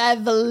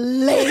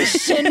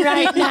revelation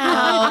right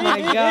now. Oh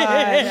my God.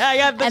 I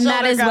got the and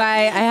that is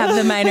why I have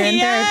the minor in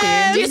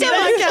therapy. Do you say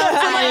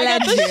I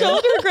got the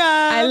shoulder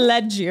grab. I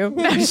led you.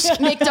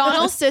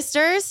 McDonald's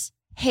sisters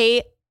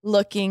hate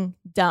looking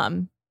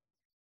dumb.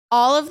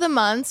 All of the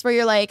months where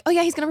you're like, oh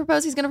yeah, he's going to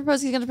propose.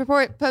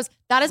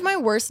 That is my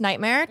worst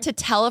nightmare, to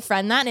tell a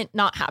friend that and it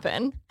not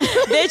happen.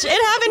 Bitch,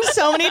 it happened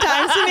so many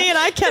times to me and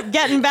I kept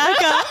getting back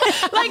up.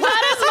 Like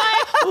that is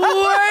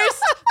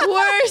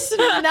worst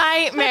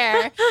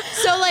nightmare.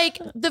 So like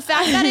the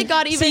fact that it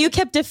got even. So you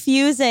kept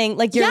diffusing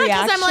like your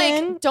reaction. Because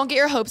I'm like, don't get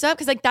your hopes up.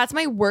 Because like that's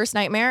my worst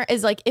nightmare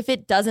is like if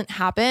it doesn't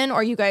happen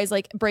or you guys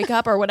like break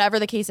up or whatever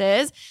the case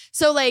is.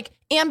 So like,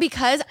 and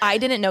because I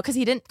didn't know, because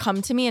he didn't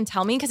come to me and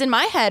tell me. Because in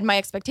my head, my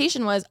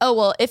expectation was, oh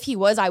well, if he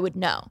was, I would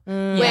know,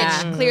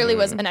 which clearly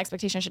was an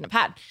expectation I shouldn't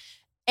have had.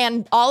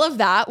 And all of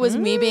that was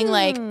me being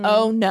like,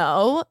 oh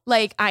no,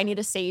 like I need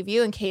to save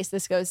you in case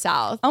this goes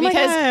south. Oh my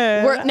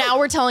because God.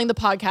 we're telling the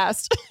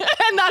podcast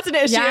and that's an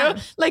issue. Yeah.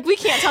 Like we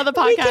can't tell the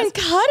podcast. We can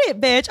cut it,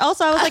 bitch.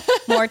 Also, I was like,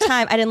 more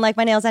time. I didn't like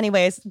my nails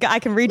anyways. I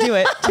can redo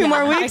it. 2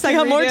 more weeks. I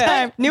got more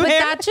time. New But hair.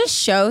 that just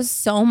shows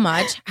so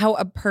much how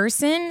a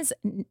person's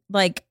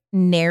like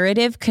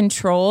narrative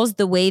controls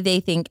the way they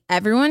think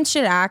everyone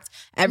should act,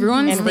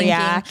 everyone's And thinking,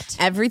 react.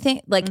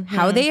 everything, like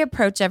how they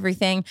approach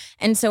everything.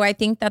 And so I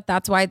think that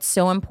that's why it's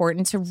so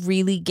important to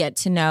really get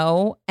to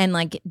know and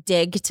like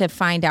dig to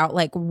find out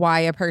like why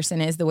a person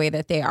is the way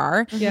that they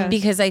are. Yeah.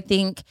 Because I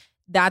think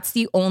that's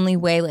the only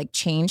way like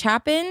change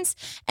happens.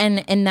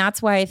 And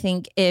that's why I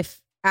think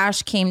if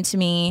Ash came to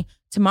me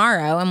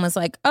tomorrow and was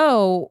like,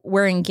 oh,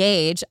 we're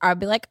engaged, I'd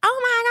be like,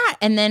 oh my God.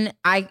 And then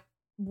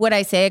would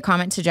I say a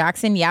comment to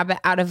Jackson? Yeah, but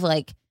out of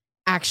like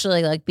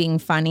actually like being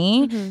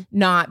funny,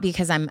 not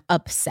because I'm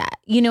upset.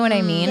 You know what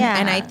I mean? Yeah.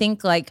 And I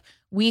think like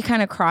we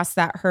kind of crossed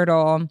that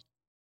hurdle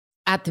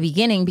at the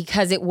beginning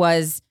because it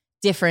was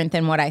different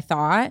than what I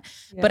thought.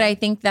 Yeah. But I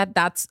think that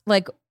that's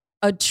like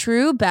a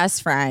true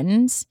best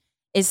friend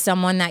is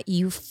someone that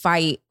you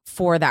fight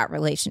for that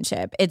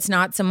relationship. It's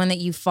not someone that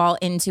you fall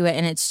into it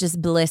and it's just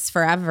bliss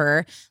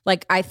forever.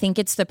 Like I think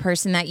it's the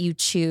person that you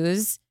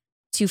choose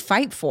to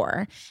fight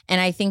for. And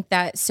I think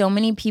that so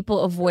many people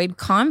avoid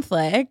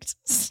conflict.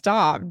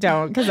 Stop,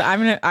 don't, because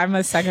I'm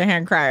a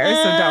secondhand crier,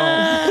 so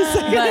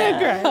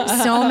don't.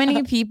 But so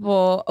many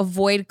people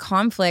avoid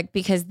conflict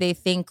because they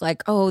think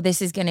like, oh,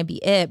 this is gonna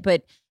be it.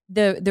 But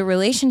the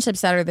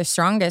relationships that are the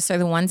strongest are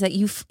the ones that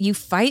you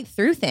fight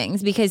through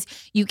things because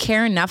you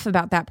care enough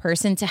about that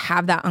person to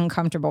have that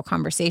uncomfortable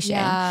conversation.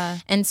 Yeah.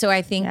 And so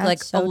I think Yeah, like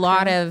it's so a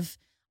lot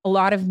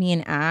of me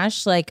and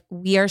Ash, like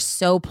we are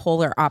so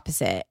polar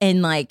opposite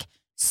in like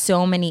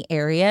so many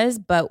areas,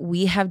 but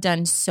we have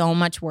done so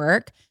much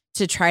work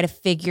to try to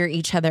figure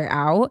each other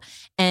out.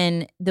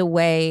 And the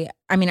way,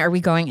 I mean, are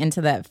we going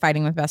into the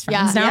fighting with best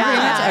friends now? Pretty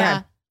much? Yeah.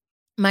 Okay.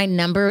 My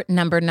number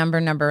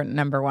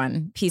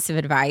one piece of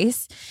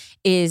advice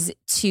is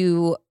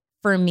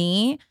for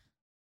me,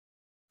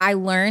 I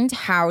learned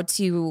how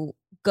to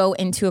go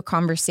into a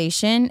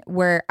conversation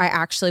where I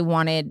actually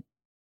wanted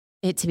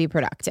it to be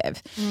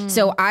productive.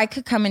 So I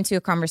could come into a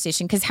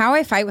conversation because how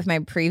I fight with my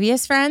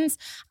previous friends,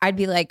 I'd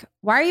be like,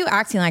 why are you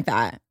acting like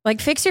that?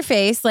 Like fix your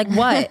face. Like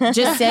what?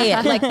 Just say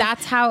it. Like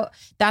that's how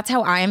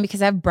I am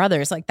because I have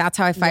brothers. Like that's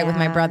how I fight with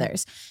my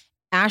brothers.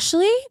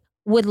 Ashley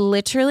would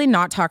literally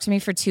not talk to me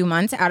for 2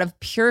 months out of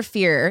pure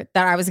fear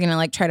that I was going to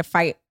like try to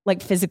fight,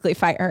 like physically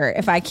fight her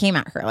if I came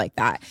at her like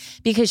that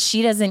because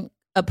she doesn't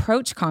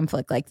approach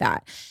conflict like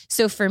that.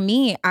 So for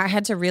me, I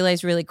had to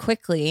realize really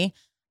quickly,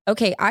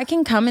 okay, I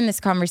can come in this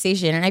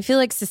conversation and I feel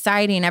like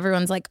society and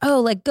everyone's like, oh,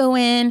 like go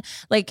in,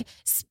 like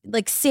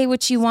say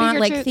what you want,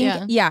 your like truth,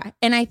 think, yeah.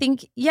 And I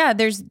think, yeah,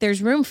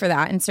 there's room for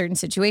that in certain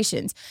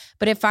situations.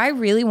 But if I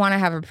really want to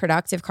have a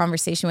productive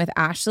conversation with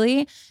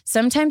Ashley,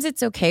 sometimes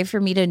it's okay for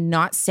me to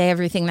not say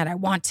everything that I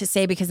want to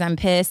say because I'm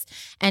pissed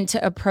and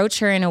to approach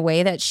her in a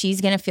way that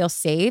she's going to feel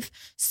safe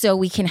so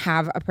we can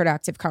have a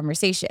productive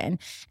conversation.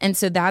 And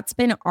so that's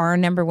been our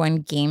number one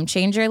game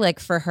changer. Like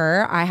for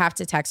her, I have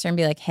to text her and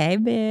be like, hey,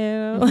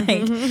 boo.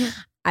 Like,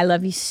 I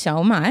love you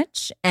so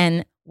much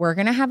and we're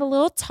going to have a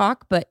little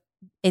talk, but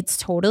it's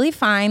totally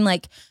fine.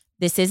 Like,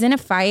 this isn't a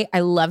fight.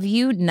 I love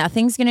you.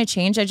 Nothing's going to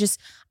change.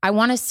 I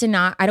want us to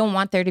not, I don't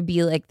want there to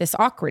be like this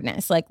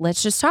awkwardness. Like,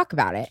 let's just talk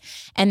about it.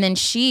 And then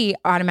she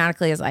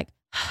automatically is like,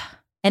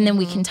 and then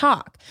we can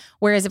talk.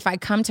 Whereas if I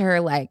come to her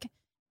like,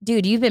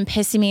 dude, you've been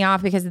pissing me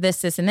off because of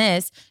this, and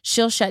this,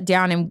 she'll shut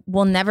down and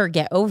we'll never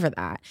get over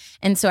that.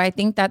 And so I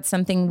think that's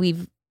something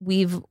we've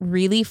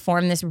really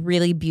formed this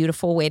really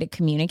beautiful way to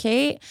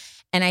communicate.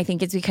 And I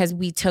think it's because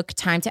we took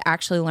time to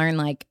actually learn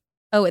like,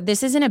 oh,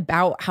 this isn't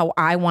about how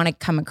I want to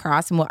come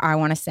across and what I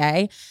want to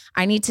say.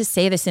 I need to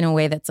say this in a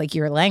way that's like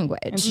your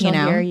language, And you she'll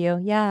know? hear you.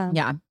 Yeah.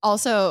 Yeah.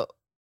 Also,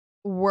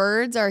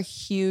 words are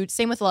huge.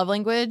 Same with love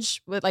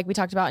language, with like we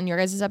talked about in your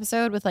guys'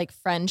 episode with like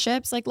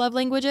friendships, like love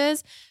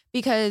languages,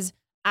 because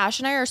Ash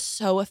and I are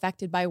so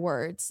affected by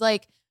words.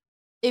 Like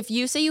if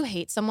you say you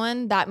hate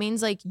someone, that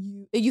means like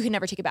you can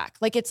never take it back.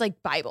 Like it's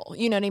like Bible,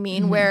 you know what I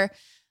mean? Where,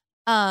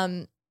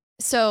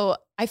 so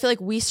I feel like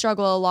we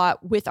struggle a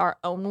lot with our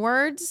own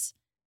words,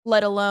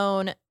 let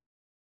alone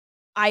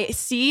I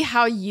see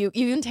how you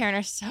and Taryn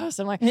are so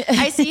similar.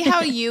 I see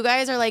how you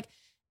guys are like,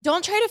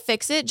 don't try to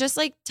fix it. Just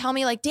like tell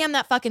me like, damn,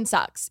 that fucking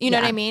sucks. You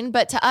know what I mean?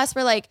 But to us,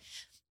 we're like,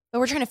 but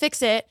we're trying to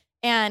fix it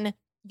and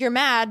you're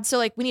mad. So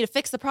like, we need to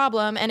fix the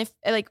problem. And if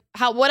like,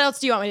 what else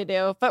do you want me to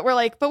do? But we're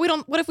like, but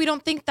what if we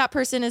don't think that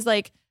person is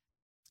like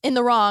in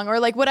the wrong or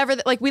like whatever,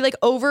 like we like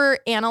over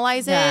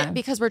analyze it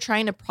because we're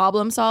trying to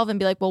problem solve and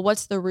be like, well,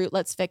 what's the root?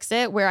 Let's fix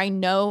it. Where I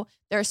know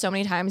there are so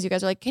many times you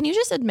guys are like, can you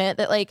just admit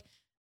that like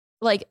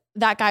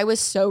that guy was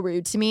so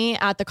rude to me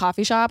at the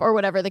coffee shop or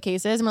whatever the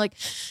case is. And we're like,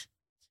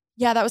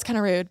 yeah, that was kind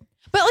of rude.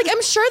 But like,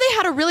 I'm sure they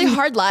had a really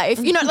hard life,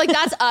 you know, like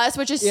that's us,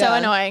 which is so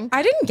annoying.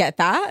 I didn't get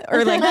that.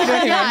 Or like,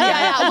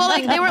 yeah. Well,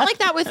 like they weren't like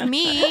that with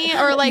me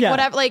or like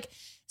whatever. Like,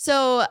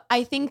 so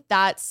I think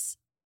that's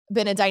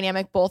been a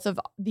dynamic both of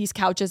these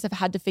couches have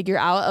had to figure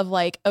out of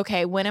like,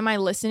 okay, when am I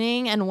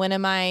listening and when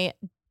am I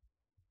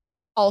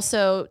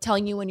also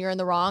telling you when you're in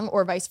the wrong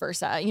or vice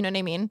versa? You know what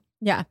I mean?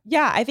 Yeah.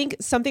 Yeah. I think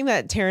something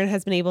that Taryn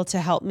has been able to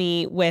help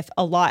me with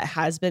a lot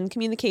has been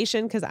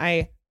communication, because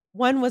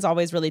one was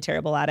always really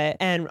terrible at it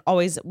and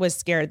always was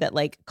scared that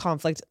like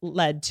conflict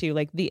led to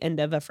like the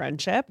end of a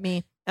friendship.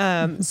 Me.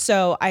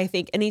 So I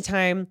think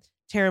anytime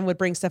Taryn would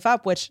bring stuff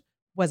up, which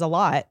was a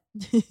lot.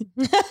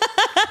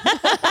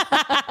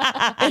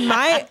 In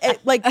my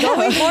like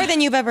going more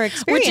than you've ever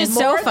experienced, which is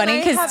so funny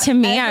because to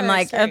me I'm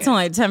like that's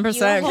only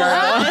 10%,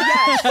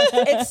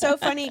 girl. It's so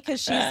funny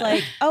because she's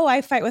like, oh,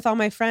 I fight with all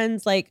my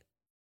friends like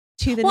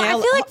to the nail.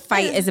 I feel like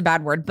fight is a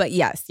bad word, but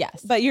yes.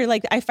 But you're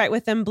like, I fight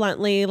with them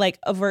bluntly, like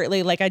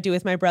overtly, like I do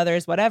with my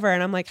brothers, whatever.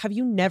 And I'm like, have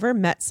you never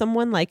met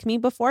someone like me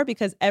before?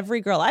 Because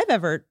every girl I've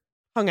ever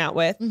hung out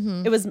with,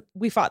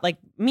 we fought like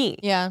me.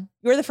 Yeah.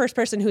 You're the first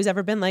person who's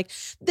ever been like,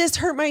 this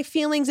hurt my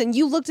feelings and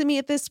you looked at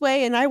me this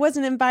way and I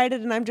wasn't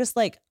invited. And I'm just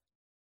like,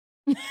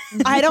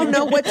 I don't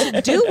know what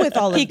to do with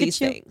all of these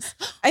things.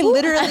 I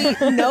literally,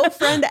 no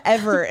friend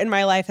ever in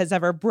my life has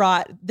ever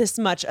brought this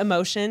much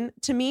emotion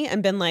to me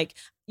and been like,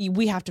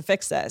 we have to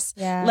fix this,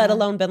 let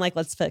alone been like,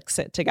 let's fix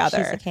it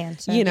together. She's a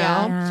cancer. You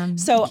know?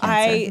 So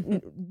I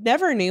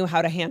never knew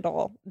how to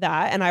handle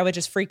that. And I would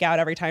just freak out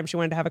every time she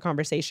wanted to have a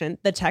conversation.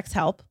 The texts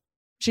help.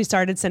 She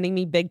started sending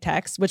me big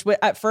texts, which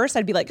at first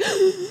I'd be like,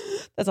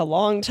 that's a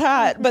long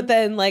chat. But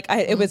then like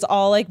it was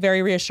all like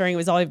very reassuring. It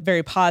was all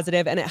very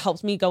positive, and it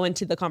helped me go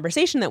into the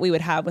conversation that we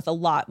would have with a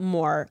lot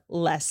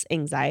less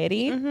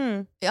anxiety.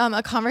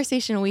 A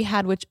conversation we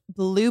had, which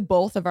blew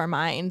both of our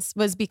minds,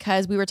 was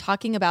because we were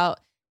talking about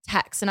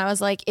text. And I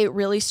was like, it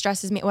really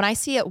stresses me. When I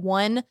see it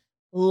one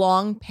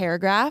long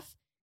paragraph,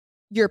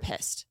 you're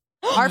pissed.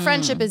 Our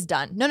friendship is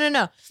done.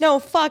 No,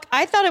 fuck.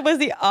 I thought it was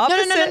the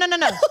opposite.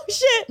 No. Oh,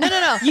 shit.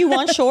 No. You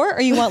want short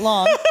or you want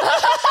long?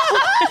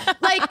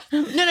 Like,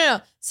 no.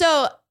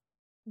 So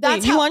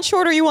that's you want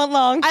short or you want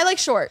long? I like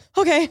short.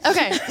 Okay.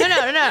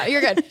 No.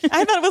 You're good.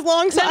 I thought it was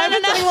long, so I'm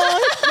saying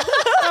long.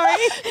 Sorry.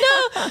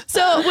 No.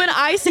 So when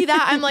I see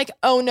that, I'm like,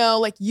 oh no,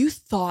 like you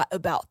thought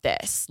about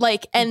this.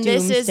 Like, and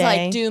Doomsday. This is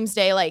like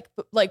doomsday, like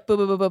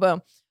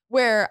boom.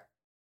 Where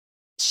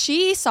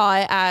she saw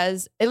it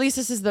as, at least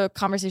this is the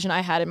conversation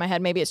I had in my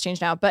head. Maybe it's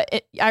changed now,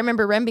 but I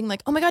remember Rem being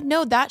like, oh my God,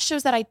 no, that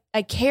shows that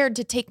I cared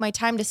to take my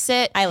time to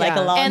sit. I like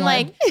a long and one.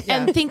 like,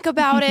 and think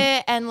about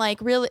it. And like,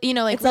 really, you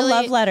know, like it's really, a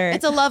love letter.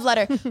 It's a love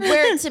letter.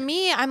 Where to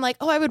me, I'm like,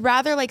 oh, I would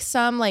rather like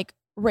some like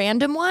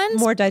random ones,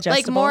 more digestible,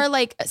 like more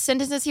like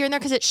sentences here and there,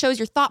 because it shows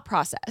your thought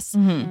process.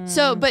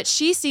 So, but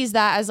she sees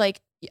that as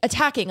like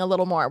attacking a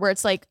little more, where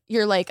it's like,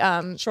 you're like,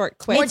 short,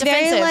 quick. more It's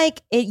defensive.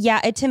 very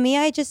like, to me,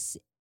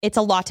 it's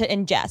a lot to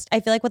ingest. I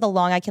feel like with a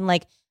long, I can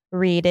like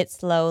read it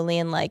slowly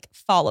and like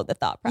follow the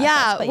thought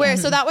process. Yeah,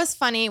 so that was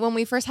funny when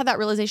we first had that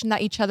realization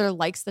that each other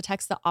likes the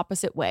text the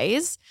opposite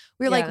ways.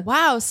 We were like,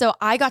 wow. So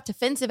I got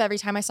defensive every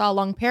time I saw a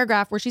long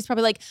paragraph where she's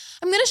probably like,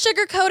 I'm gonna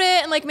sugarcoat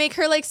it and like make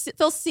her like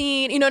feel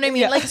seen. You know what I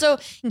mean? Like, so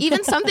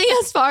even something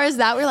as far as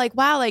that, we're like,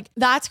 wow, like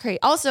that's great.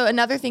 Also,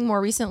 another thing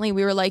more recently,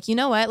 we were like, you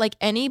know what? Like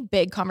any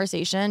big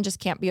conversation just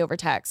can't be over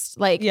text.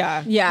 Like,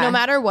 no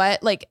matter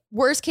what, like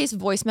worst case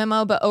voice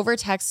memo, but over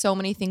text, so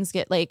many things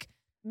get like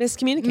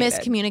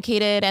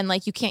miscommunicated and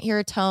like you can't hear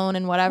a tone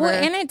and whatever. Well,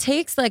 and it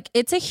takes like,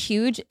 it's a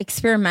huge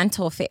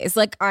experimental phase.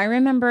 Like I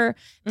remember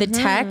the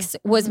text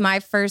was my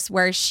first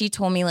where she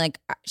told me like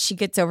she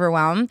gets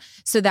overwhelmed.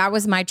 So that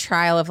was my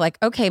trial of like,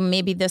 okay,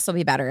 maybe this will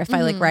be better if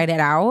I like write it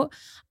out.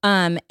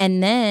 And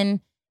then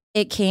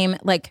it came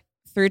like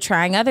through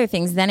trying other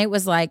things. Then it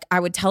was like, I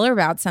would tell her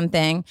about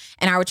something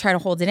and I would try to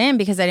hold it in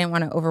because I didn't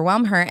want to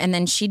overwhelm her. And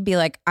then she'd be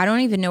like, I don't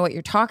even know what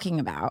you're talking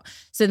about.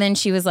 So then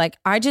she was like,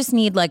 I just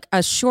need like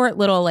a short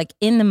little, like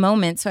in the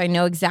moment. So I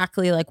know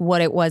exactly like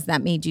what it was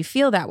that made you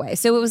feel that way.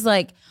 So it was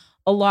like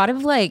a lot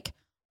of like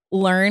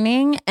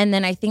learning. And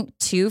then I think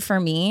too, for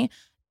me,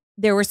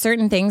 there were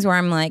certain things where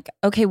I'm like,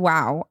 okay,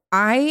 wow,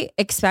 I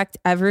expect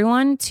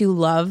everyone to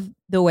love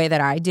the way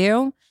that I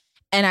do.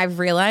 And I've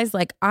realized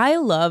like, I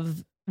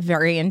love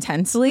very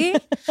intensely.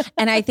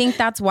 And I think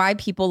that's why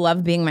people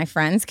love being my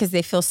friends, because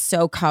they feel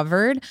so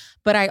covered.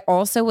 But I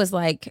also was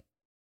like,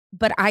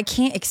 but I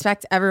can't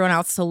expect everyone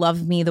else to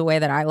love me the way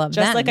that I love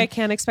them. Just like I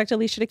can't expect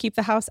Alicia to keep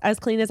the house as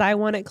clean as I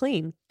want it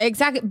clean.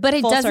 Exactly. But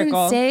it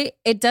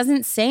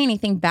doesn't say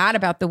anything bad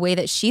about the way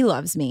that she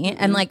loves me.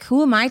 And like,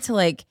 who am I to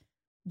like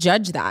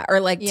judge that or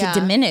like to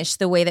diminish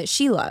the way that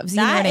she loves?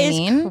 You know what I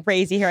mean?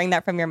 Crazy hearing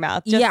that from your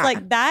mouth. Just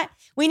like that.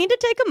 we need to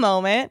take a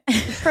moment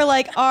for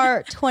like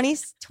our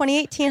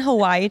 2018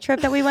 Hawaii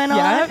trip that we went on.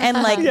 And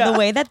like the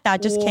way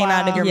that just came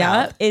out of your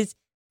mouth is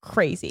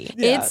crazy.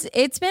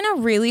 It's been a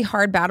really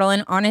hard battle.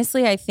 And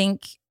honestly, I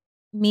think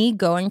me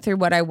going through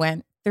what I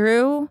went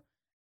through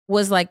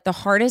was like the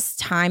hardest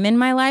time in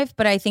my life.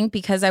 But I think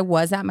because I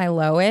was at my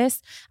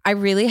lowest, I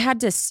really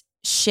had to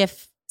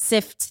sift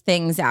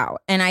things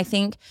out. And I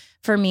think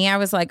for me, I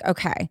was like,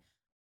 okay,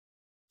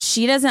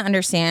 she doesn't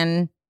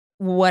understand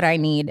what I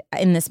need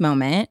in this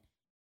moment.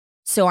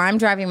 So I'm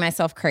driving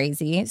myself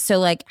crazy. So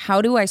like,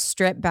 how do I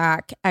strip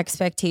back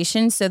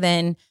expectations so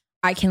then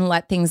I can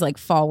let things like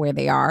fall where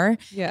they are?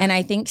 Yeah. And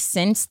I think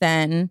since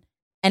then,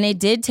 and it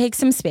did take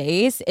some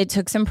space. It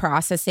took some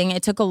processing.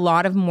 It took a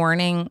lot of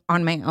mourning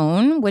on my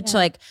own, which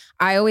like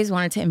I always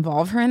wanted to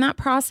involve her in that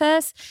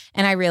process.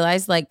 And I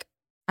realized like,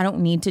 I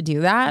don't need to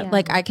do that. Yeah.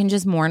 Like I can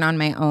just mourn on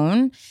my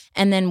own.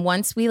 And then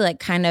once we like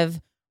kind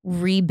of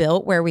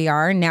rebuilt where we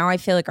are, now I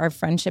feel like our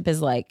friendship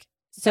is like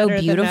so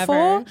better,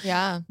 beautiful.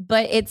 Yeah.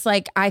 But it's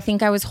like, I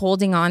think I was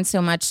holding on so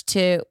much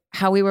to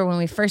how we were when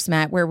we first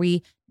met, where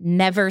we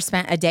never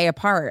spent a day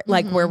apart,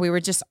 like where we were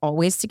just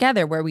always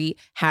together, where we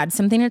had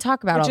something to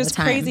talk about all the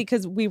time. Which is crazy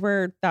because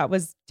that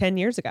was 10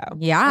 years ago.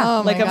 Yeah.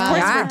 Oh like, of course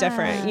yeah. we're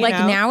different. Like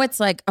know? Now it's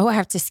like, oh, I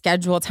have to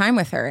schedule time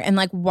with her. And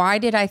like, why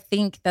did I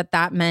think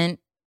that meant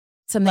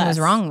something was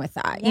wrong with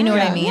that? You know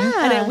what I mean?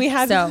 Yeah. And then we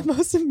had the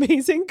most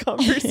amazing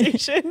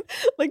conversation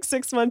like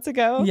 6 months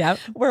ago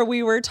where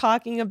we were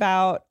talking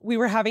about, we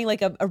were having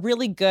like a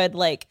really good,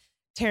 like,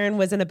 Taryn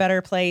was in a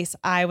better place.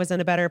 I was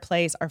in a better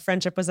place. Our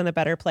friendship was in a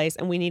better place.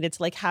 And we needed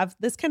to like have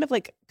this kind of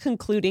like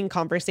concluding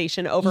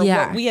conversation over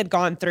what we had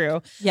gone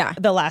through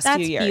the last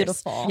few years.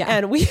 Beautiful. Yeah.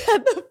 And we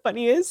had the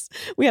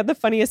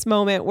funniest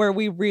moment where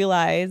we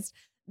realized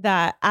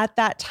that at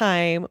that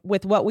time,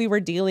 with what we were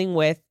dealing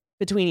with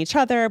between each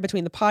other,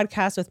 between the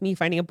podcast, with me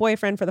finding a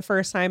boyfriend for the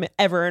first time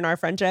ever in our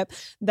friendship,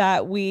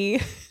 that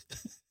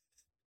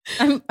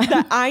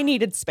that I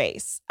needed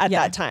space at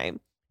that time.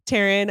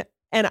 Taryn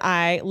and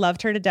I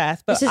loved her to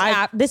death, but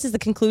this is the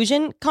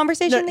conclusion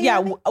conversation.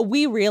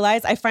 We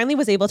realized I finally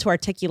was able to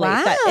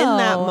articulate that in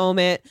that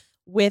moment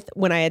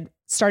when I had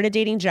started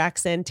dating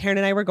Jackson. Taryn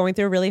and I were going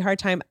through a really hard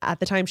time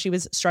at the time. She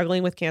was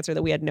struggling with cancer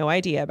that we had no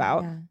idea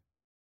about. Yeah.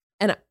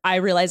 And I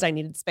realized I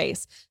needed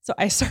space. So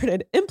I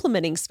started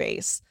implementing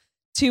space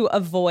to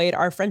avoid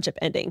our friendship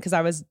ending. Cause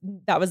that was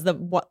the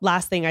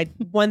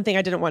one thing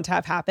I didn't want to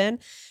have happen.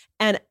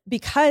 And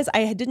because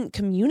I didn't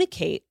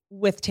communicate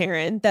with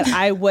Taryn that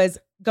I was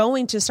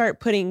going to start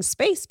putting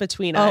space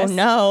between us.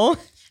 Oh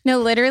no,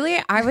 literally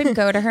I would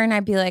go to her and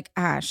I'd be like,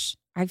 Ash,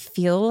 I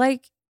feel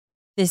like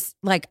this,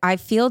 like I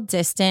feel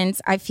distance.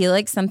 I feel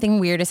like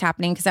something weird is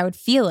happening, because I would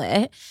feel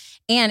it.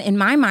 And in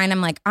my mind, I'm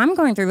like, I'm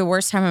going through the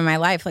worst time of my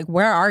life. Like,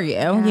 where are you?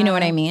 Yeah. You know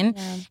what I mean?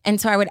 Yeah. And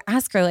so I would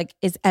ask her, like,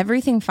 is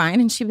everything fine?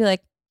 And she'd be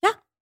like, yeah.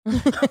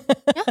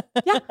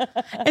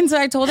 And so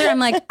I told her, I'm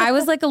like, I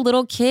was like a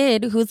little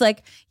kid who's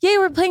like, yay,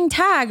 we're playing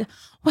tag.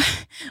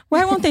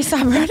 Why won't they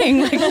stop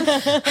running? Like,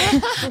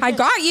 I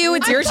got you.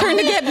 It's your turn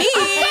to get me.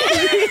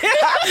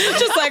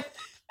 Just like,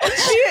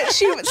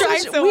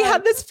 we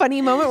had this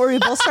funny moment where we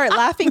both start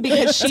laughing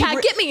because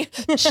get me.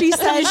 She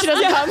said she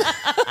doesn't come.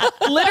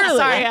 Literally.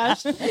 Sorry,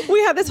 Ash. We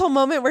had this whole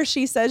moment where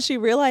she said she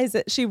realized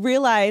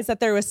that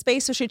there was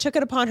space, so she took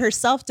it upon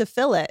herself to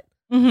fill it.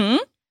 Mm-hmm.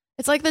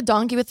 It's like the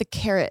donkey with the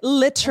carrot.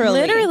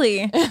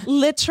 Literally.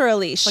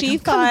 She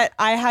thought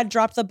I had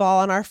dropped the ball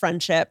on our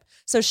friendship.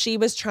 So she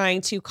was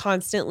trying to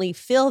constantly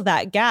fill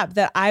that gap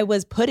that I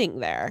was putting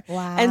there.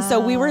 Wow. And so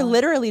we were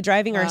literally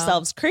driving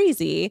ourselves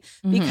crazy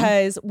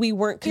because we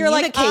weren't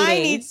communicating. You're like, I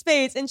need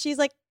space. And she's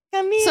like,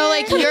 come here. So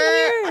like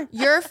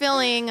you're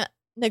feeling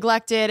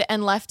neglected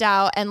and left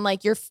out, and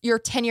like your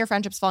 10-year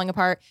friendship's falling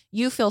apart.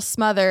 You feel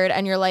smothered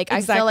and you're like,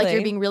 I feel like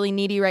you're being really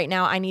needy right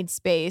now. I need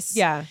space.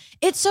 Yeah.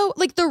 It's so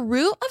like the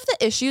root of the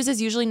issues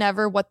is usually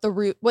never what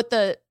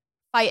the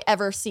fight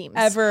ever seems.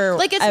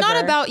 Like it's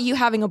not about you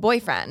having a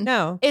boyfriend.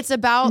 No. It's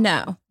about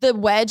the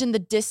wedge and the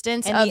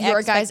distance and of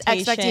your guys'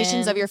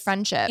 expectations of your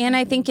friendship. And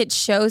I think it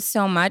shows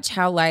so much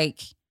how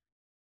like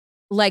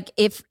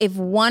if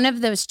one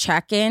of those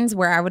check-ins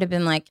where I would have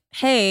been like,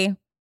 hey,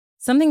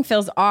 something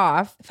feels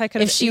off.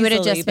 If she would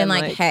have just been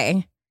like,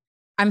 hey,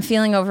 I'm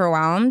feeling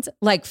overwhelmed.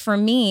 Like for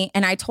me,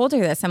 and I told her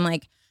this, I'm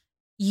like,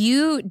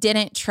 you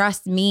didn't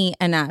trust me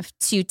enough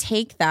to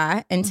take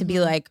that and to be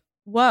like,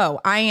 whoa,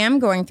 I am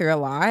going through a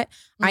lot.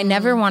 I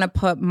never want to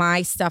put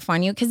my stuff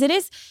on you. Because it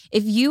is,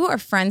 if you are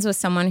friends with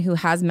someone who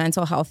has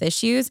mental health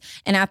issues,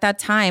 and at that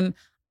time,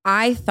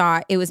 I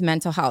thought it was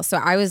mental health. So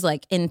I was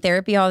like in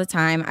therapy all the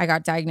time. I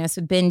got diagnosed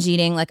with binge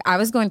eating. Like I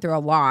was going through a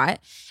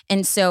lot.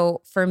 And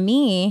so for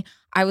me,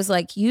 I was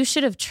like, you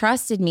should have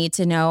trusted me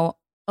to know,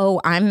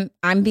 oh, I'm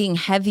being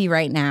heavy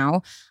right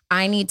now.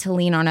 I need to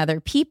lean on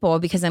other people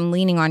because I'm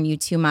leaning on you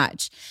too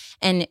much.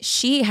 And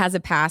she has a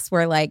past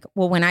where like,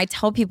 well, when I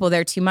tell people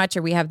they're too much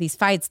or we have these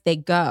fights, they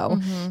go.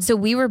 So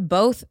we were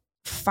both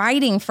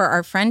fighting for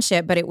our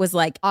friendship, but it was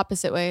like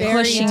opposite way,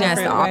 pushing us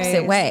the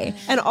opposite way.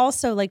 And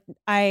also like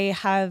I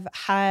have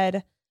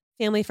had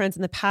family friends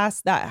in the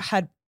past that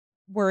had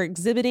were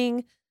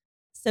exhibiting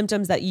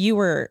symptoms that you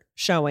were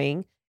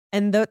showing,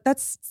 and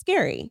that's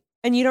scary.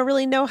 And you don't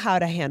really know how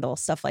to handle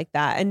stuff like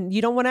that. And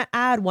you don't want to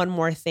add one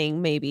more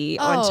thing maybe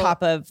on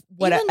top of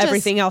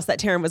everything else that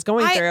Taryn was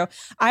going through.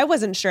 I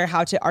wasn't sure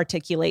how to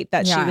articulate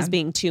that she was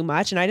being too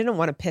much, and I didn't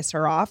want to piss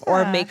her off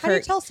or make how her do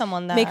you tell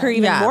someone that? Make her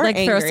even more like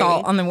angry. throw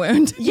salt on the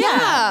wound.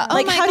 Yeah.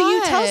 Like, my how do you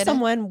God. tell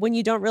someone when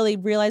you don't really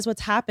realize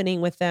what's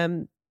happening with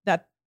them,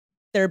 that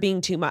they're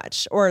being too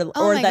much or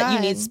my that you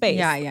God. need space?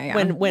 Yeah.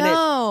 When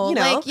no, it, you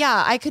know, like,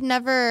 yeah, I could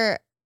never,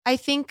 I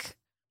think,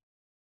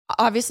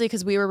 obviously,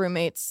 because we were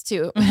roommates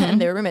too, and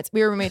they were roommates.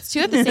 We were roommates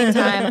too at the same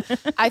time.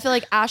 I feel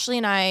like Ashley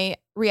and I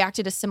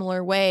reacted a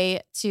similar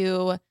way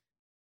to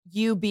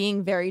you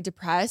being very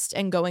depressed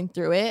and going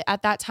through it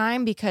at that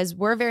time, because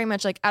we're very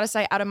much like out of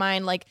sight, out of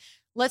mind. Like,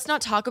 let's not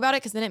talk about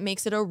it because then it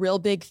makes it a real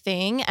big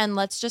thing. And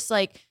let's just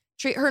like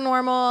treat her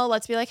normal.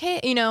 Let's be like, hey,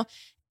 you know,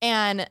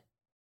 and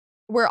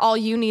where all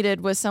you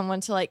needed was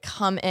someone to like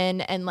come in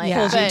and like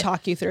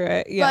talk you through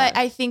it. Yeah. But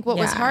I think what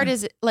was hard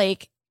is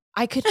like,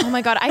 I could, oh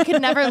my God, I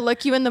could never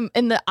look you in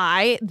the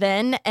eye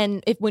then.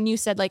 And when you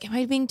said like, am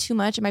I being too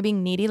much? Am I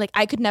being needy? Like,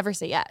 I could never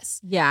say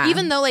yes. Yeah.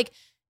 Even though like,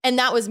 and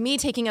that was me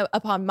taking it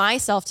upon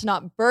myself to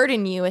not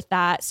burden you with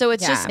that. So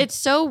it's just, it's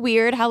so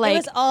weird how like. It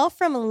was all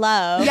from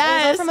love.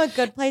 Yes. It was all from a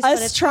good place. Us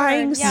but it's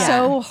trying hard.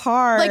 so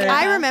hard. Like,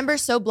 I remember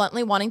so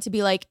bluntly wanting to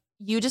be like,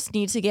 you just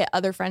need to get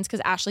other friends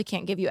because Ashley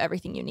can't give you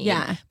everything you need.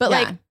 Yeah. But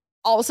like,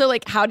 also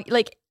like, how do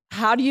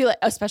you, like,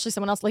 especially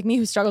someone else like me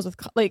who struggles with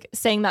like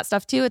saying that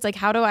stuff too? It's like,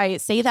 how do I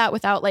say that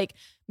without like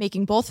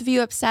making both of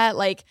you upset?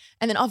 Like,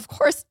 and then of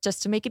course,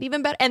 just to make it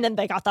even better. And then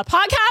they got the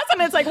podcast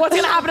and it's like, what's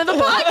going to happen to the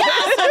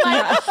podcast? And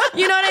like,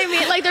 you know what I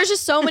mean? Like, there's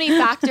just so many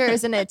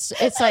factors and it's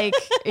like,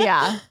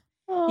 yeah.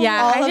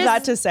 Yeah. All of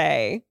that to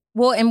say,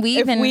 well, and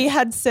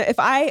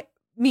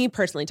me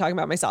personally talking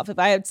about myself, if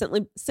I had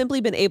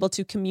simply been able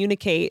to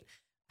communicate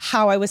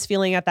how I was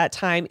feeling at that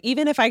time,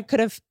 even if I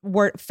could have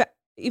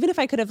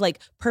like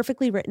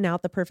perfectly written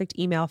out the perfect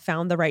email,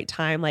 found the right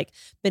time, like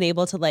been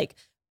able to like,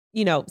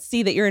 you know,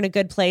 see that you're in a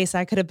good place.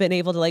 I could have been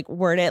able to like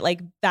word it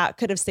like that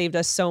could have saved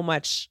us so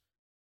much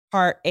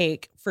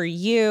heartache for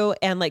you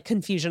and like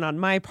confusion on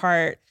my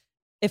part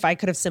if I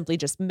could have simply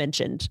just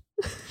mentioned.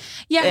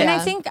 Yeah. And I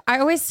think I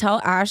always tell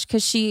Ash,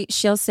 cause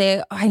she'll say,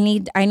 oh,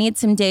 I need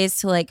some days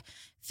to like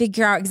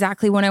figure out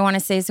exactly what I want to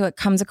say so it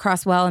comes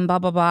across well and blah,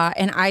 blah, blah.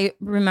 And I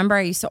remember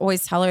I used to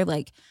always tell her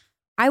like,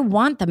 I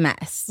want the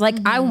mess. Like,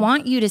 I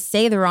want you to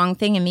say the wrong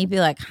thing and me be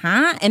like,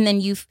 huh? And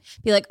then you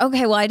be like,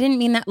 okay, well, I didn't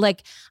mean that.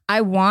 Like,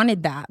 I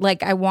wanted that.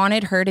 Like, I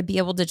wanted her to be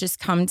able to just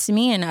come to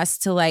me and us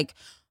to like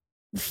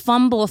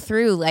fumble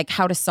through like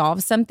how to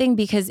solve something,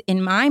 because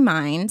in my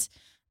mind,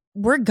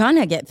 we're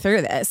gonna get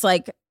through this.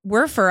 Like,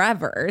 we're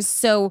forever.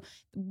 So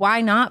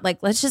why not? Like,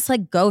 let's just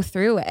like go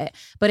through it.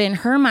 But in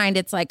her mind,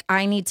 it's like,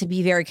 I need to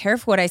be very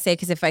careful what I say,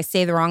 because if I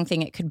say the wrong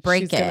thing, it could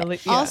break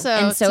it. Also,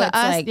 and so to it's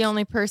us, like, the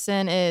only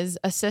person is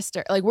a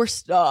sister. Like, we're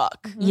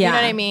stuck. Yeah. You know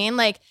what I mean?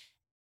 Like,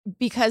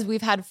 because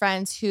we've had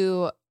friends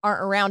who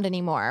aren't around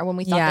anymore when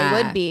we thought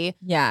they would be.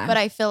 Yeah. But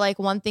I feel like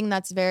one thing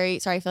that's sorry,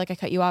 I feel like I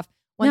cut you off.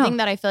 One thing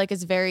that I feel like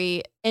is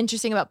very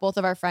interesting about both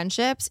of our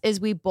friendships is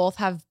we both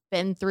have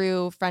been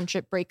through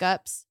friendship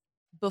breakups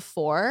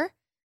before.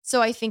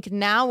 So I think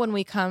now when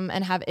we come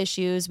and have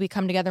issues, we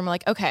come together and we're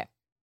like, okay,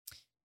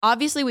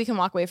 obviously we can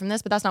walk away from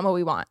this, but that's not what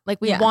we want.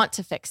 Like, we want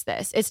to fix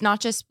this. It's not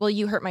just, well,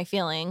 you hurt my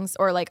feelings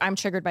or like I'm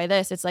triggered by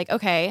this. It's like,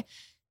 okay,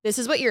 this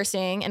is what you're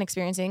seeing and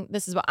experiencing.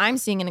 This is what I'm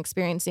seeing and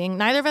experiencing.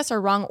 Neither of us are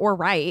wrong or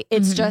right.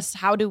 It's just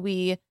how do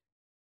we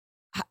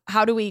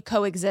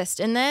coexist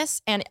in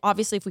this? And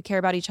obviously if we care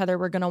about each other,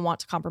 we're going to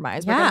want to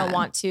compromise. We're going to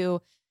want to,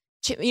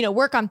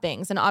 work on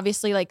things. And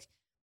obviously like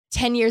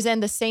 10 years in,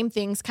 the same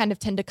things kind of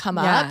tend to come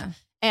up.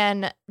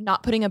 And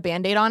not putting a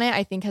Band-Aid on it,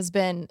 I think, has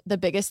been the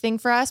biggest thing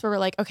for us, where we're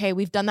like, okay,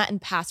 we've done that in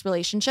past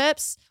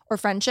relationships or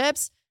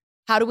friendships.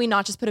 How do we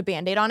not just put a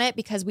Band-Aid on it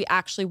because we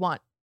actually want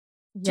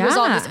to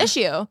resolve this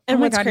issue? And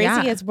what's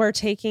crazy is we're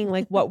taking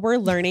like what we're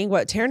learning,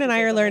 what Taryn and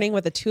I are learning,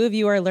 what the two of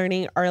you are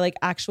learning are like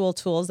actual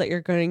tools that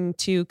you're going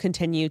to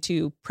continue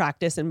to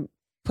practice and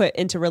put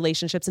into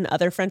relationships and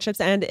other friendships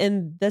and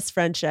in this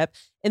friendship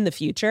in the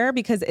future,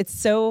 because it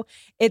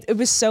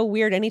was so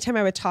weird. Anytime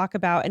I would talk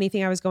about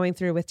anything I was going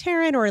through with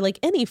Taryn or like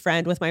any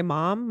friend with my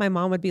mom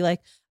would be like,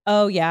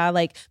 oh yeah,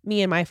 like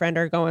me and my friend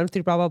are going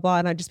through blah, blah, blah.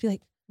 And I'd just be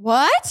like,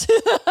 what?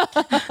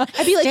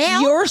 I'd be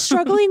like, you're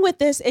struggling with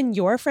this in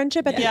your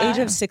friendship at the age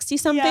of 60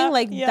 something.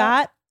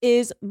 That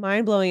is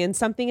mind blowing. And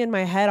something in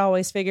my head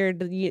always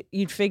figured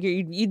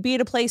you'd be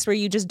at a place where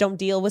you just don't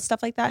deal with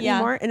stuff like that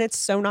anymore. And it's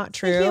so not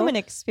true. It's a human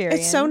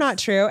experience. It's so not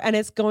true. And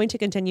it's going to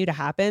continue to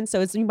happen.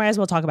 So you might as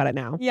well talk about it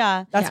now.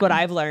 Yeah. That's what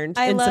I've learned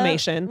in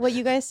summation. What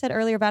you guys said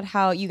earlier about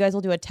how you guys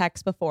will do a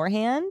text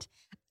beforehand.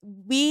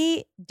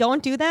 We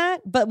don't do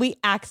that, but we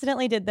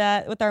accidentally did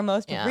that with our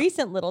most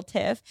recent little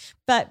tiff.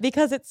 But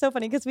because it's so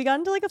funny, because we got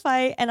into like a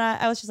fight and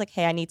I was just like,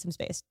 hey, I need some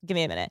space. Give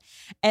me a minute.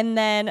 And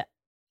then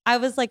I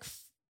was like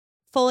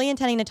fully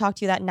intending to talk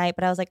to you that night,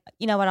 but I was like,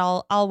 you know what,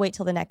 I'll wait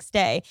till the next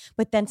day.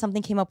 But then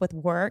something came up with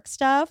work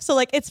stuff. So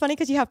like, it's funny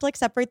because you have to like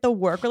separate the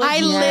work.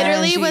 I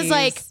literally was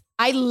like,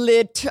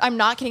 I'm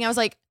not kidding. I was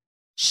like,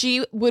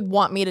 she would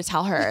want me to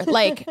tell her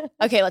like,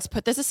 okay, let's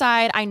put this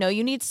aside. I know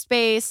you need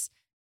space,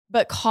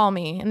 but call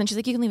me. And then she's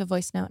like, you can leave a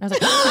voice note. And I was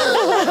like,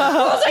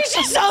 I was like,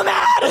 she's so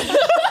mad.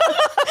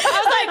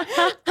 I was like,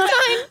 fine.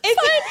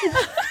 It's fine.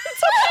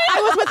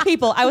 I was with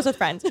people. I was with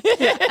friends.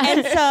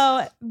 And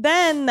so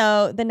then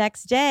though, the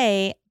next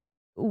day,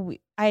 we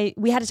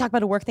had to talk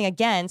about a work thing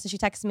again. So she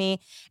texted me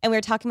and we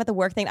were talking about the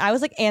work thing. I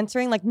was like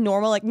answering like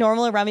normal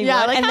around me.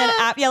 Yeah, like, and then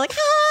like,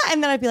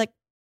 and then I'd be like,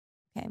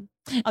 okay,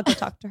 I'll go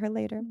talk to her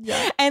later.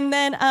 Yeah. And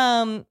then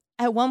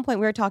at one point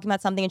we were talking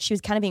about something and she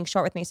was kind of being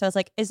short with me. So I was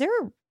like, is there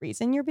a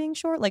reason you're being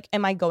short? Like,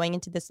 am I going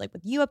into this like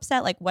with you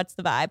upset? Like, what's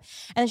the vibe?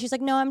 And then she's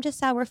like, no, I'm just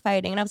sad we're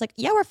fighting. And I was like,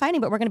 yeah, we're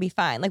fighting, but we're going to be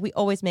fine. Like, we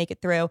always make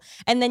it through.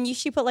 And then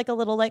she put like a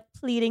little like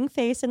pleading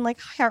face and like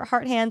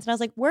heart hands. And I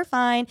was like, we're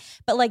fine.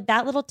 But like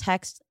that little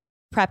text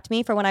prepped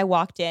me for when I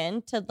walked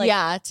in to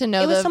like, to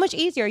know it was so much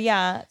easier.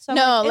 Yeah. So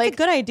no, it's a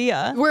good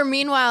idea. Where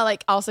meanwhile,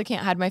 like also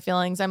can't hide my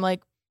feelings. I'm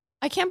like,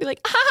 I can't be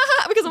like,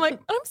 because I'm like,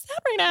 I'm sad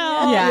right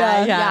now.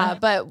 Yeah.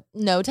 But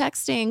no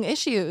texting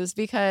issues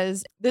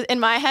because in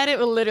my head, it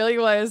literally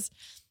was,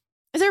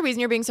 is there a reason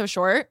you're being so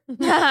short?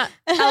 LOL. I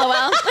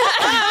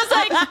was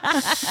like,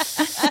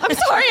 I'm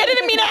sorry, I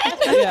didn't mean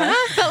it. Yeah.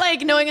 But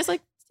like knowing it's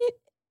like,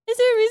 is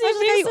there a reason you're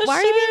being so short? Why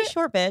are you being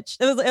short, bitch?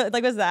 It was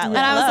that. And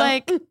I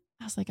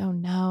was like, oh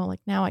no, like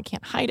now I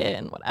can't hide it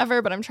and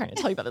whatever, but I'm trying to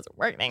tell you about this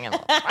work thing.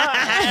 But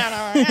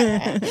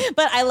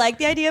I like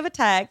the idea of a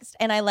text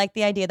and I like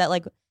the idea that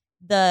like,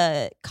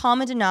 the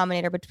common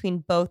denominator between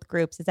both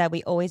groups is that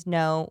we always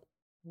know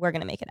we're going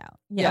to make it out.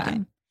 Yeah.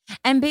 Okay.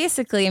 And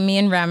basically me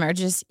and Rem are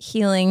just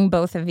healing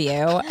both of you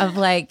of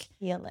like,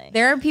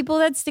 there are people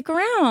that stick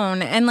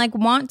around and like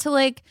want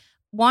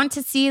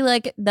to see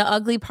like the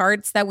ugly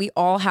parts that we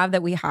all have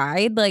that we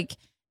hide. Like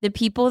the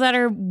people that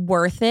are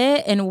worth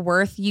it and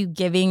worth you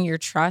giving your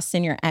trust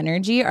and your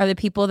energy are the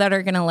people that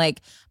are going to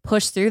like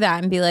push through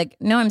that and be like,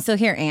 no, I'm still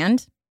here.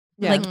 And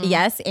like,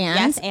 yes.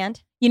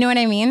 And you know what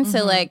I mean? Mm-hmm.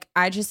 So like,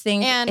 I just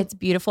think it's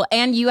beautiful.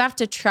 And you have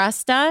to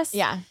trust us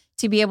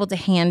to be able to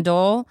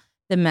handle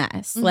the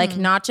mess. Mm-hmm. Like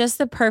not just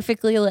the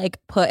perfectly like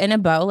put in a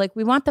bow. Like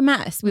we want the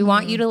mess. We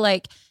want you to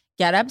like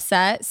get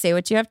upset, say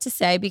what you have to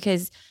say,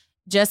 because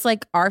just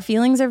like our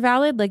feelings are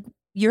valid, like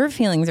your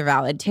feelings are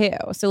valid too.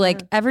 So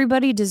like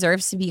everybody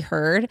deserves to be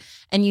heard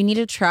and you need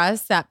to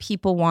trust that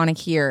people want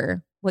to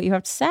hear what you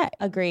have to say.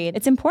 Agreed.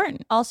 It's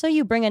important. Also,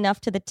 you bring enough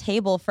to the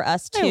table for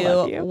us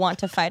to want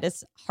to fight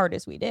as hard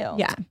as we do.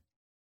 Yeah.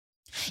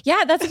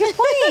 Yeah, that's a good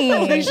point.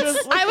 You need to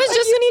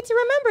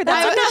remember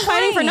that. I'm not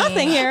fighting for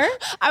nothing here.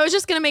 I was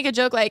just gonna make a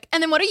joke like,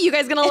 and then what are you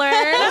guys gonna learn?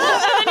 And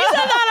then you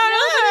said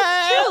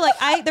that. True. Like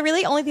the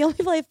only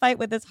people I fight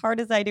with as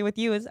hard as I do with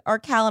you are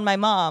Cal and my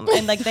mom,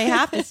 and like they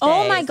have to stay.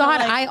 Oh my God,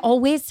 like, I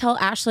always tell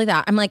Ashley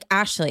that. I'm like,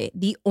 Ashley,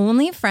 the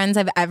only friends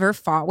I've ever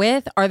fought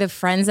with are the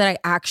friends that I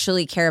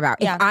actually care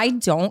about. Yeah. If I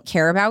don't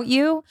care about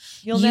you,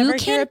 you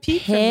can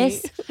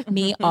piss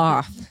me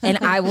off, and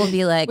I will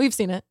be like, we've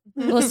seen it.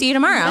 We'll see you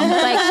tomorrow.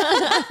 Like,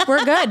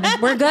 we're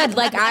good.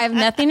 Like, I have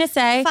nothing to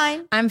say.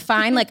 Fine. I'm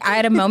fine. Like, I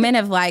had a moment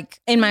of like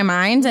in my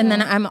mind and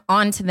then I'm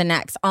on to the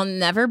next. I'll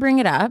never bring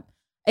it up.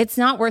 It's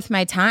not worth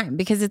my time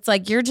because it's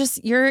like, you're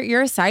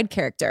a side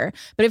character.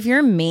 But if you're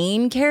a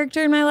main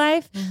character in my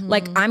life,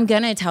 like I'm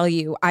going to tell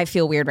you, I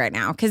feel weird right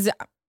now because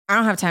I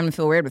don't have time to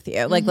feel weird with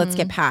you. Like, let's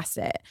get past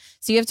it.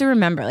 So you have to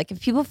remember, like,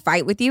 if people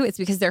fight with you, it's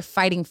because they're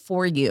fighting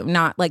for you,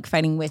 not like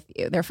fighting with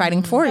you. They're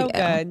fighting for you.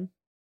 Good.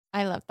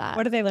 I love that.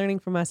 What are they learning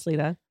from us,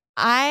 Lita?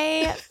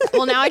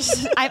 what are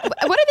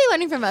they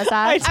learning from us?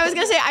 I was going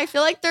to say, I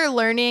feel like they're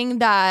learning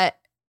that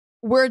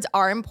words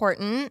are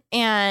important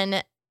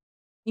and,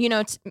 you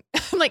know,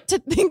 to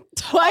think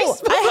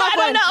twice.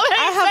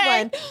 I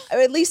have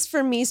one. At least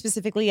for me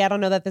specifically, I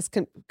don't know that this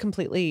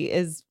completely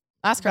is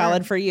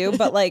valid for you,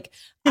 but like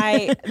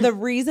the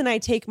reason I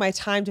take my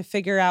time to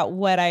figure out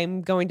what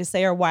I'm going to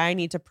say or why I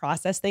need to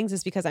process things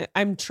is because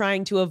I'm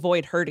trying to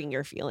avoid hurting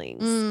your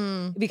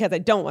feelings because I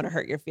don't want to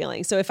hurt your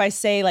feelings. So if I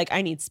say like,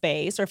 I need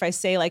space, or if I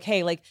say like,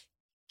 hey, like,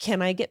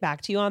 can I get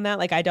back to you on that?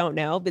 Like, I don't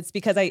know. It's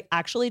because I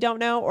actually don't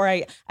know, or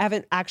I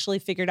haven't actually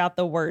figured out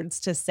the words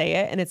to say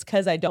it. And it's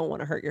because I don't want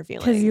to hurt your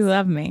feelings. Because you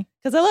love me.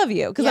 Because I love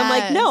you. Because I'm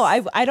like, no,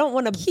 I don't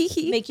want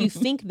to make you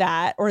think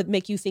that, or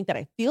make you think that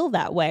I feel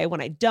that way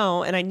when I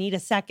don't. And I need a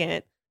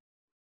second.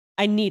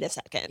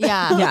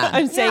 Yeah.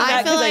 I'm saying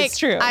that because it's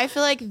true. I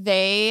feel like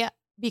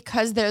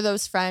because they're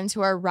those friends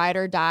who are ride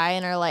or die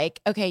and are like,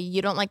 okay,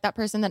 you don't like that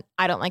person, then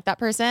I don't like that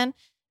person.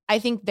 I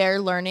think they're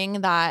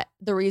learning that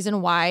the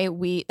reason why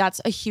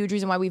that's a huge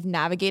reason why we've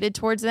navigated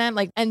towards them.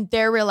 Like, and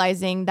they're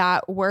realizing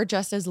that we're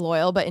just as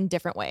loyal, but in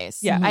different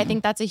ways. Yeah. I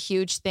think that's a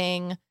huge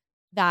thing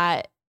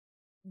that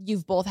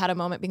you've both had a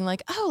moment being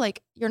like, oh,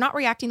 like you're not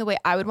reacting the way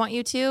I would want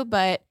you to,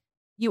 but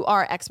you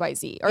are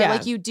XYZ, or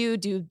like you do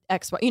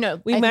XY, you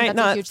know, we might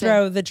not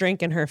throw the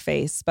drink in her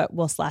face, but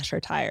we'll slash her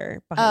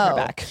tire behind her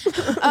back.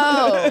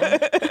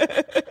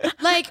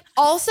 like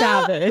also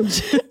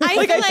Savage.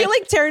 I feel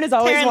like Taryn has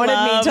always Taryn wanted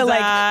me loves to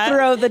that. like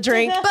throw the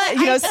drink,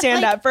 But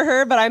stand up for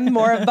her, but I'm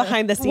more of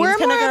behind the scenes we're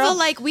kind more of girl. of a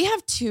like, we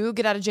have 2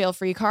 get out of jail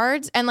free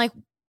cards, and like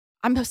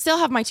I'm still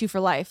have my 2 for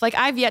life. Like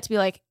I've yet to be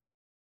like,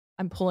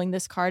 I'm pulling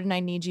this card and I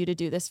need you to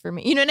do this for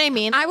me. You know what I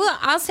mean?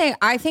 I'll say,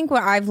 I think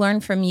what I've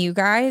learned from you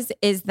guys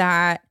is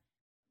that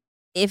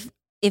if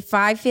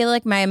I feel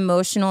like my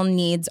emotional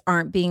needs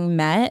aren't being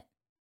met,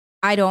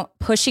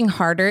 pushing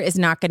harder is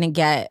not going to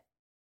get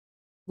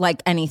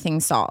like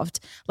anything solved.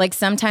 Like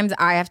sometimes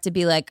I have to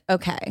be like,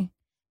 okay,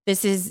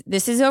 this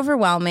is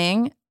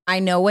overwhelming. I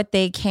know what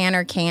they can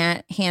or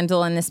can't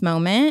handle in this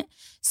moment.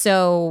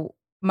 So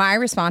my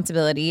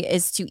responsibility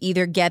is to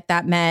either get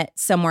that met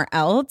somewhere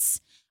else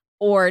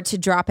or to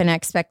drop an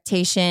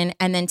expectation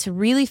and then to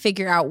really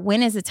figure out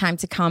when is the time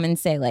to come and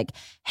say like,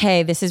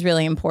 hey, this is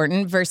really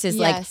important versus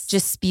like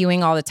just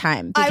spewing all the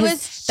time.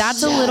 Because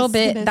that's a little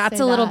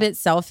bit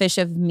selfish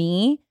of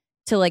me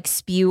to like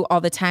spew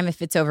all the time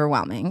if it's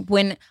overwhelming.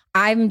 When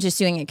I'm just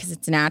doing it because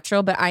it's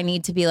natural, but I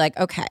need to be like,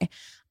 okay,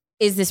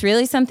 is this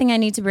really something I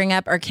need to bring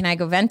up, or can I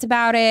go vent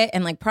about it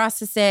and like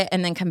process it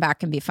and then come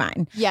back and be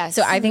fine? Yes.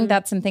 So I think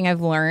that's something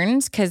I've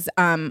learned because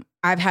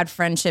I've had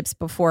friendships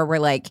before where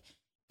like,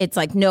 it's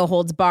like no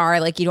holds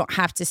bar. Like you don't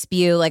have to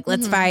spew, like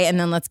let's fight and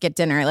then let's get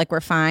dinner. Like we're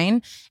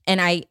fine.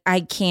 And I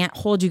can't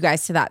hold you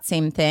guys to that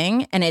same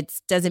thing. And it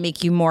doesn't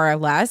make you more or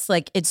less.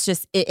 Like it's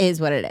just, it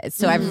is what it is.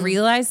 So I've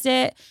realized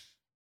it.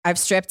 I've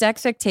stripped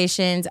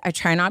expectations. I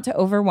try not to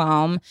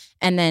overwhelm.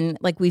 And then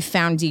like we've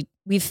found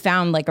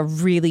like a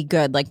really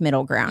good like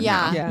middle ground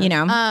now, you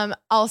know?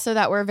 Also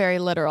that we're very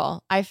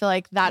literal. I feel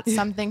like that's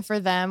something for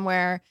them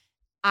where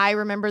I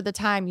remember the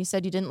time you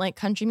said you didn't like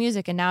country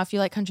music, and now if you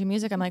like country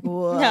music, I'm like,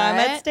 what? Yeah, I'm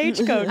at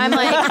Stagecoach. I'm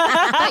like,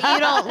 but you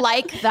don't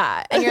like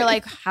that. And you're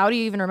like, how do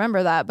you even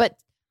remember that? But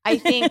I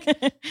think,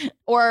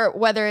 or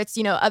whether it's,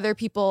 you know, other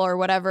people or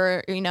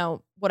whatever, you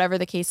know, whatever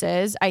the case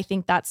is, I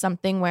think that's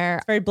something where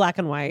It's very black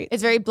and white.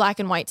 It's very black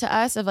and white to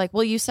us of like,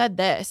 well, you said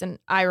this and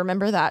I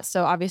remember that.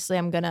 So obviously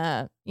I'm going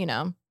to, you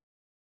know,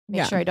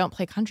 make sure I don't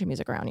play country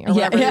music around you or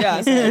whatever the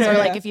case is. Or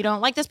like, if you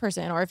don't like this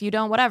person or if you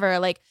don't, whatever,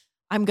 like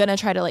I'm going to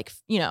try to like,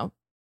 you know,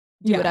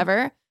 do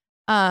whatever.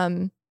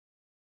 But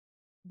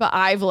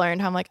I've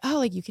learned how I'm like, oh,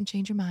 like you can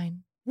change your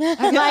mind.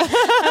 I'm like,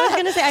 I was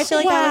gonna say, I feel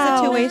like that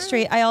was a two-way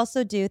street. I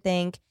also do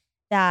think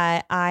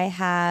that I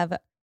have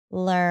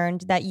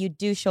learned that you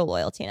do show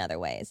loyalty in other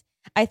ways.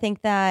 I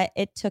think that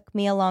it took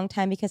me a long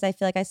time because I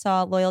feel like I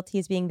saw loyalty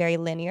as being very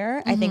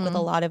linear. I think with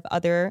a lot of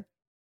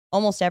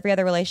almost every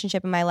other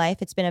relationship in my life,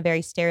 it's been a very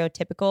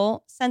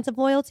stereotypical sense of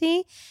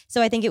loyalty.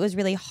 So I think it was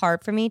really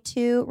hard for me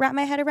to wrap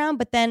my head around.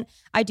 But then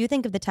I do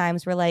think of the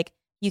times where like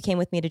you came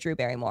with me to Drew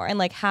Barrymore and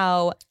like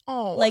how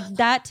like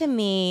that to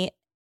me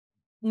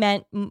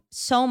meant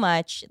so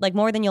much, like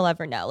more than you'll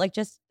ever know. Like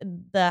just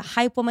the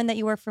hype woman that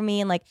you were for me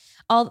and like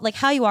all like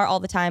how you are all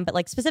the time. But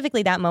like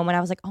specifically that moment,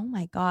 I was like, oh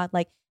my God,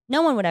 like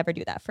no one would ever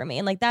do that for me.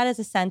 And like that is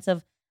a sense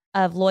of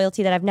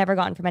loyalty that I've never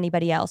gotten from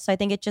anybody else. So I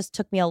think it just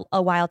took me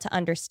a while to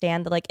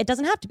understand that like it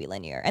doesn't have to be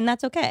linear and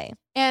that's okay.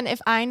 And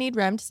if I need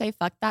Rem to say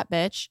fuck that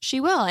bitch,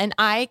 she will. And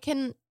I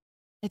can,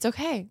 it's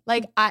okay.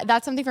 Like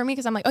that's something for me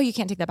because I'm like, oh, you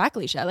can't take that back,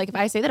 Alicia. Like if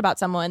I say that about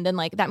someone, then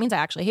like that means I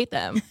actually hate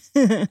them.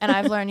 And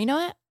I've learned, you know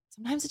what?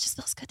 Sometimes it just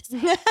feels good to say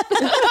it.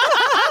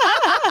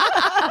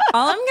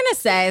 All I'm going to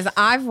say is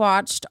I've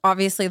watched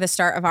obviously the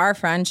start of our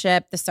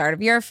friendship, the start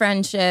of your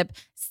friendship,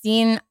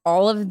 seen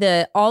all of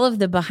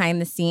the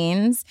behind the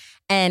scenes,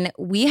 and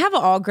we have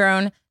all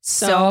grown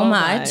so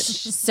much,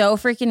 so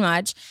freaking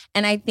much.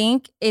 And I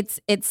think it's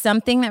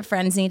something that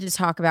friends need to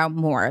talk about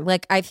more.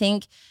 Like I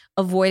think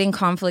avoiding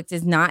conflict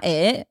is not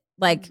it.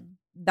 Like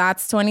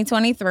that's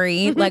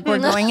 2023. Like we're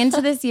going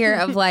into this year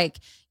of like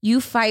you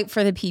fight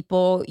for the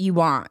people you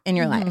want in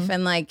your life.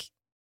 And like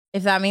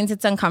if that means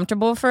it's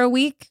uncomfortable for a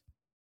week,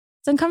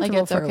 it's uncomfortable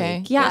like it's for okay. a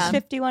week. Yeah. There's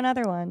 51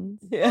 other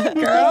ones. Yeah.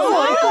 Girl.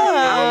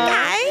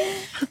 Okay.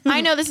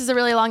 I know this is a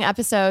really long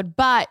episode,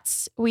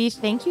 but we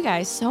thank you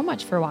guys so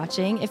much for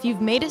watching. If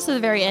you've made it to the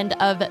very end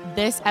of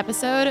this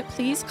episode,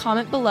 please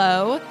comment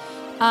below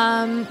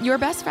your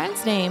best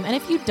friend's name. And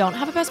if you don't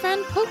have a best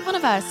friend, put one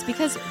of us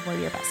because we're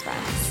your best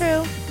friends.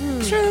 True.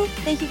 True.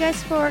 Thank you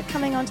guys for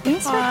coming on to the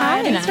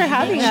pod. Thanks for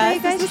having us.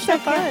 You guys this was so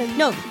fun.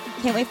 No,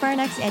 can't wait for our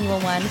next annual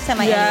one,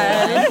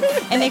 semi-annual one.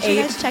 And make sure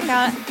you guys check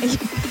out.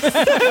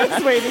 I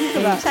was waiting for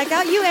that. Check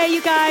out UA,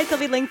 you guys. They'll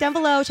be linked down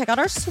below. Check out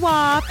our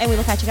swap, and we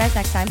will catch you guys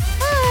next time.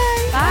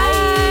 Bye.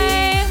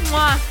 Bye.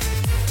 Mwah.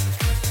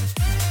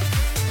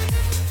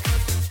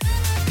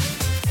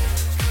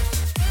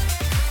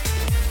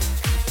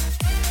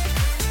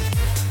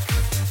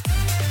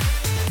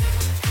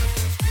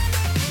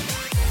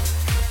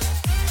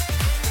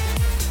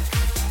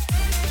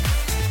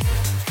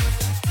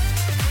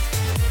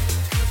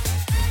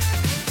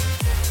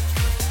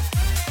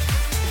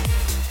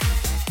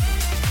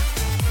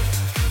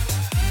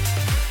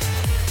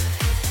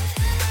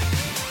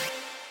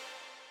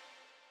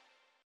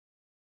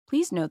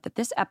 Please note that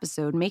this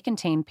episode may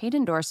contain paid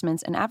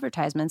endorsements and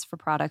advertisements for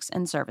products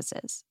and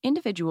services.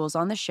 Individuals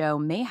on the show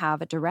may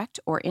have a direct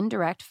or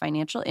indirect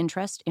financial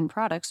interest in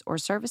products or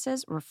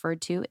services referred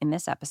to in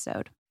this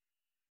episode.